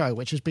long show,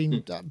 which has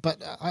been,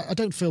 but I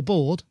don't feel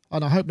bored,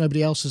 and I hope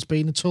nobody else has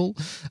been at all.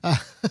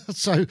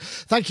 So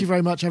thank you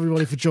very much,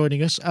 everybody, for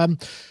joining us.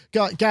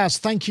 Gaz,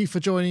 thank you for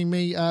joining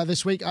me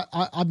this week.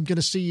 I'm going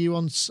to see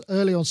you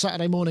early on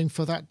Saturday morning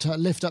for that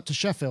lift up to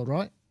Sheffield,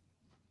 right?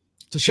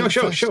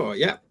 Sure.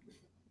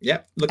 Yeah.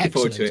 Looking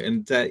forward to it.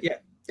 And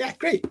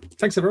great.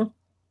 Thanks, everyone.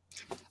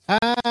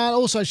 And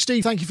also,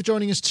 Steve, thank you for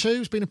joining us too.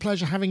 It's been a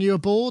pleasure having you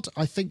aboard.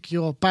 I think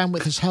your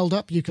bandwidth has held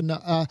up. You can.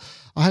 I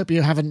hope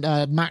you haven't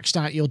maxed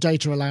out your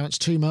data allowance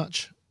too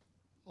much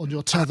on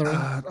your tethering.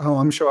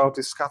 I'm sure I'll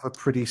discover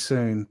pretty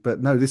soon. But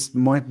no,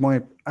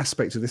 my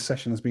aspect of this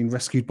session has been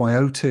rescued by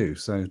O2.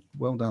 So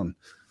well done.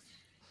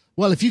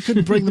 Well, if you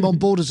can bring them on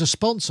board as a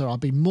sponsor, I'd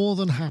be more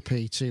than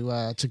happy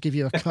to give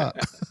you a cut.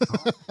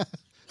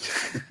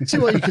 See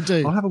what you could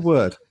do. I'll have a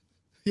word.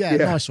 Yeah,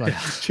 nice one.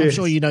 I'm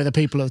sure you know the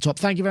people at the top.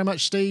 Thank you very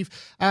much, Steve.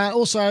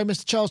 Also,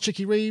 Mr. Charles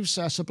Chicky Reeves,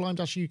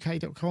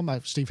 sublime-uk.com,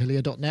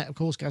 stevehillier.net, of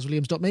course,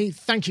 gazwilliams.me.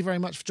 Thank you very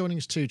much for joining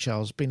us too,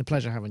 Charles. It's been a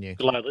pleasure having you.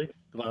 Gladly.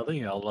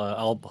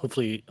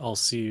 I'll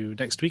see you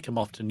next week. I'm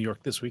off to New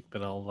York this week,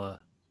 but I'll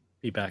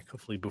be back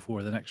hopefully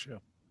before the next show.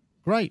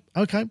 Great.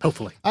 Okay.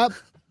 Hopefully.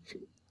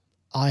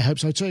 I hope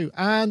so too.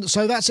 And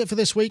so that's it for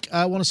this week.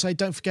 I want to say,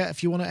 don't forget,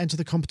 if you want to enter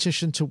the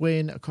competition to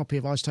win a copy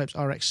of iZotope's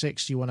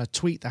RX6, you want to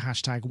tweet the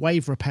hashtag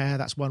Wave Repair,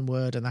 that's one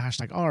word, and the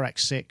hashtag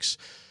RX6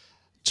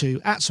 to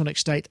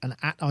 @SonicState and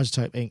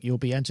 @iZotope Inc. You'll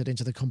be entered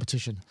into the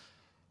competition.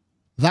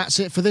 That's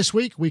it for this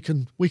week. We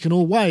can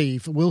all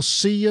wave. We'll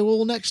see you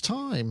all next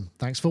time.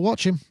 Thanks for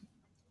watching.